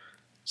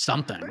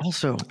something.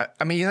 Also,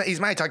 I mean, he's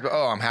might have talked about,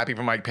 oh, I'm happy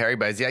for Mike Perry,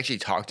 but has he actually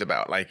talked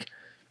about like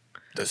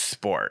the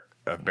sport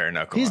of bare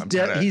knuckle?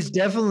 He's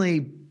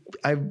definitely.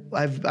 I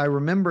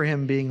remember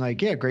him being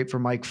like, yeah, great for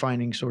Mike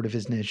finding sort of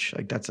his niche.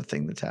 Like that's a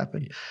thing that's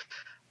happened.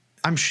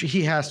 I'm sure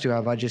he has to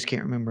have. I just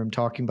can't remember him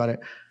talking about it.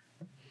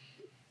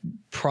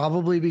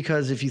 Probably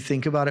because if you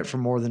think about it for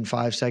more than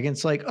 5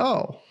 seconds, like,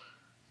 oh,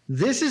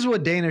 this is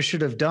what Dana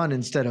should have done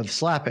instead of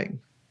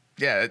slapping.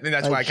 Yeah, and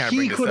that's why I kind of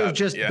bring this up. He could have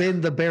just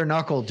been the bare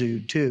knuckle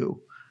dude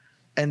too.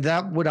 And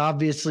that would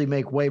obviously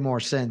make way more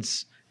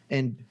sense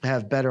and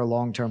have better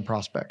long-term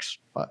prospects.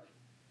 But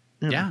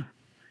yeah,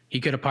 he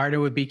could have partnered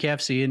with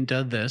BKFC and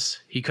done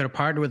this. He could have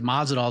partnered with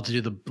Masvidal to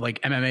do the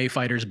like MMA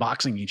fighters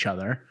boxing each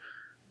other.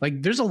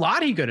 Like there's a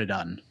lot he could have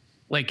done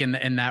like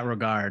in that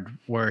regard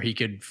where he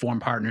could form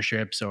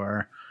partnerships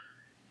or,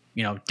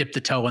 you know, dip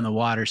the toe in the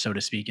water, so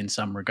to speak, in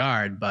some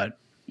regard. But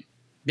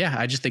yeah,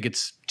 I just think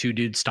it's two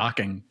dudes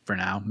talking for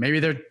now. Maybe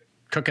they're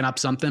cooking up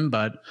something,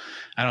 but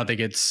I don't think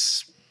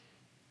it's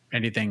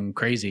anything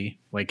crazy.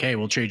 Like, hey,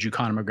 we'll trade you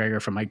Conor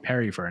McGregor for Mike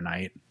Perry for a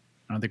night.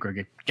 I don't think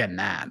we're getting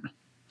that.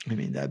 I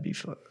mean, that'd be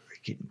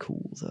freaking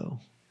cool, though.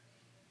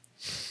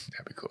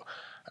 That'd be cool.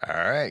 All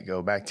right,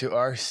 go back to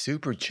our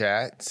super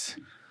chats.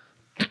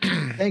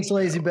 Thanks,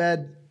 Lazy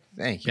Bed.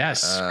 Thank you.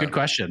 Yes, good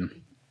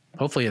question.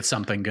 Hopefully it's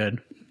something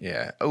good.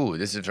 Yeah. Oh,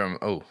 this is from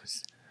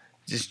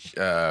just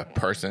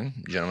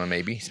gentleman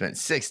maybe spent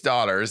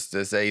 $6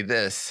 to say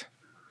this.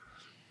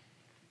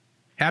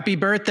 Happy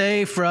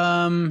birthday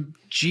from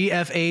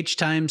GFH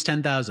times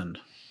 10,000.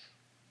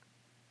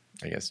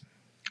 I guess.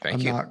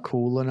 I'm not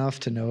cool enough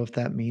to know if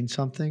that means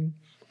something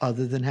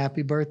other than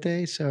happy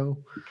birthday. So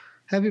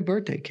happy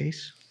birthday,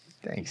 Case.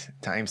 Thanks.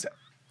 Times.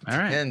 All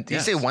right. And did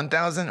you say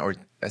 1,000 or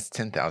that's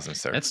 10,000,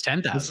 sir? That's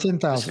 10,000. That's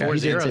 10,000. Four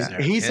zeros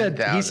there. He said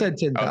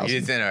 10,000. Oh,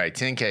 he said, all right,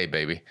 10K,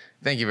 baby.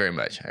 Thank you very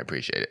much. I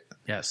appreciate it.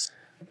 Yes.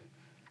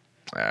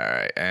 All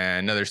right.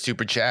 And another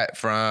super chat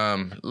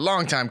from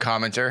longtime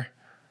commenter,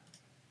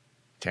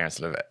 Terrence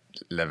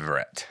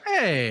Leverett.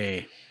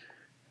 Hey.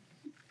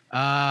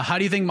 How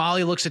do you think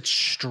Molly looks at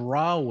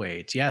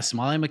strawweight? Yes,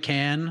 Molly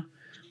McCann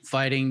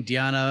fighting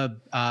Diana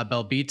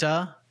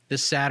Belbita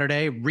this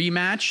Saturday.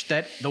 Rematch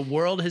that the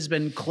world has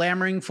been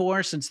clamoring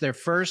for since their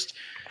first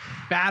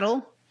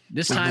battle,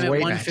 this time at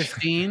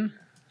 115.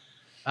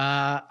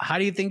 How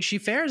do you think she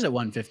fares at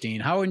 115?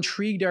 How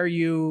intrigued are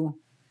you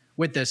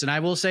with this? And I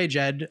will say,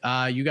 Jed,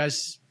 you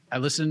guys, I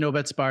listened to No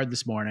Bets Barred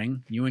this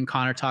morning. You and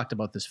Connor talked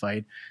about this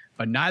fight,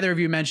 but neither of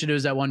you mentioned it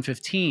was at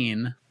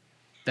 115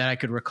 that I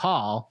could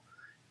recall.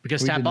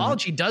 Because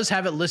Tapology does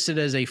have it listed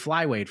as a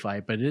flyweight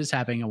fight, but it is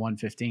happening at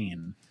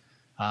 115.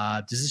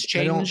 Does this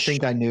change I don't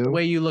think I knew the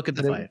way you look at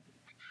the fight?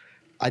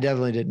 I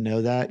definitely didn't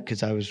know that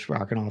because I was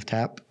rocking off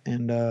Tap.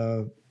 And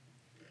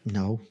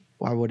no,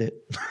 why would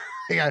it?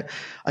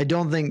 I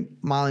don't think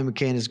Molly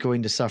McCann is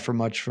going to suffer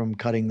much from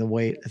cutting the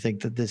weight. I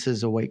think that this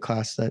is a weight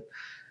class that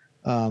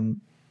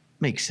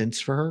makes sense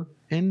for her.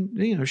 And,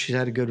 you know, she's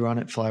had a good run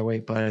at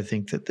flyweight, but I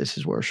think that this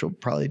is where she'll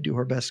probably do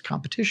her best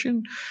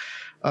competition.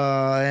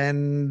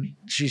 And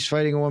she's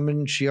fighting a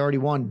woman she already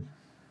won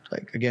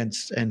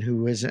against and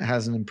who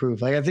hasn't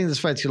improved. I think this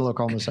fight's going to look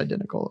almost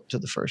identical to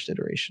the first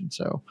iteration.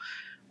 So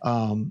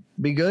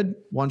be good.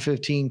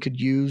 115 could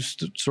use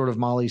sort of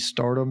Molly's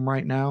stardom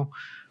right now.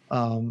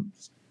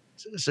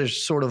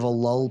 There's sort of a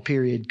lull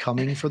period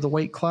coming for the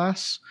weight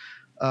class.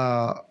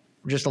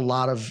 Just a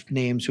lot of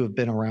names who have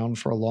been around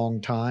for a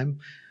long time.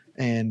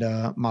 And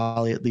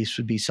Molly at least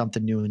would be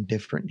something new and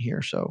different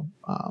here. So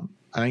I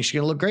think she's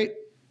going to look great.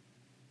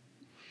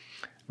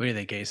 What do you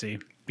think, Casey?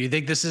 Do you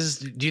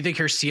think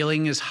her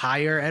ceiling is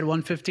higher at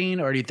 115,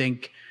 or do you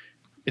think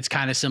it's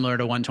kind of similar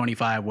to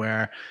 125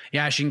 where,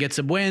 yeah, she can get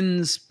some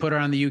wins, put her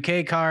on the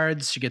UK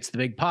cards, she gets the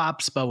big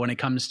pops, but when it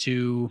comes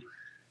to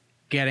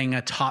getting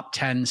a top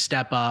 10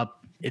 step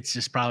up, it's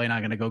just probably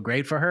not going to go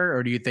great for her?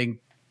 Or do you think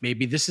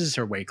maybe this is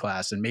her weight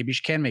class and maybe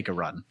she can make a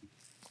run?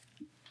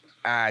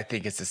 I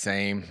think it's the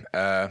same.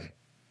 I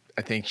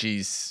think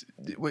she's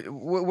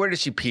where did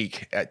she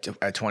peak at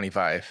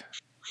 25?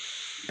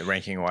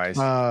 Ranking wise,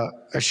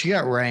 she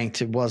got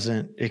ranked.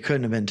 It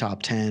couldn't have been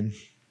top 10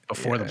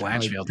 before the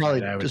Blanchfield.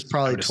 It was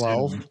probably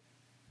 12.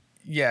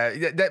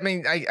 Yeah, that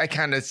mean I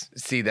kind of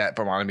see that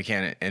for Molly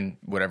McCann in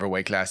whatever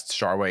weight class,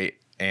 strawweight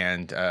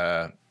and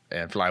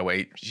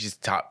flyweight. She's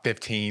top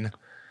 15,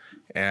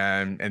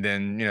 and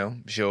then you know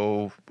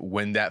she'll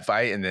win that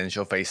fight, and then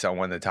she'll face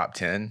someone in the top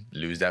 10,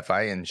 lose that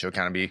fight, and she'll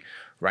kind of be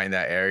right in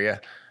that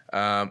area.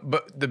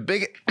 But the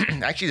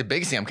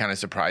biggest thing I'm kind of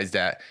surprised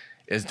at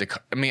is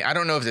I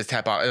don't know if it's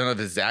I don't know if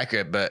it's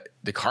accurate, but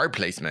the card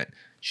placement.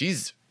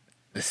 She's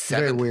the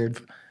seventh. Very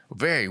weird.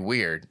 Very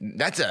weird.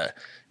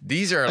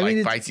 These are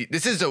fights.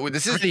 This is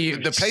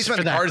the placement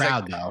of the cards.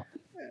 Though.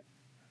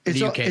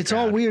 It's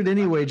all weird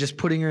anyway. Just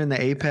putting her in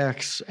the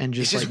apex and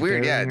just it's just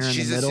weird. Yeah,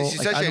 she's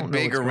such a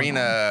big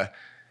arena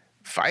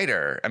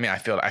fighter. I mean, I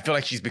feel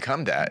like she's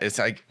become that. It's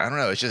like I don't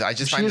know. It's just I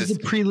just find this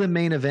the prelim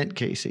main event,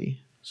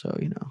 Casey. So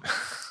you know,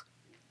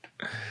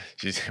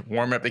 she's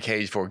warming up the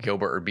cage for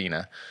Gilbert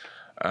Urbina.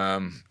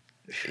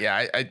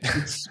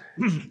 It's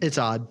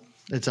odd.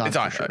 It's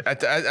odd. Sure.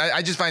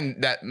 I just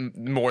find that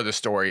more the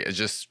story is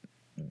just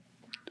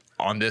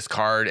on this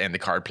card and the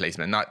card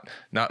placement, not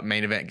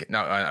main event,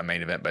 not a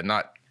main event, but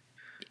not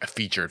a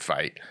featured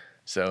fight.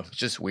 So it's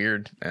just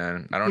weird,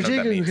 and I don't know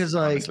what that means. Because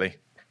honestly,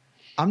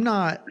 I'm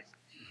not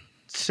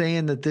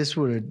saying that this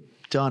would have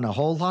done a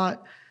whole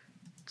lot.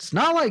 it's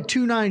not like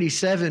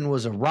 297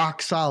 was a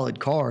rock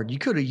solid card. You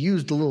could have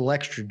used a little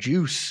extra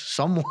juice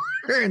somewhere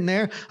in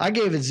there. I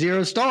gave it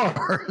 0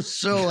 stars.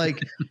 So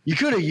like you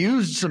could have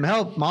used some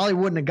help. Molly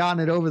wouldn't have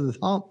gotten it over the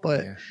hump,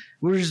 but it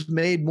would have just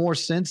made more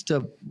sense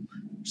to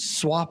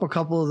swap a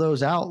couple of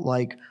those out.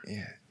 Like,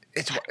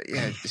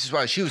 this is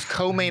why she was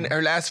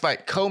her last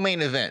fight,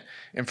 co-main event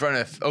in front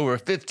of over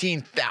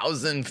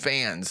 15,000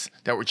 fans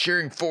that were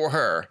cheering for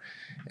her.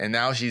 And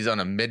now she's on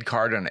a mid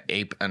card on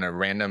a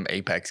random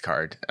Apex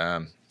card.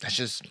 That's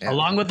just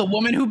along with the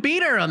woman who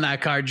beat her on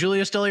that card,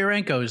 Julia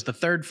Stoliarenko, is the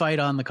third fight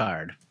on the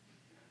card.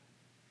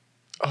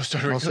 Oh,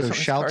 sorry. Also,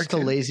 shouts to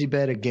Lazy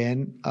Bed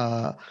again.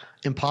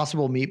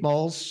 Impossible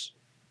Meatballs.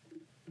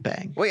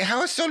 Bang. Wait,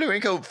 how is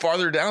Stoliarenko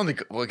farther down?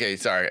 Okay,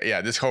 sorry.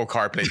 Yeah, this whole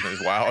card placement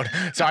is wild.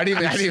 So I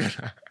didn't even.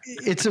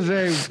 It's a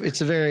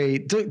very.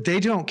 They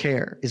don't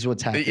care, is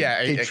what's happening. Yeah,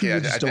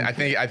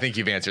 I think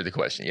you've answered the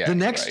question. Yeah. The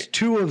next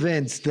 2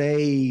 events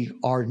they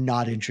are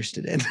not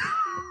interested in.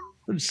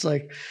 It's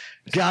like,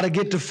 gotta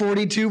get to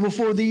 42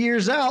 before the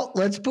year's out.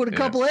 Let's put a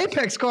couple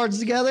Apex cards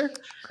together,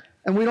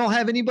 and we don't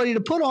have anybody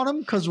to put on them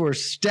because we're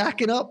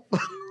stacking up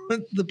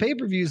the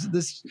pay-per-views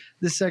this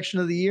section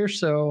of the year.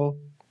 So.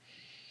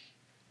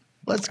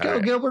 Let's go,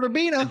 right. Gilbert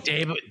Urbina.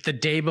 The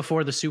day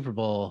before the Super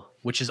Bowl,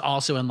 which is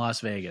also in Las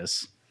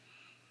Vegas.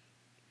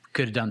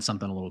 Could have done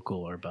something a little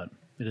cooler, but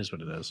it is what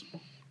it is.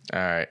 All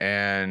right,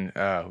 and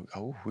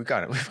we've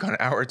got an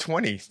hour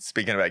 20.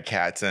 Speaking about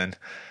cats and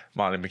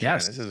Molly McCann,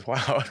 yes. This is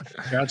wild.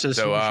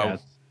 So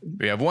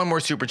we have one more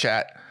super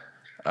chat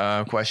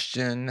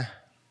question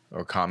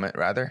or comment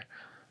rather.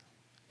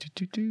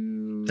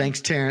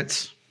 Thanks,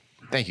 Terrence.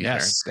 Thank you,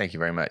 Terrence. Thank you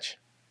very much.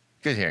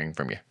 Good hearing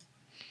from you.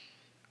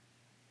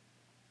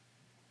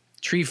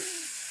 Tree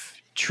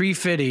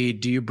Fitty,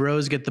 do you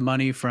bros get the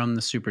money from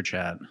the super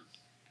chat?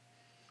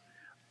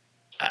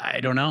 I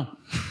don't know.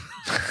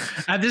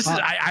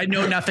 I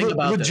know nothing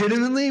about this.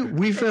 Legitimately,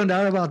 we found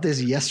out about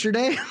this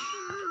yesterday.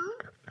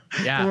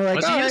 Yeah. We're like,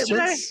 was it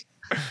yesterday?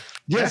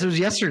 Yes, it was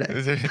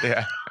yesterday.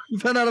 Yeah. We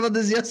found out about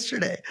this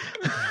yesterday.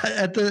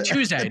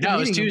 Tuesday. No, it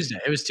was Tuesday.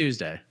 It was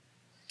Tuesday.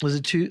 Was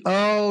it Tuesday?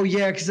 Oh,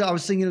 yeah, because I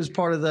was thinking it was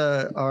part of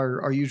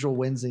our usual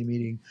Wednesday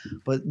meeting.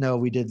 But no,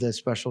 we did the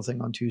special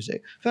thing on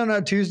Tuesday. Found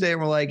out Tuesday, and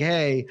we're like,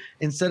 hey,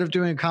 instead of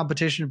doing a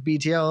competition of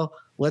BTL,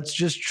 let's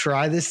just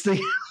try this thing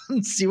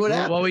and see what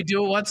happens. Well, we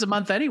do it once a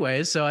month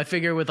anyways, so I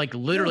figure with like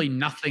literally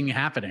nothing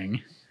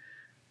happening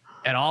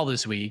at all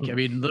this week. I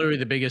mean, literally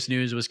the biggest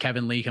news was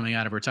Kevin Lee coming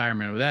out of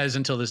retirement. That is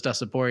until this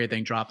Dustin Poirier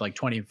thing dropped like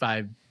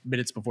 25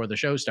 minutes before the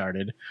show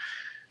started.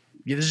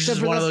 Yeah, this is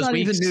just one of those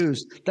weeks. That's not even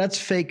news. That's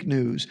fake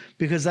news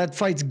because that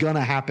fight's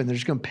gonna happen. They're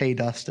just gonna pay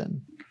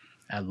Dustin.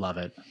 I love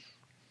it.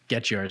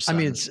 Get yours. Son. I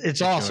mean,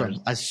 it's awesome.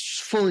 Yours. I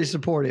fully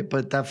support it,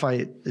 but that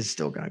fight is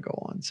still gonna go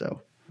on.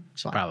 So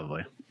it's fine.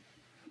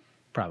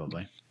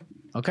 Probably.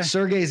 Okay.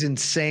 Sergey's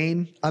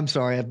insane. I'm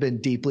sorry. I've been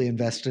deeply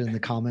invested in the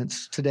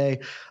comments today.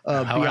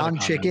 Beyond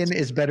Chicken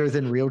is better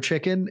than Real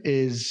Chicken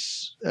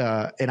is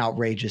an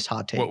outrageous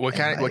hot take. What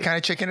kind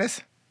of chicken is?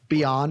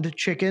 Beyond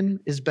Chicken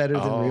is better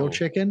than Real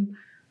Chicken.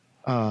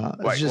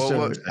 It's just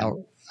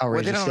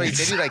outrageous.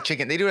 They do like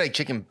chicken. They do like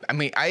chicken. I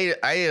mean, I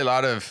eat a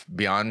lot of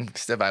Beyond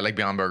stuff. I like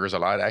Beyond Burgers a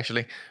lot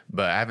actually,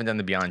 but I haven't done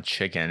the Beyond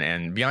Chicken.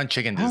 And Beyond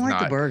Chicken does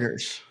not the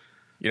burgers.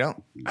 You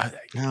know?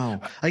 No.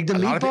 Like the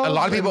meatballs. A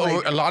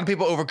lot of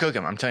people overcook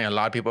them. I'm telling you, a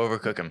lot of people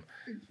overcook them.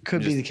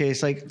 Could be the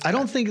case. Like, I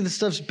don't think the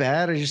stuff's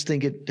bad. I just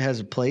think it has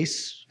a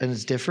place and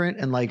it's different.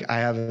 And like, I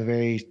have a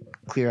very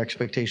clear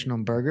expectation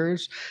on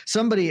burgers.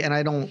 Somebody, and I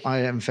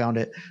haven't found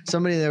it.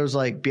 Somebody that was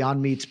like,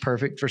 Beyond Meat's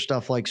perfect for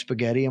stuff like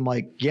spaghetti. I'm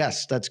like,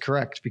 yes, that's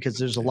correct because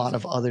there's a lot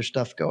of other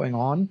stuff going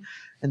on.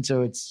 And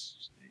so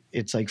it's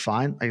like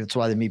fine. Like, that's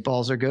why the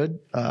meatballs are good.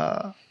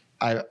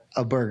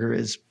 A burger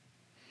is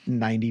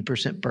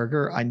 90%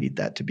 burger. I need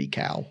that to be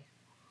cow.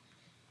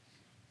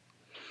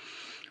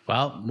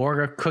 Well,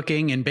 more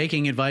cooking and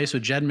baking advice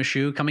with Jed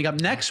Meshew coming up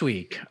next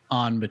week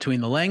on Between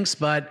the Links.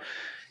 But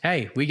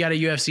hey, we got a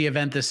UFC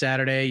event this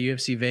Saturday,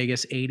 UFC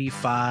Vegas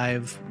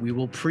 85. We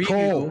will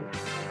preview.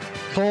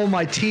 Cole,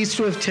 my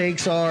T-Swift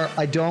takes are,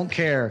 I don't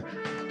care.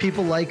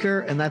 People like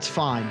her, and that's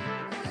fine.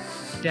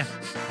 Yeah.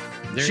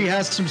 She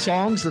has some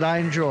songs that I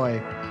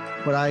enjoy,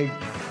 but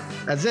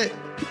that's it.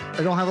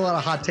 I don't have a lot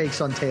of hot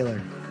takes on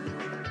Taylor.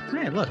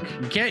 Hey, look,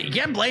 you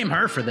can't blame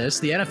her for this.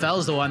 The NFL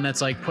is the one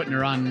that's like putting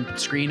her on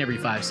screen every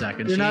 5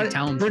 seconds. They're not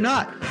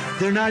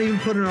even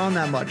putting her on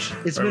that much.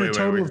 It's been a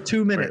total of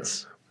 2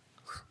 minutes.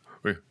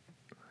 We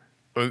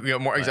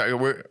got more. Exactly.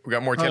 We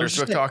got more Taylor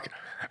Swift talk.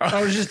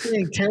 I was just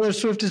saying Taylor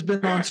Swift has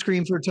been on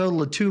screen for a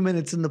total of 2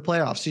 minutes in the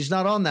playoffs. She's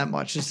not on that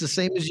much. It's the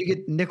same as you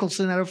get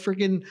Nicholson at a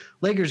freaking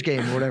Lakers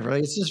game or whatever.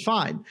 Like, it's just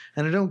fine,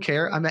 and I don't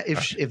care.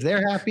 If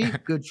they're happy,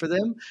 good for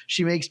them.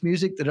 She makes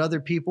music that other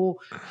people.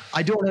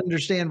 I don't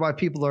understand why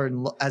people are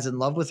as in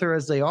love with her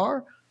as they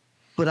are,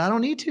 but I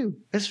don't need to.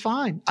 It's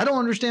fine. I don't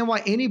understand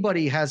why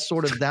anybody has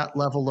sort of that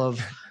level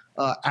of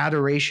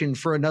adoration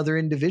for another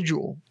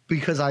individual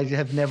because I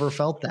have never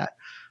felt that.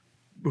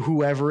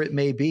 Whoever it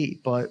may be,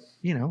 but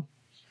you know.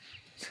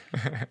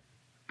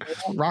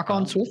 Rock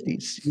on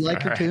Swifties. You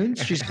like her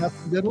tunes? She's got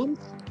some good ones.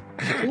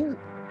 Cool.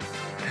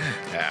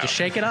 Yeah. Just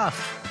shake it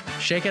off.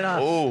 Shake it off.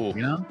 Oh,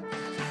 you know.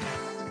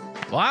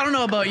 Well, I don't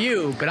know about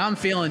you, but I'm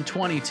feeling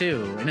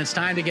 22, and it's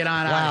time to get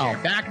on out of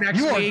here. Back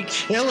next week,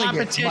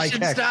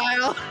 competition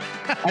style.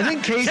 I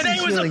think Casey's Today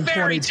was a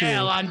fairy 22.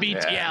 tale on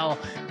BTL.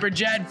 For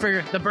Jed,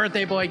 for the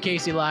birthday boy,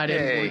 Casey Lyden.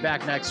 Hey. We'll be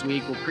back next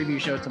week. We'll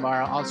preview show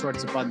tomorrow. All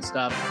sorts of fun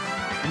stuff.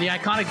 And the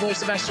iconic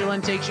voice of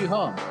Esterlin takes you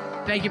home.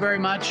 Thank you very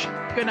much.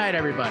 Good night,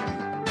 everybody.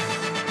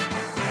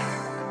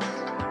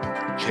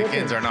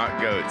 chickens are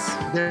not goats.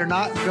 They're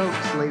not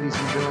goats, ladies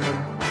and gentlemen.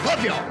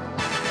 Love y'all.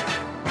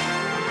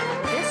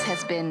 This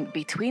has been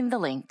Between the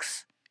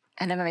Links,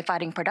 an MMA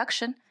fighting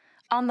production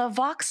on the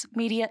Vox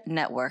Media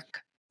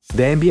Network.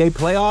 The NBA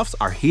playoffs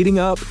are heating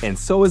up, and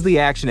so is the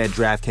action at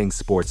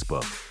DraftKings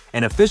Sportsbook,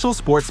 an official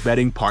sports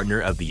betting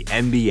partner of the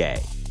NBA.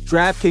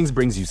 DraftKings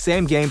brings you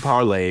same-game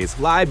parlays,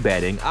 live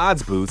betting,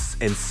 odds boosts,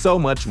 and so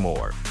much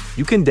more.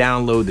 You can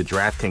download the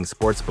DraftKings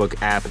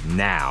Sportsbook app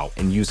now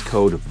and use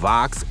code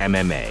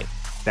VOXMMA.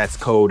 That's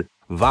code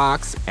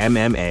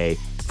VOXMMA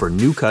for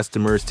new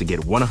customers to get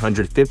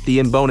 $150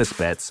 in bonus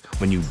bets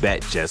when you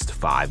bet just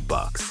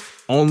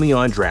 $5. Only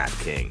on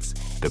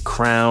DraftKings. The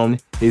crown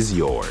is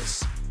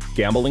yours.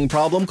 Gambling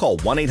problem? Call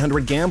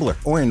 1-800-GAMBLER.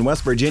 Or in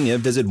West Virginia,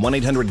 visit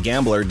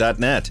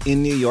 1-800-GAMBLER.net.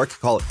 In New York,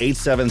 call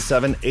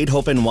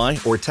 877-8-HOPE-NY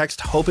or text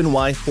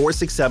HOPE-NY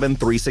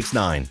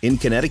 467-369. In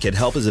Connecticut,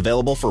 help is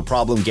available for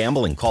problem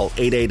gambling. Call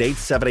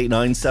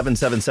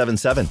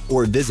 888-789-7777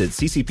 or visit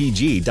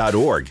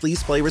ccpg.org.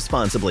 Please play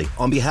responsibly.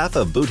 On behalf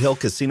of Boot Hill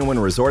Casino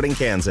and Resort in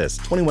Kansas,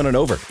 21 and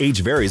over. Age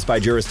varies by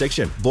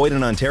jurisdiction. Void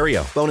in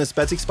Ontario. Bonus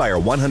bets expire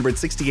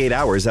 168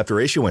 hours after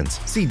issuance.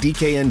 See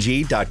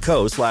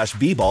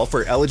dkng.co/bball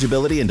for eligibility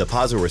and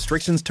deposit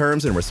restrictions,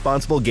 terms, and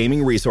responsible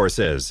gaming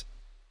resources.